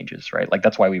gameplay changes, right? Like,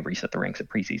 that's why we reset the ranks at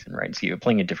preseason, right? So you're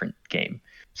playing a different game.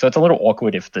 So it's a little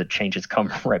awkward if the changes come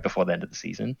right before the end of the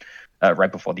season, right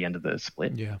before the end of the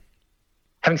split. Yeah.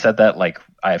 Having said that, like,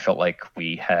 I felt like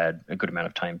we had a good amount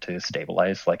of time to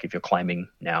stabilize. Like, if you're climbing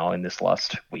now in this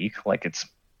last week, like, it's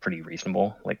pretty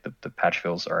reasonable. Like, the patch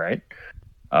feels all right.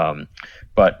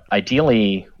 But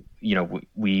ideally,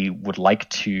 we would like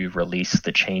to release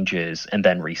the changes and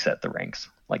then reset the ranks.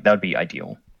 Like, that would be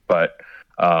ideal. But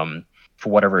for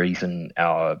whatever reason,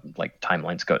 our like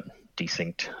timelines got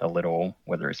desynced a little,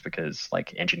 whether it's because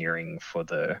like engineering for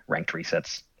the ranked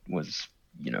resets was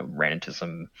ran into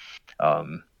some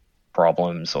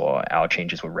problems, or our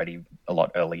changes were ready a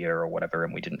lot earlier or whatever,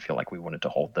 and we didn't feel like we wanted to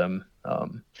hold them.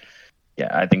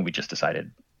 I think we just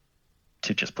decided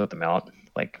to just put them out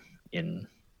like in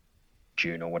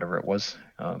June or whatever it was.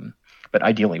 But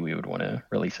ideally we would want to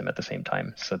release them at the same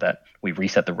time so that we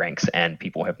reset the ranks and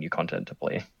people have new content to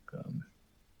play.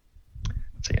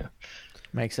 So yeah.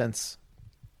 Makes sense.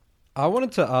 I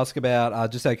wanted to ask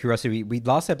about, just out of curiosity, we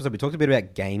last episode we talked a bit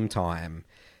about game time.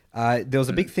 There was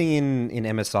a big thing in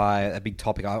MSI, a big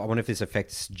topic. I wonder if this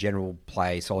affects general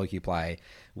play, solo queue play,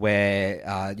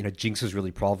 where Jinx was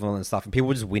really prevalent and stuff, and people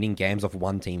were just winning games off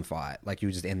one team fight. Like, you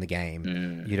would just end the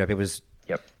game. People just.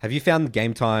 Yep. Have you found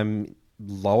game time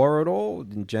lower at all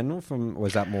in general? Or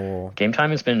is that more? Game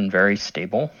time has been very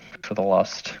stable for the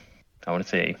last, I want to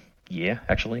say, year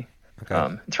actually.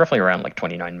 Okay. It's roughly around like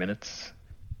 29 minutes.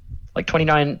 Like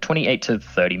 28 to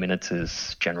 30 minutes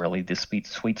is generally the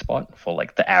sweet spot for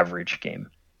like the average game.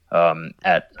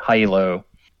 At high elo,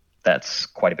 that's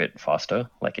quite a bit faster.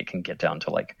 Like, it can get down to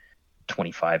like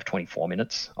 25, 24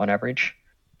 minutes on average.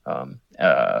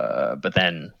 But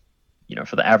then,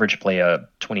 for the average player,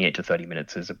 28 to 30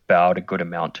 minutes is about a good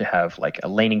amount to have like a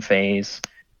laning phase.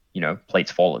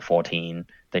 Plates fall at 14.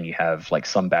 Then you have like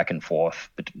some back and forth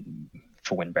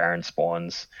for when Baron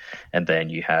spawns, and then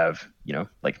you have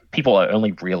like people are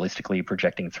only realistically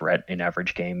projecting threat in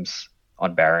average games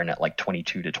on Baron at like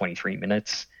 22 to 23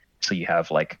 minutes, so you have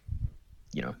like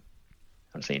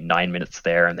I'm saying 9 minutes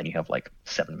there, and then you have like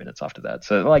 7 minutes after that,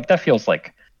 so like that feels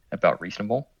like about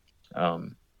reasonable.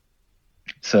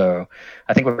 So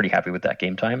I think we're pretty happy with that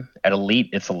game time. At Elite,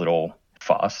 it's a little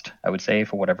fast, I would say,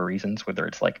 for whatever reasons, whether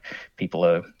it's like people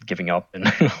are giving up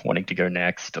and wanting to go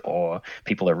next, or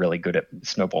people are really good at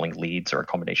snowballing leads, or a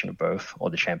combination of both,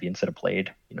 or the champions that are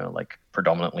played, like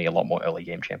predominantly a lot more early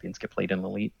game champions get played in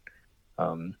Elite.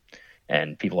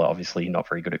 And people are obviously not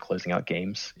very good at closing out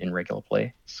games in regular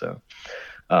play. So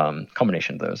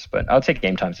combination of those, but I would say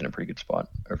game time's in a pretty good spot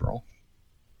overall,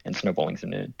 and snowballing's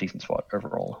in a decent spot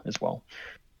overall as well.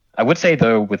 I would say,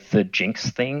 though, with the Jinx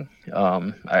thing,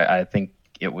 I think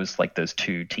it was like those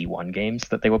two T1 games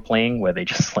that they were playing where they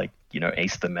just like,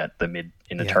 aced them at the mid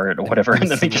in a turret or whatever,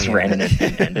 and then they just ran in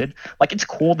and ended. Like, it's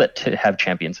cool to have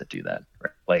champions that do that,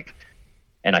 right? Like,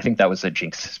 and I think that was a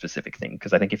Jinx specific thing,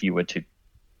 because I think if you were to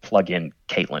plug in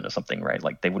Caitlyn or something, right,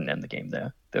 like they wouldn't end the game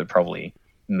there. They would probably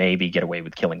maybe get away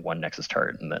with killing one Nexus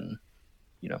turret and then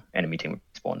enemy team would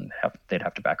spawn, they'd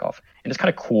have to back off. And it's kind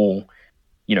of cool,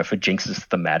 for Jinx's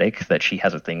thematic that she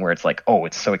has a thing where it's like, oh,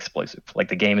 it's so explosive. Like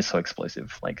the game is so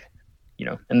explosive. Like,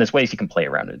 and there's ways you can play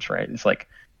around it, right? It's like,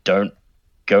 don't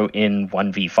go in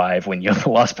 1v5 when you're the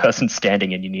last person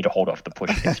standing and you need to hold off the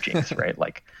push against Jinx, right?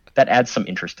 Like that adds some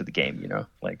interest to the game,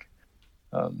 like,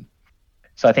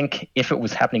 so I think if it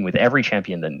was happening with every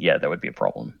champion, then yeah, that would be a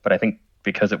problem. But I think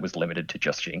because it was limited to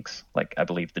just Jinx, like I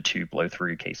believe the 2 blow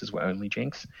through cases were only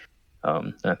Jinx,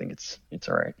 I think it's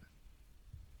all right.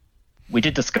 We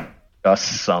did discuss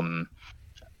some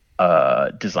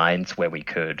designs where we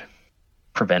could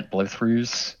prevent blow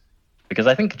throughs, because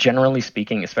I think generally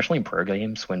speaking, especially in pro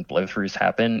games, when blow throughs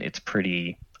happen, it's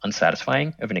pretty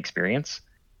unsatisfying of an experience.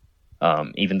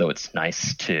 Even though it's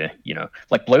nice to,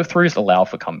 like blow throughs allow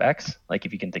for comebacks. Like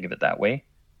if you can think of it that way,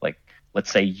 like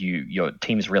let's say your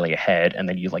team is really ahead and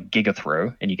then you like giga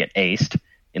throw and you get aced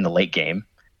in the late game.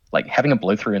 Like having a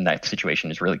blow through in that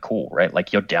situation is really cool, right?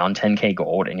 Like you're down 10k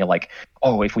gold and you're like,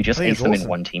 oh, if we just ace them in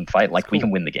one team fight, like we can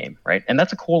win the game, right? And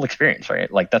that's a cool experience, right?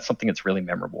 Like that's something that's really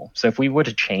memorable. So if we were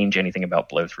to change anything about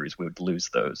blow throughs, we would lose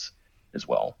those as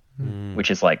well, which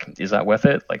is like, is that worth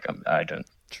it? Like I don't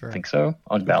think so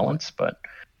on balance, but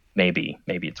maybe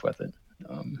it's worth it.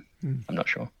 I'm not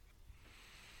sure.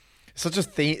 Such a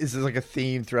theme. This is like a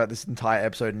theme throughout this entire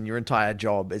episode and your entire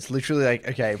job. It's literally like,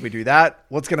 okay, if we do that,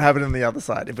 what's going to happen on the other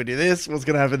side? If we do this, what's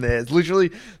going to happen there? It's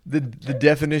literally the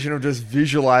definition of just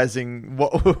visualizing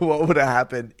what would have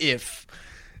happened if.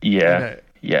 Yeah.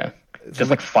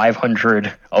 There's like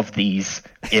 500 of these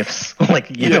ifs, like,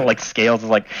 like scales.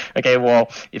 Like, okay, well,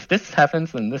 if this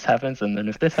happens, then this happens. And then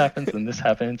if this happens, then this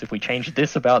happens. If we change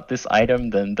this about this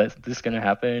item, then this is going to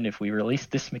happen. If we release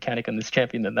this mechanic on this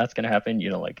champion, then that's going to happen.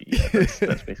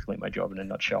 That's basically my job in a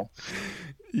nutshell.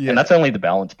 Yeah. And that's only the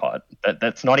balance part.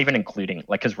 That's not even including,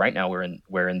 like, because right now we're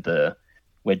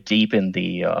deep in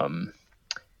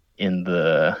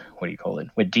the, what do you call it?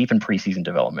 We're deep in preseason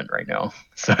development right now.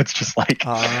 So it's just like,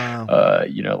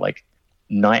 like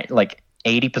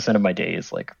 80% of my day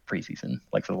is like preseason,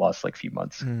 like for the last like few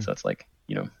months. So it's like,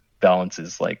 balance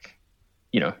is like,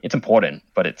 it's important,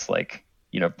 but it's like,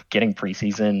 getting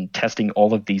preseason, testing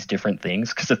all of these different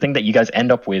things. Cause the thing that you guys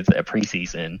end up with at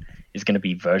preseason is going to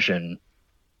be version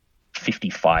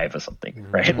 55 or something,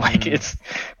 right? Like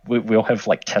we'll have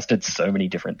like tested so many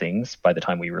different things by the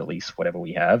time we release whatever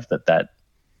we have, that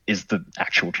is the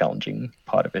actual challenging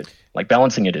part of it. Like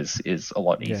balancing it is a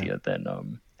lot easier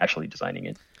than actually designing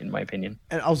it, in my opinion.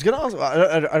 And I was gonna ask,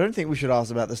 I don't think we should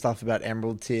ask about the stuff about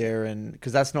Emerald tier, and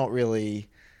because that's not really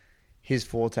his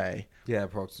forte. Yeah,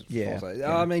 forte. Yeah.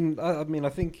 I mean, I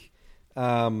think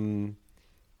I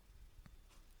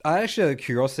actually have a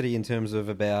curiosity in terms of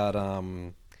about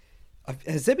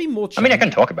has there been more change? I mean, I can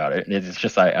talk about it. It's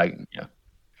just I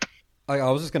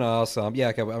was just going to ask.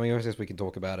 Okay. I mean, I guess we can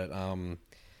talk about it.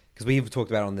 Because we've talked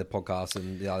about it on the podcast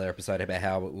and the other episode about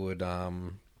how it would,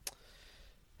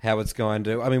 how it's going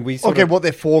to. I mean, what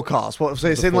their forecast. So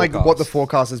it's in like what the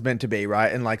forecast is meant to be,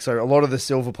 right? And like, so a lot of the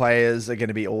silver players are going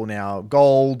to be all now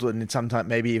gold, and sometimes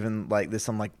maybe even like there's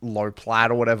some like low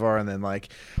plat or whatever, and then like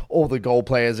all the gold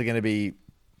players are going to be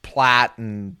plat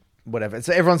and whatever.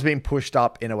 So everyone's being pushed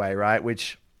up in a way, right?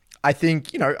 Which I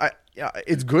think,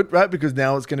 it's good, right? Because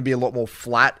now it's going to be a lot more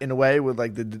flat in a way with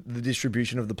like the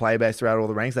distribution of the player base throughout all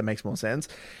the ranks. That makes more sense.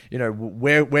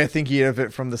 We're thinking of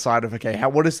it from the side of, okay,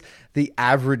 what is the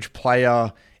average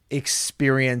player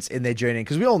experience in their journey?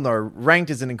 Because we all know ranked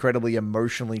is an incredibly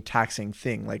emotionally taxing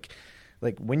thing. Like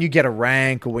when you get a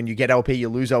rank or when you get LP, you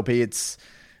lose LP,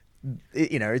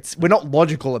 we're not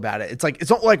logical about it. It's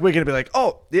not like we're going to be like,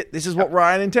 oh, this is what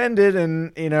Ryan intended,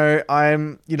 and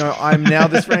I'm now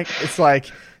this rank. It's like,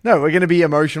 no, we're going to be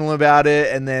emotional about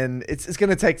it, and then it's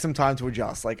going to take some time to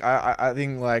adjust. Like I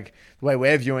think like the way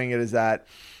we're viewing it is that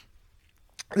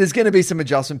there's going to be some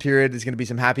adjustment period. There's going to be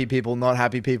some happy people, not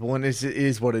happy people, and it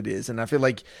is what it is. And I feel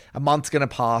like a month's going to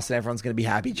pass and everyone's going to be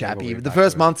happy chappy. The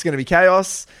first month's going to be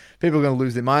chaos. People are going to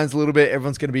lose their minds a little bit.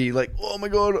 Everyone's going to be like, oh my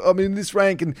God, I'm in this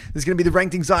rank, and there's going to be the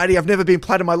ranked anxiety. I've never been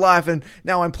plat in my life, and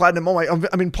now I'm platinum.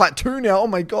 I'm in plat 2 now. Oh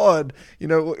my God.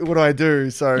 What do I do?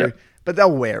 So, but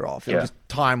they'll wear off.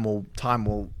 Time will,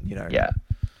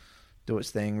 do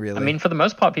its thing, really. I mean, for the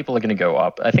most part, people are going to go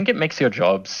up. I think it makes your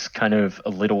jobs kind of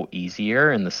a little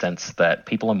easier in the sense that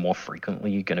people are more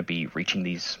frequently going to be reaching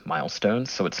these milestones.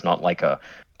 So it's not like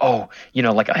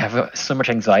like I have so much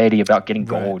anxiety about getting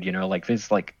gold, like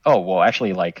there's like, oh, well,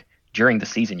 actually, like during the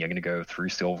season, you're going to go through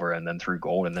silver and then through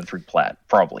gold and then through plat,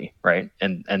 probably, right?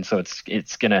 And so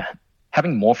it's going to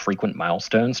having more frequent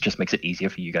milestones just makes it easier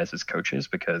for you guys as coaches,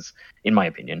 because in my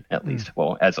opinion, at least,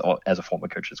 well, as a former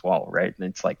coach as well, right? And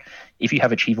it's like, if you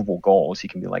have achievable goals, you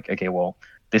can be like, okay, well,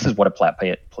 this is what a plat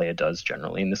player does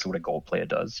generally, and this is what a gold player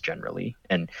does generally.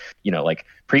 And like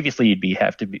previously you'd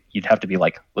have to be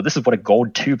like, well, this is what a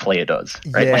gold 2 player does,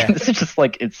 right? Yeah. Like, this is just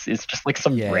like it's just like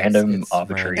some random it's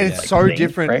arbitrary and it's like, so thing,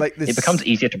 different, right? like this, it becomes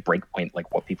easier to break point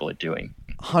like what people are doing.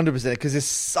 100%, because there's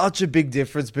such a big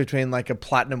difference between like a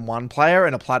Platinum 1 player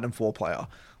and a Platinum 4 player.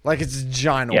 Like, it's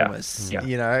ginormous,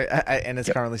 and it's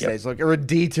currently staged. Like, or a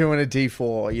D2 and a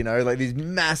D4, like these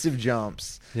massive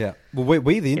jumps. Yeah. Well,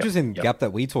 the interesting gap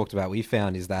that we talked about, we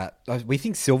found, is that we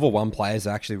think Silver 1 players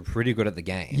are actually pretty good at the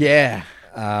game. Yeah.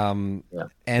 And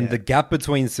the gap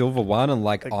between Silver 1 and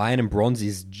like Iron and Bronze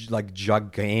is like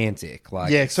gigantic.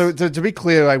 Like, yeah. So to be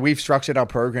clear, like, we've structured our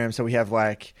program so we have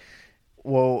like,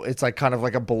 well, it's like kind of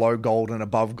like a below gold and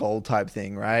above gold type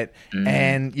thing, right?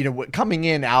 And coming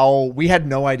in, we had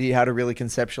no idea how to really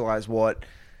conceptualize what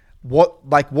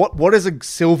does a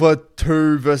Silver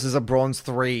 2 versus a Bronze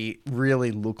 3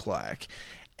 really look like?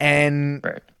 And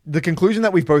the conclusion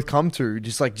that we've both come to,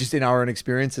 just in our own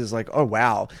experiences, like, oh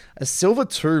wow, a Silver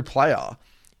 2 player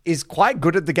is quite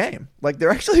good at the game. Like, they're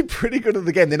actually pretty good at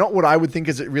the game. They're not what I would think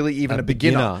is really even a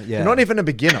beginner. Yeah. They're not even a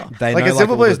beginner. Like, a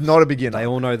silver player is not a beginner. They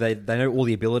all know they know all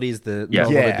the abilities, the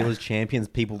abilities, champions,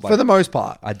 people, like, for the most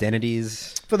part,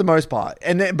 identities. For the most part.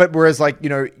 But whereas, like,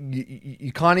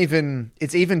 you can't even,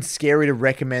 it's even scary to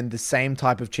recommend the same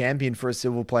type of champion for a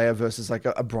silver player versus like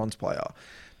a bronze player,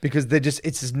 because it's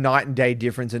just night and day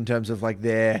difference in terms of like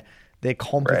their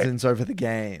competence over the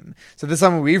game. So there's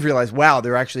something we've realized, wow,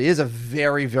 there actually is a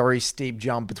very, very steep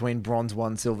jump between Bronze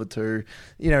 1, Silver 2,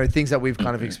 things that we've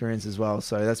kind of experienced as well.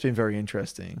 So that's been very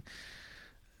interesting,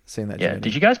 seeing that journey.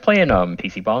 Did you guys play in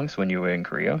PC Bongs when you were in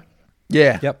Korea?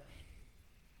 Yeah. Yep.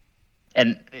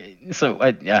 And so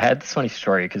I had this funny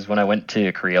story, because when I went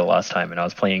to Korea last time and I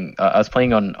was playing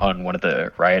on one of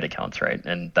the Riot accounts, right?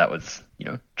 And that was,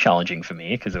 challenging for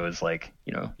me, because it was like,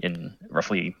 in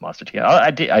roughly Master Tier. I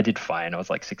did fine. I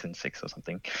was like 6-6 or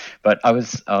something. But I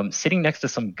was sitting next to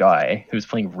some guy who was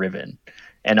playing Riven,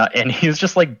 and he was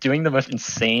just like doing the most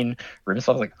insane Riven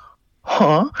stuff. I was like,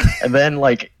 huh? And then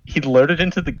like he loaded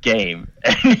into the game,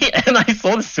 and I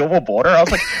saw the silver border. I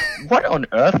was like, what on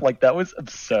earth? Like, that was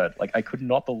absurd. Like, I could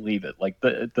not believe it. Like,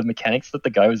 the mechanics that the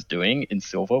guy was doing in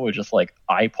silver were just like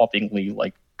eye-poppingly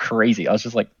like crazy. I was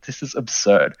just like, this is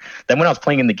absurd. Then when I was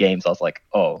playing in the games, I was like,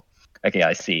 oh, okay,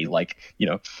 I see. Like,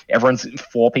 everyone's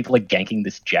 4 people are ganking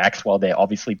this Jax while they're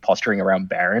obviously posturing around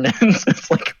Baron. And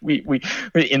it's like we're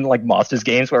in like Masters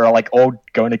games where we're like all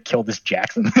going to kill this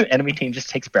Jax, and the enemy team just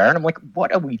takes Baron. I'm like,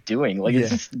 what are we doing? Like, it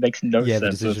just makes no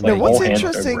sense. So it's like what's all hands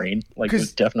interesting, no brain. Like,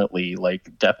 it's definitely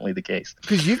the case.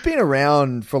 Because you've been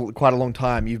around for quite a long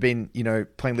time. You've been,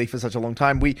 playing League for such a long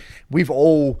time. We've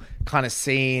all kind of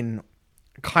seen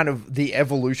kind of the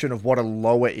evolution of what a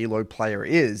lower elo player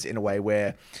is, in a way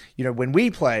where, when we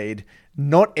played,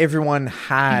 not everyone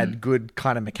had good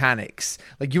kind of mechanics.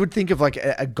 Like, you would think of like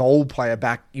a gold player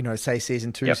back, say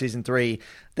season 2, season 3,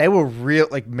 they were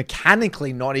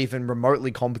mechanically not even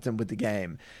remotely competent with the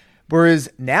game. Whereas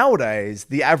nowadays,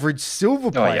 the average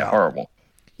silver player, horrible.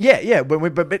 Yeah.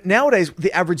 But nowadays,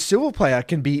 the average silver player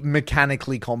can be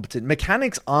mechanically competent.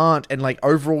 Mechanics aren't, and like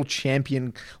overall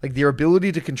champion, like their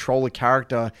ability to control a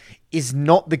character is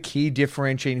not the key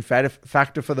differentiating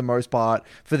factor for the most part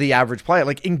for the average player.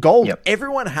 Like in gold,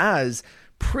 everyone has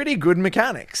pretty good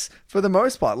mechanics for the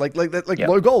most part. Like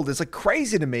low gold, it's like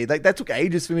crazy to me. Like that took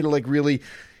ages for me to like really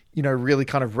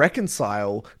kind of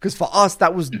reconcile, because for us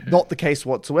that was not the case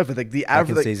whatsoever. Like the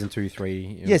average, like, season 2,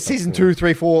 3, season 2,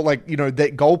 3, 4, like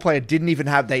that gold player didn't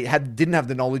have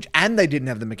the knowledge, and they didn't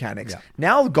have the mechanics.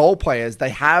 Now the gold players,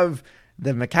 they have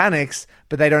the mechanics,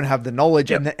 but they don't have the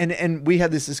knowledge. And we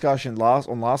had this discussion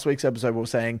on last week's episode. We were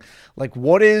saying, like,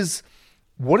 what is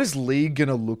League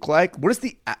gonna look like? What is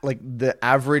the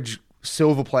average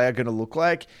silver player gonna look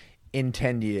like in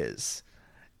 10 years?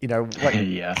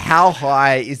 How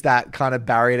high is that kind of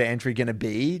barrier to entry going to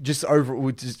be just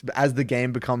as the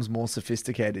game becomes more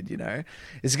sophisticated?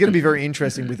 It's going to be very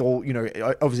interesting with all,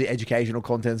 obviously educational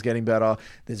content's getting better.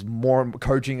 There's more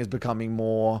coaching is becoming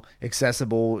more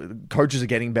accessible. Coaches are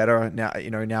getting better now,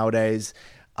 nowadays.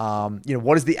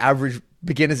 What is the average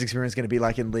beginner's experience going to be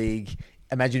like in League?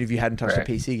 Imagine if you hadn't touched a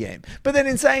PC game. But then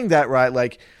in saying that, right,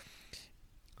 like,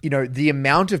 the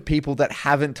amount of people that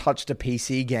haven't touched a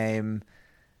PC game,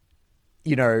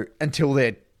 until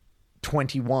they're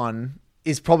 21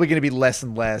 is probably going to be less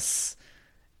and less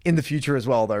in the future as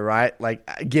well, though, right?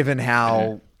 Like, given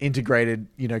how integrated,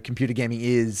 computer gaming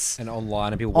is. And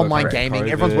online and people Online work gaming. COVID.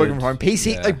 Everyone's working from home.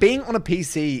 PC, Yeah. like being on a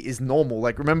PC is normal.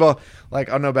 Like remember, like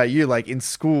I don't know about you, like in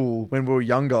school when we were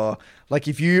younger, like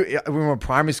when we were in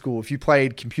primary school, if you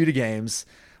played computer games,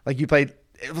 like it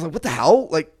was like, what the hell?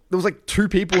 Like there was like two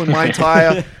people in my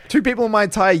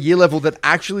entire year level that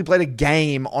actually played a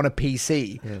game on a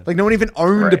PC. Yeah. Like no one even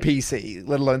owned a PC,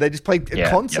 let alone they just played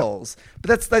consoles. But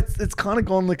it's kind of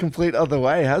gone the complete other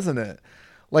way, hasn't it?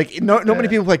 Like not many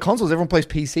people play consoles. Everyone plays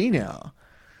PC now.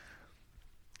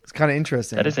 It's kind of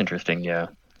interesting. That is interesting. Yeah,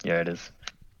 it is.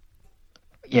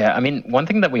 Yeah, I mean, one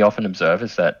thing that we often observe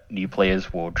is that new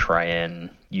players will try and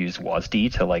use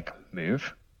WASD to like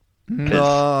move.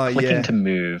 Because clicking to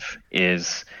move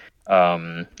is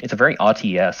it's a very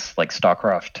RTS like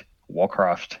StarCraft,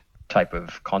 Warcraft type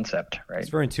of concept, right? It's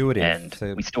very intuitive,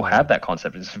 and we still have that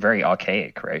concept. It's very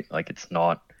archaic, right? Like it's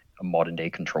not a modern day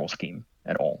control scheme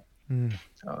at all.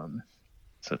 So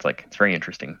it's very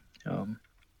interesting.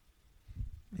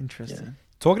 Interesting. Yeah.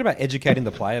 Talking about educating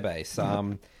the player base,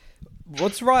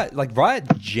 what's Riot? Like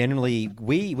Riot generally,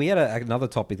 we had another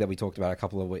topic that we talked about a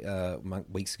couple of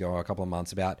weeks ago, or a couple of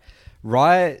months about.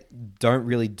 Riot don't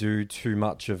really do too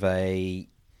much of a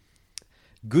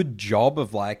good job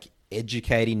of like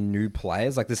educating new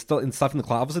players. Like there's still stuff in the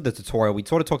class. Obviously, the tutorial. We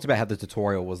sort of talked about how the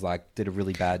tutorial was like did a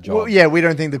really bad job. Well, yeah, we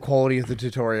don't think the quality of the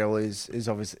tutorial is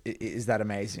obviously is that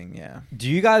amazing. Yeah. Do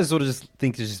you guys sort of just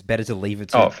think it's just better to leave it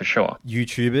to for sure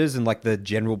YouTubers and like the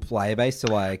general player base to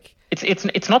like?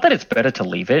 It's not that it's better to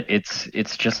leave it.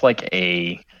 It's just like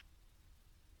a.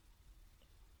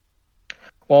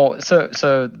 Well,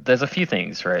 so there's a few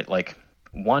things, right? Like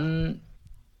one,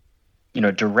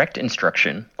 direct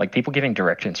instruction, like people giving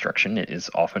direct instruction is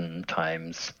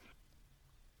oftentimes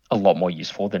a lot more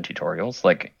useful than tutorials.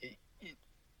 Like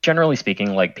generally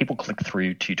speaking, like people click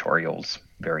through tutorials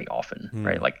very often,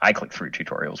 right? Like I click through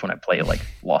tutorials when I play like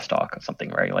Lost Ark or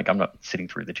something, right? Like I'm not sitting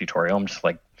through the tutorial. I'm just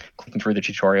like clicking through the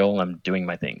tutorial and I'm doing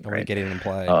my thing, right? Get in and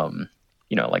play.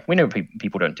 Like we know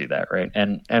people don't do that, right?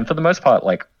 And for the most part,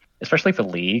 like especially for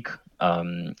League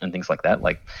and things like that,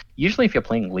 like usually if you're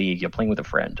playing League, you're playing with a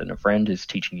friend and a friend is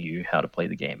teaching you how to play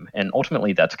the game. And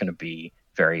ultimately that's going to be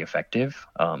very effective,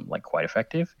 like quite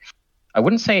effective. I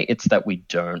wouldn't say it's that we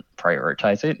don't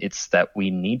prioritize it. It's that we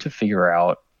need to figure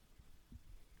out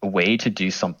a way to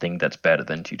do something that's better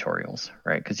than tutorials,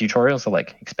 right? Because tutorials are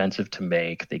like expensive to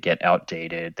make. They get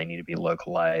outdated. They need to be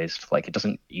localized. Like it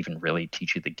doesn't even really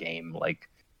teach you the game like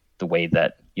the way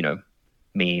that,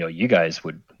 me or you guys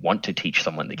would want to teach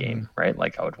someone the game, right?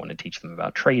 Like I would want to teach them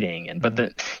about trading but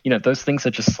those things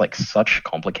are just like such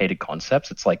complicated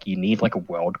concepts. It's like you need like a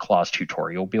world-class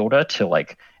tutorial builder to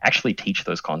like actually teach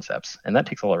those concepts. And that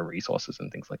takes a lot of resources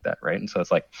and things like that, right? And so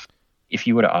it's like, if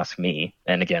you were to ask me,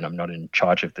 and again, I'm not in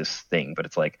charge of this thing, but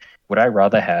it's like, would I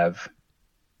rather have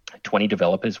 20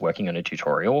 developers working on a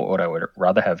tutorial or I would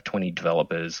rather have 20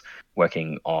 developers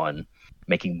working on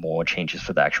making more changes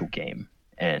for the actual game?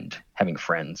 And having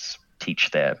friends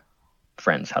teach their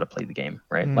friends how to play the game,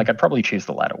 right? Like I'd probably choose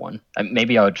the latter one.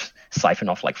 Maybe I would siphon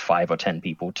off like 5 or 10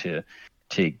 people to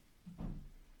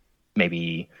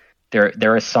maybe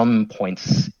there are some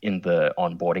points in the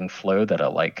onboarding flow that are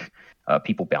like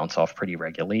people bounce off pretty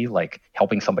regularly, like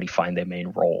helping somebody find their main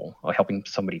role or helping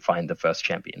somebody find the first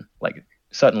champion. Like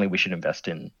certainly we should invest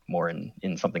in more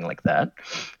in something like that.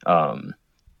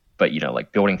 But,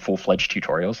 like building full-fledged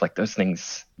tutorials, like those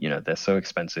things, they're so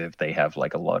expensive. They have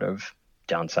like a lot of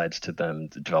downsides to them,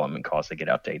 the development costs, they get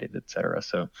outdated, etc.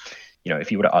 So,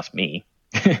 if you were to ask me,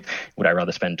 would I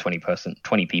rather spend 20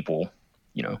 people,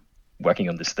 working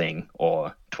on this thing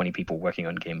or 20 people working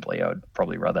on gameplay? I would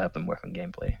probably rather have them work on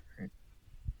gameplay. Right?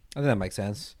 I think that makes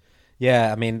sense.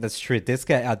 Yeah, I mean, that's true.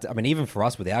 Even for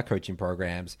us with our coaching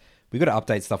programs, we got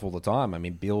to update stuff all the time. I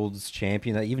mean, builds,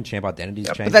 even champ identities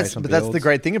change. But that's the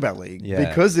great thing about League,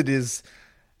 because it is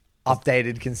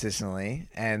updated consistently,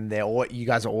 and you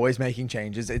guys are always making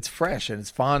changes. It's fresh and it's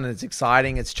fun and it's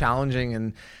exciting. It's challenging,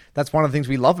 and that's one of the things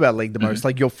we love about League the most.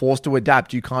 Like you're forced to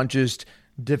adapt. You can't just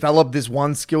develop this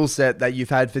one skill set that you've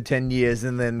had for 10 years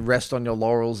and then rest on your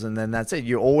laurels and then that's it.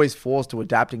 You're always forced to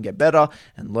adapt and get better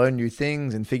and learn new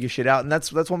things and figure shit out. And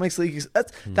that's what makes League,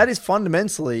 that is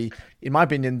fundamentally, in my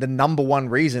opinion, the number one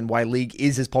reason why League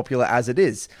is as popular as it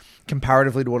is,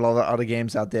 comparatively to what other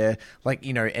games out there, like,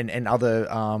 and other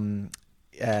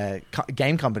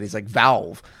game companies like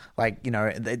Valve. Like,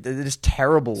 they're just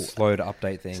terrible. Slow to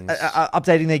update things.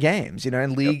 Updating their games,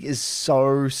 and League is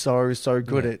so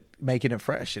good at making it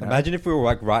fresh. Imagine if we were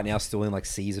like right now still in like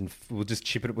we'll just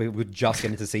chip it, we'll just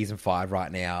get into season 5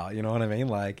 right now. You know what I mean?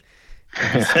 Like,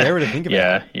 It's scary to think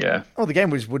about. Yeah. Oh, the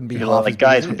game just wouldn't be You're half like, as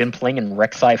guys, good we've as been playing in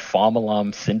Rek'Sai Farm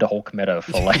Alarm Cinderhulk meta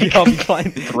for like Yeah, I've been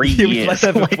playing 3 yeah, we years. played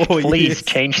that for Like, 4 please years.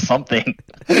 change something.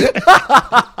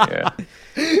 Yeah.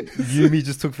 Yumi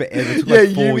just took forever. It took Yeah,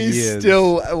 like 4 Yumi's years.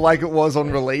 still like it was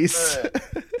on release.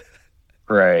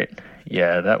 Right.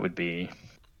 Yeah, that would be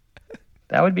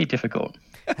difficult.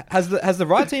 Has the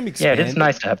Riot team Yeah, expanded? it is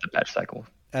nice to have the patch cycle.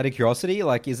 Out of curiosity,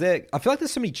 like, is there? I feel like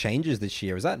there's so many changes this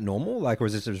year. Is that normal? Like, or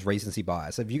is this just recency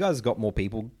bias? Have you guys got more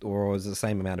people, or is it the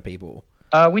same amount of people?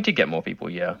 We did get more people,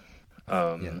 yeah.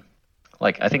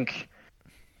 Like, I think,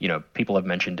 people have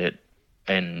mentioned it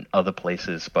in other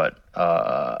places, but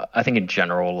I think in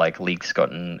general, like, League's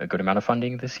gotten a good amount of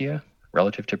funding this year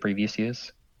relative to previous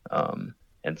years.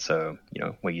 And so,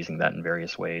 we're using that in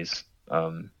various ways.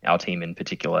 Our team in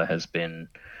particular has been,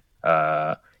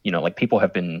 like, people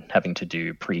have been having to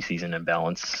do preseason and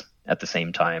balance at the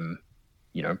same time,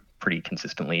 pretty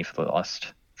consistently for the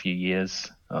last few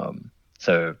years.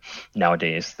 So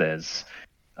nowadays there's,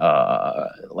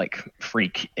 like,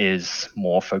 Freak is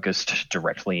more focused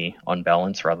directly on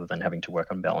balance rather than having to work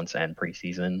on balance and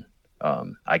preseason.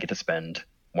 I get to spend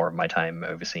more of my time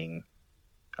overseeing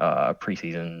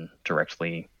preseason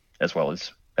directly as well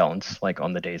as balance, like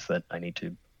on the days that I need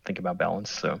to think about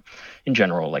balance. So in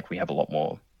general, like, we have a lot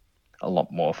more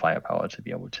firepower to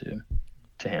be able to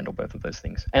handle both of those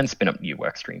things and spin up new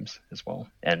work streams as well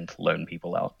and loan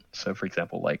people out. So for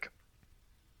example, like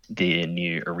the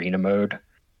new arena mode,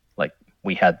 like,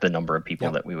 we had the number of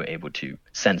people that we were able to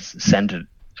send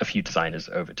a few designers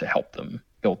over to help them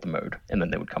build the mode, and then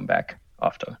they would come back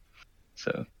after.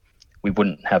 So we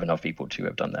wouldn't have enough people to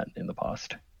have done that in the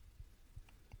past.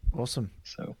 Awesome.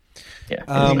 So yeah, Do it's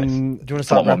nice. you want to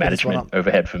It's a lot start more wrapping this one management up?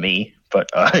 overhead for me, but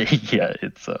yeah,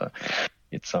 it's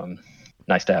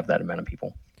nice to have that amount of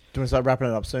people. Do you want to start wrapping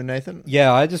it up soon, Nathan?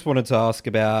 Yeah, I just wanted to ask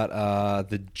about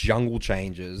the jungle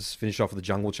changes. Finish off with the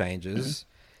jungle changes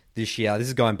this year. This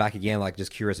is going back again, like,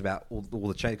 just curious about all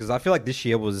the changes, because I feel like this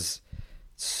year was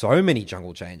so many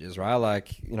jungle changes, right? Like,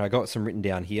 I got some written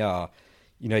down here.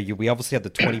 We obviously had the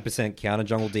 20% counter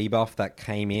jungle debuff that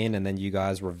came in, and then you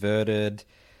guys reverted.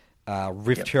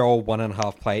 Rift Herald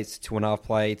 1.5 plates, 2.5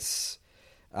 plates.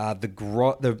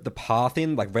 The path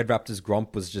in, like, Red Raptor's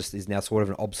Gromp is now sort of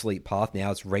an obsolete path.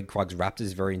 Now it's Red Krug's Raptor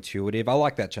is very intuitive. I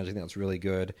like that change. I think that's really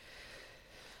good.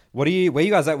 Where are you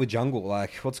guys at with jungle?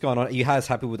 Like, what's going on? Are you guys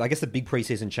happy with, I guess the big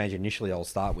preseason change initially I'll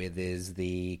start with is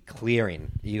the clearing.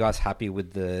 Are you guys happy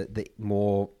with the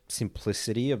more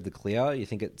simplicity of the clear? You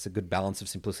think it's a good balance of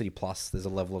simplicity plus there's a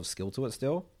level of skill to it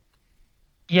still?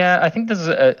 Yeah, I think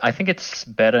I think it's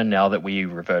better now that we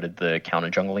reverted the counter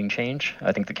jungling change.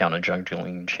 I think the counter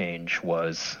jungling change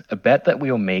was a bet that we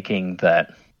were making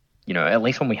that, at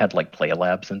least when we had, like, player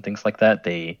labs and things like that,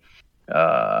 it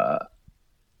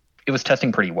was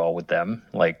testing pretty well with them.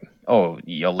 Like, oh,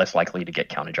 you're less likely to get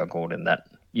counter jungled, and that,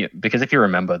 because if you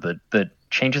remember, the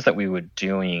changes that we were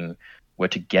doing were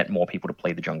to get more people to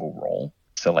play the jungle role.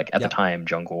 So, like, at the time,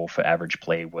 jungle for average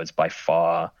play was by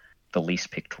far the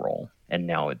least picked role, and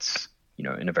now it's,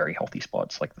 in a very healthy spot.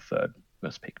 It's like the third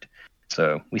most picked.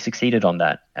 So we succeeded on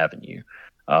that avenue.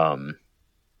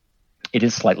 It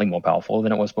is slightly more powerful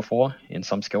than it was before in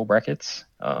some skill brackets.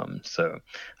 So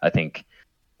I think,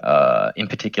 in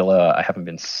particular, I haven't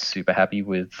been super happy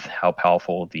with how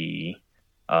powerful the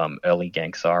early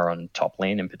ganks are on top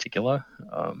lane in particular.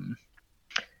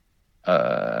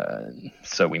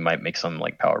 So we might make some,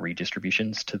 like, power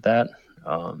redistributions to that.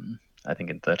 I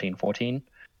think in 13, 14.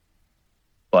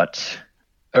 But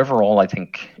overall, I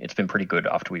think it's been pretty good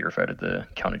after we reverted the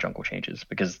counter jungle changes,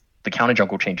 because the counter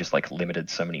jungle changes, like, limited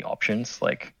so many options.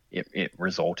 Like, it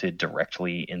resulted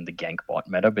directly in the gank bot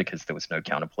meta because there was no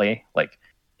counterplay. Like,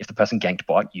 if the person ganked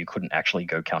bot, you couldn't actually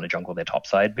go counter jungle their top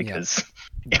side because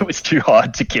it was too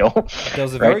hard to kill. There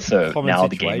was a very So common now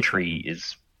situation. the game tree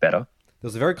is better. There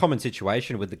was a very common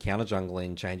situation with the counter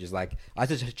jungling changes. Like, I had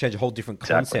to change a whole different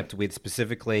concept with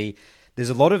specifically. There's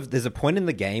a point in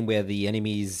the game where the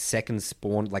enemy's second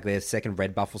spawn, like their second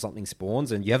red buff or something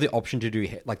spawns, and you have the option to do,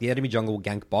 like, the enemy jungle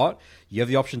gank bot. You have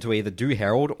the option to either do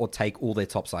Herald or take all their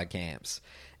topside camps.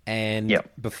 And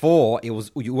before, it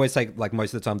was, you always take, like,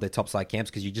 most of the time their topside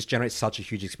camps because you just generate such a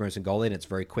huge experience in goal lane, and it's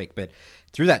very quick. But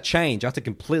through that change, I have to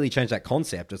completely change that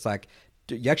concept. It's like,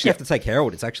 you actually have to take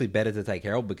Herald. It's actually better to take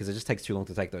Herald because it just takes too long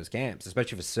to take those camps,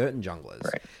 especially for certain junglers.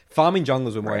 Right. Farming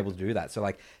junglers were more able to do that. So,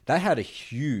 like, that had a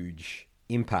huge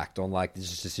impact on, like,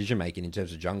 this decision making in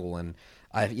terms of jungle, and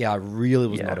I really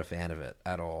was not a fan of it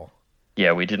at all.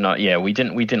 Yeah, we did not. Yeah, we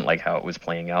didn't like how it was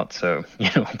playing out. So,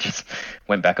 just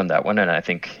went back on that one, and I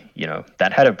think,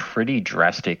 that had a pretty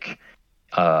drastic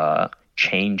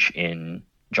change in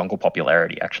jungle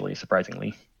popularity, actually,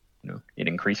 surprisingly. It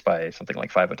increased by something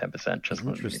like 5 or 10% just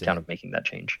on account of making that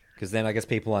change. Because then I guess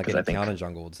people aren't getting counter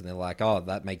jungled, and they're like, oh,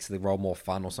 that makes the role more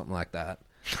fun or something like that.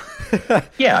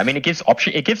 Yeah, I mean, it gives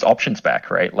options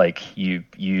back, right? Like you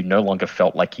no longer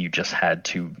felt like you just had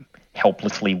to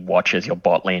helplessly watch as your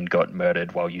bot lane got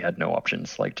murdered while you had no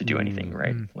options like to do anything,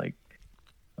 right? Like,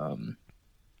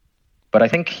 but I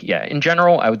think, yeah, in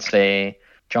general, I would say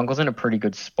jungle's in a pretty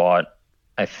good spot.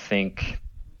 I think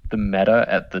the meta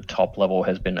at the top level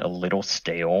has been a little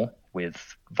stale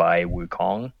with Vi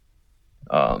Wukong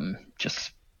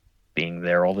just being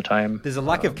there all the time. There's a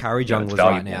lack of carry junglers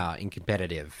right now in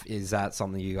competitive. Is that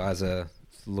something you guys are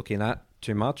looking at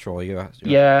too much, or you're...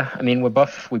 Yeah, I mean, we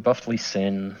buffed Lee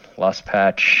Sin last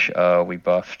patch. We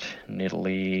buffed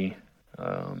Nidalee.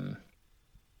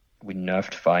 We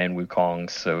nerfed Vi and Wukong,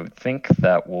 so I think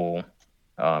that will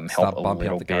help a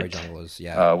little bit.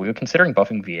 Yeah. We were considering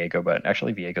buffing Viego, but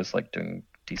actually Viego's like doing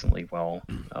decently well.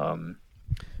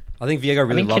 I think Viego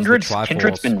really loves the Triforce.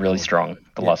 Kindred's been really strong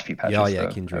the last few patches. Yeah,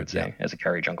 Kindred, I would say, as a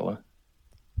carry jungler.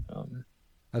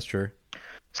 That's true.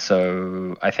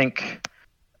 So I think,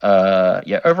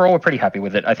 overall we're pretty happy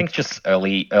with it. I think just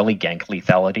early gank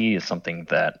lethality is something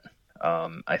that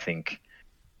I think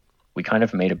we kind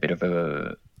of made a bit of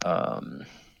a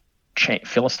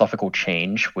philosophical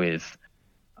change with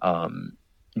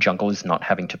junglers not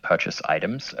having to purchase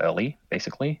items early,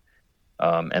 basically,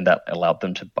 and that allowed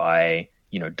them to buy,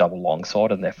 double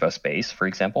longsword in their first base, for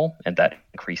example, and that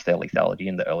increased their lethality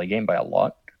in the early game by a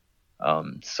lot.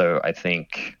 So I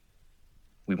think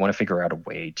we want to figure out a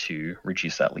way to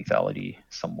reduce that lethality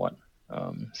somewhat.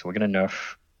 So we're going to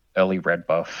nerf early red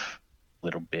buff a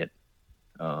little bit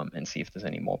and see if there's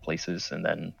any more places, and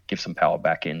then give some power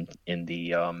back in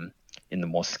the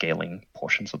more scaling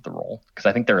portions of the role, because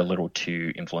I think they're a little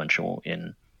too influential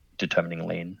in determining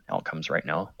lane outcomes right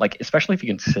now. Like, especially if you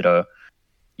consider,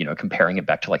 comparing it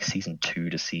back to like season 2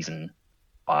 to season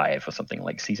 5 or something,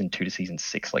 like season 2 to season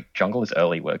 6, like junglers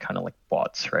early were kind of like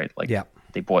bots, right? Like,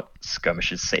 they bought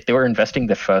skirmishes. They were investing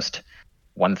their first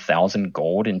 1,000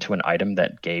 gold into an item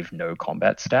that gave no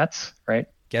combat stats, right?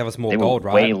 Gave us more they gold, were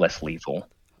right? Way less lethal.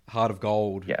 Heart of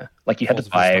Gold. Yeah, like you had to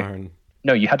buy.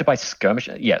 No, you had to buy skirmish.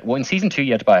 Yeah, well, in season 2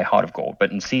 you had to buy Heart of Gold,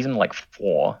 but in season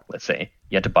 4, let's say,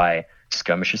 you had to buy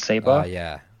Skirmisher's Saber.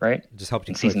 Right. Just helped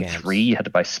you. In season 3, you had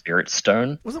to buy Spirit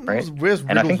Stone. Right. Where's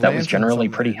and I think that was generally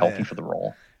pretty healthy for the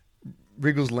role.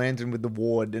 Wriggle's Lantern with the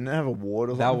ward. Didn't it have a ward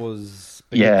or something? That was...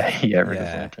 Wriggle's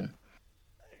Lantern.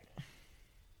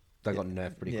 That got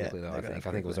nerfed pretty quickly, though, I think.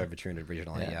 I think it was overtuned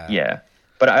originally, Yeah.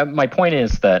 But my point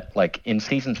is that, like, in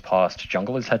seasons past,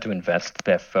 junglers had to invest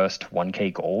their first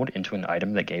 1k gold into an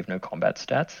item that gave no combat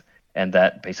stats, and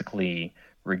that basically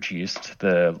reduced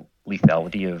the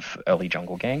lethality of early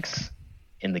jungle ganks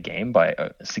in the game by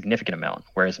a significant amount.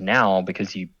 Whereas now,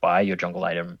 because you buy your jungle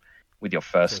item with your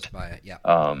first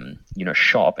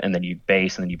shop, and then you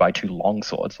base, and then you buy 2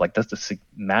 longswords, like, that's a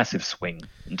massive swing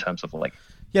in terms of, like...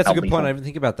 Yeah, it's a good point. I didn't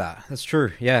think about that. That's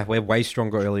true. Yeah, we're way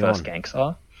stronger early on. First ganks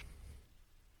are.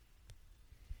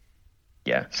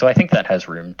 Yeah, so I think that has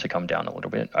room to come down a little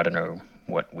bit. I don't know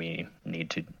what we need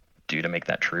to do to make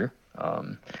that true.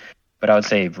 But I would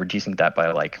say reducing that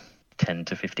by like 10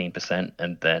 to 15%,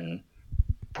 and then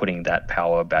putting that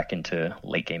power back into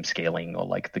late game scaling, or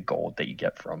like the gold that you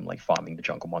get from like farming the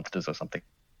jungle monsters or something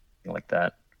like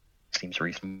that, seems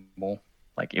reasonable.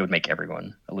 Like, it would make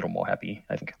everyone a little more happy.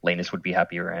 I think laners would be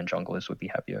happier and junglers would be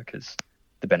happier, because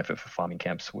the benefit for farming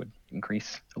camps would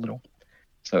increase a little.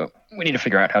 So we need to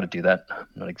figure out how to do that. I'm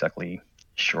not exactly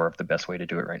sure of the best way to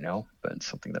do it right now, but it's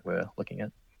something that we're looking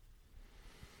at.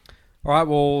 All right,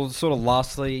 well, sort of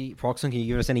lastly, Phroxzon, can you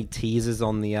give us any teasers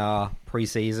on the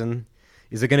preseason?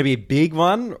 Is it going to be a big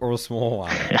one or a small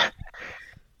one?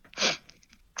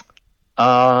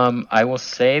 I will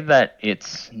say that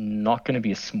it's not going to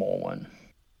be a small one.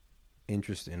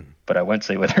 Interesting. But I won't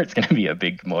say whether it's going to be a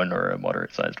big one or a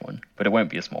moderate-sized one. But it won't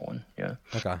be a small one, yeah.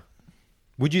 Okay.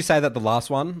 Would you say that the last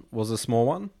one was a small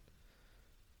one?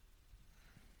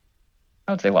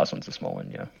 I would say last one's a small one,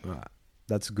 yeah. All right.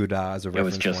 That's good as a reference. It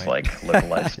was just point. like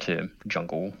localized to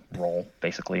jungle role,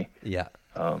 basically. Yeah.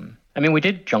 I mean, we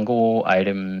did jungle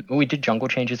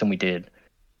changes, and we did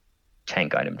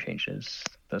tank item changes.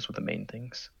 Those were the main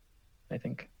things, I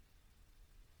think.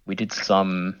 We did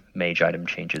some mage item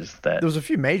changes that... There was a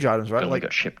few mage items, right? Only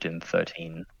got shipped in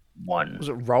 13.1. Was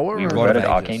it Roa? We added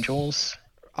Archangels.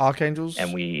 Archangels?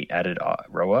 And we added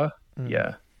Roa.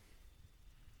 Yeah.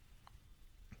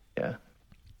 Yeah.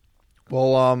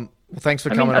 Well, thanks for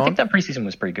coming on. I think that preseason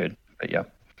was pretty good, but yeah.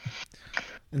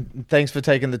 And thanks for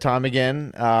taking the time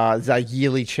again. It's our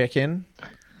yearly check-in.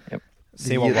 Yep.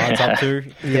 See what Ryan's up to.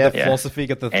 Get the philosophy,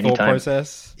 get the thought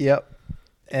process. Yep.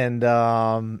 And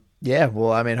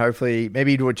well, I mean, hopefully,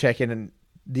 maybe do a check in at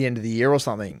the end of the year or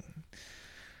something.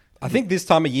 I think this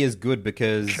time of year is good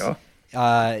because,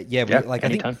 I think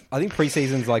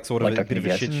preseason's like sort of a bit of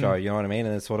a shit show. You know what I mean?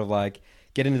 And it's sort of like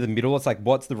get into the middle. It's like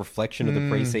what's the reflection of the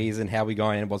preseason? How are we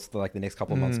going? And what's the next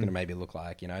couple of months going to maybe look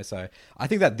like? You know, so I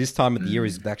think that this time of the year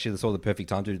is actually sort of the perfect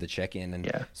time to do the check in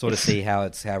and sort of see how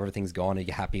everything's gone. Are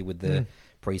you happy with the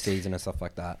preseason and stuff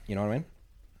like that? You know what I mean?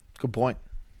 Good point.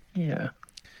 Yeah.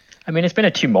 I mean, it's been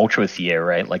a tumultuous year,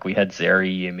 right? Like we had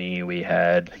Zeri, Yumi, we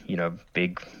had,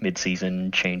 big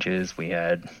mid-season changes. We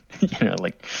had,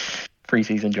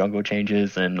 preseason jungle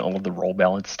changes and all of the role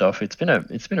balance stuff. It's been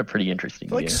a pretty interesting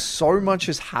year. So much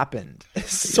has happened.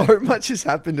 So much has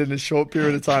happened in a short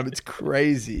period of time. It's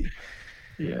crazy.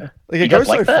 Yeah. It goes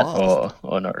so fast.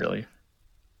 Or not really.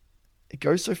 It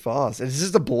goes so fast. It's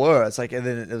just a blur. It's like, and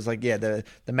then it was like, the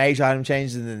mage item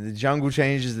changes, and then the jungle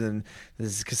changes, and then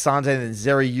there's Cassandra, and then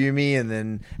Zeri Yumi, and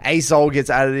then Asol gets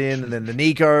added in, and then the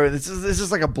Nico. It's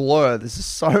just like a blur. There's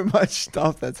just so much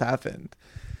stuff that's happened.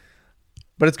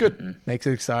 But it's good. Makes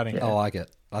it exciting. Yeah. I like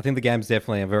it. I think the game's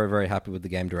definitely, I'm very, very happy with the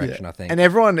game direction, I think. And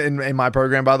everyone in my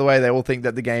program, by the way, they all think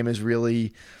that the game is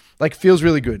really, feels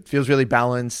really good, feels really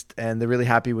balanced, and they're really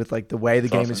happy with, the way the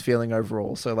game is feeling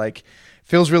overall. So,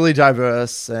 feels really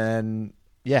diverse and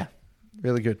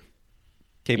really good.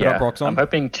 Keep it up, Phroxzon. I'm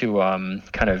hoping to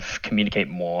kind of communicate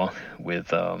more with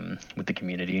the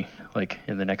community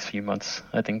in the next few months.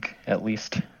 I think at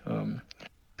least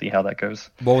see how that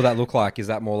goes. What would that look like? Is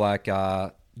that more like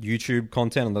YouTube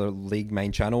content on the league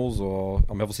main channels, or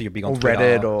obviously you're big on Twitter.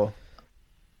 Reddit or?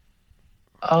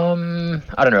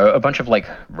 I don't know, a bunch of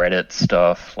Reddit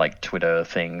stuff, Twitter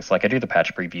things. I do the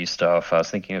patch preview stuff. I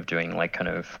was thinking of doing kind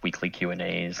of weekly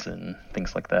Q&As and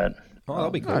things like that. Oh,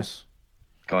 that'll be cool. Nice.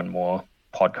 Going more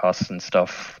podcasts and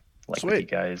stuff Sweet. With you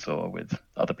guys or with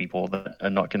other people that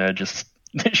are not gonna just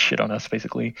shit on us,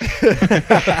 basically.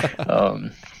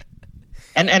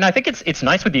 And I think it's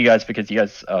nice with you guys because you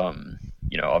guys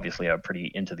obviously are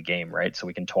pretty into the game, right? So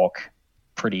we can talk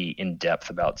pretty in depth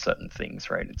about certain things,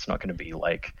 right? It's not going to be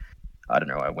I don't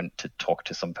know, I went to talk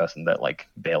to some person that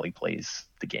barely plays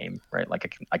the game, right?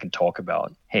 I can talk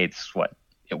about, hey, it's what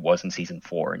it was in season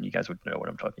 4, and you guys would know what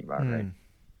I'm talking about, right?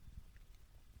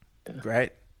 Yeah.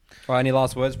 Great. All right, any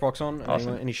last words, Phroxzon?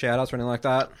 Awesome. Any shout outs or anything like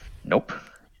that? Nope.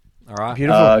 All right.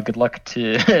 Beautiful. Good luck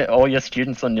to all your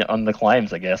students on the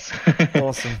climbs, I guess.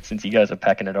 Awesome. Since you guys are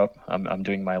packing it up, I'm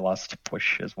doing my last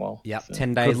push as well. Yeah, so.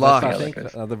 10 days luck. left, I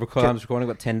think. I'm recording,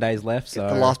 got 10 days left. So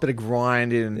the last bit of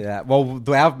grind in. Yeah, well,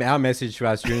 our message to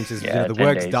our students is the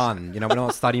work's days. done. We're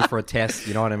not studying for a test.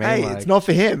 You know what I mean? Hey, it's not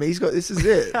for him. This is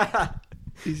it. All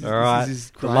right.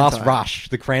 The last time. rush,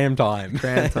 the cram time.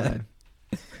 Cram time.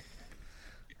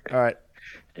 All right.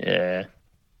 Yeah.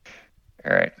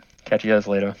 All right. Catch you guys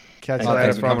later. Catch you Thanks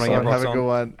later, for coming Phroxzon. on, Have a Phroxzon. good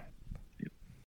one.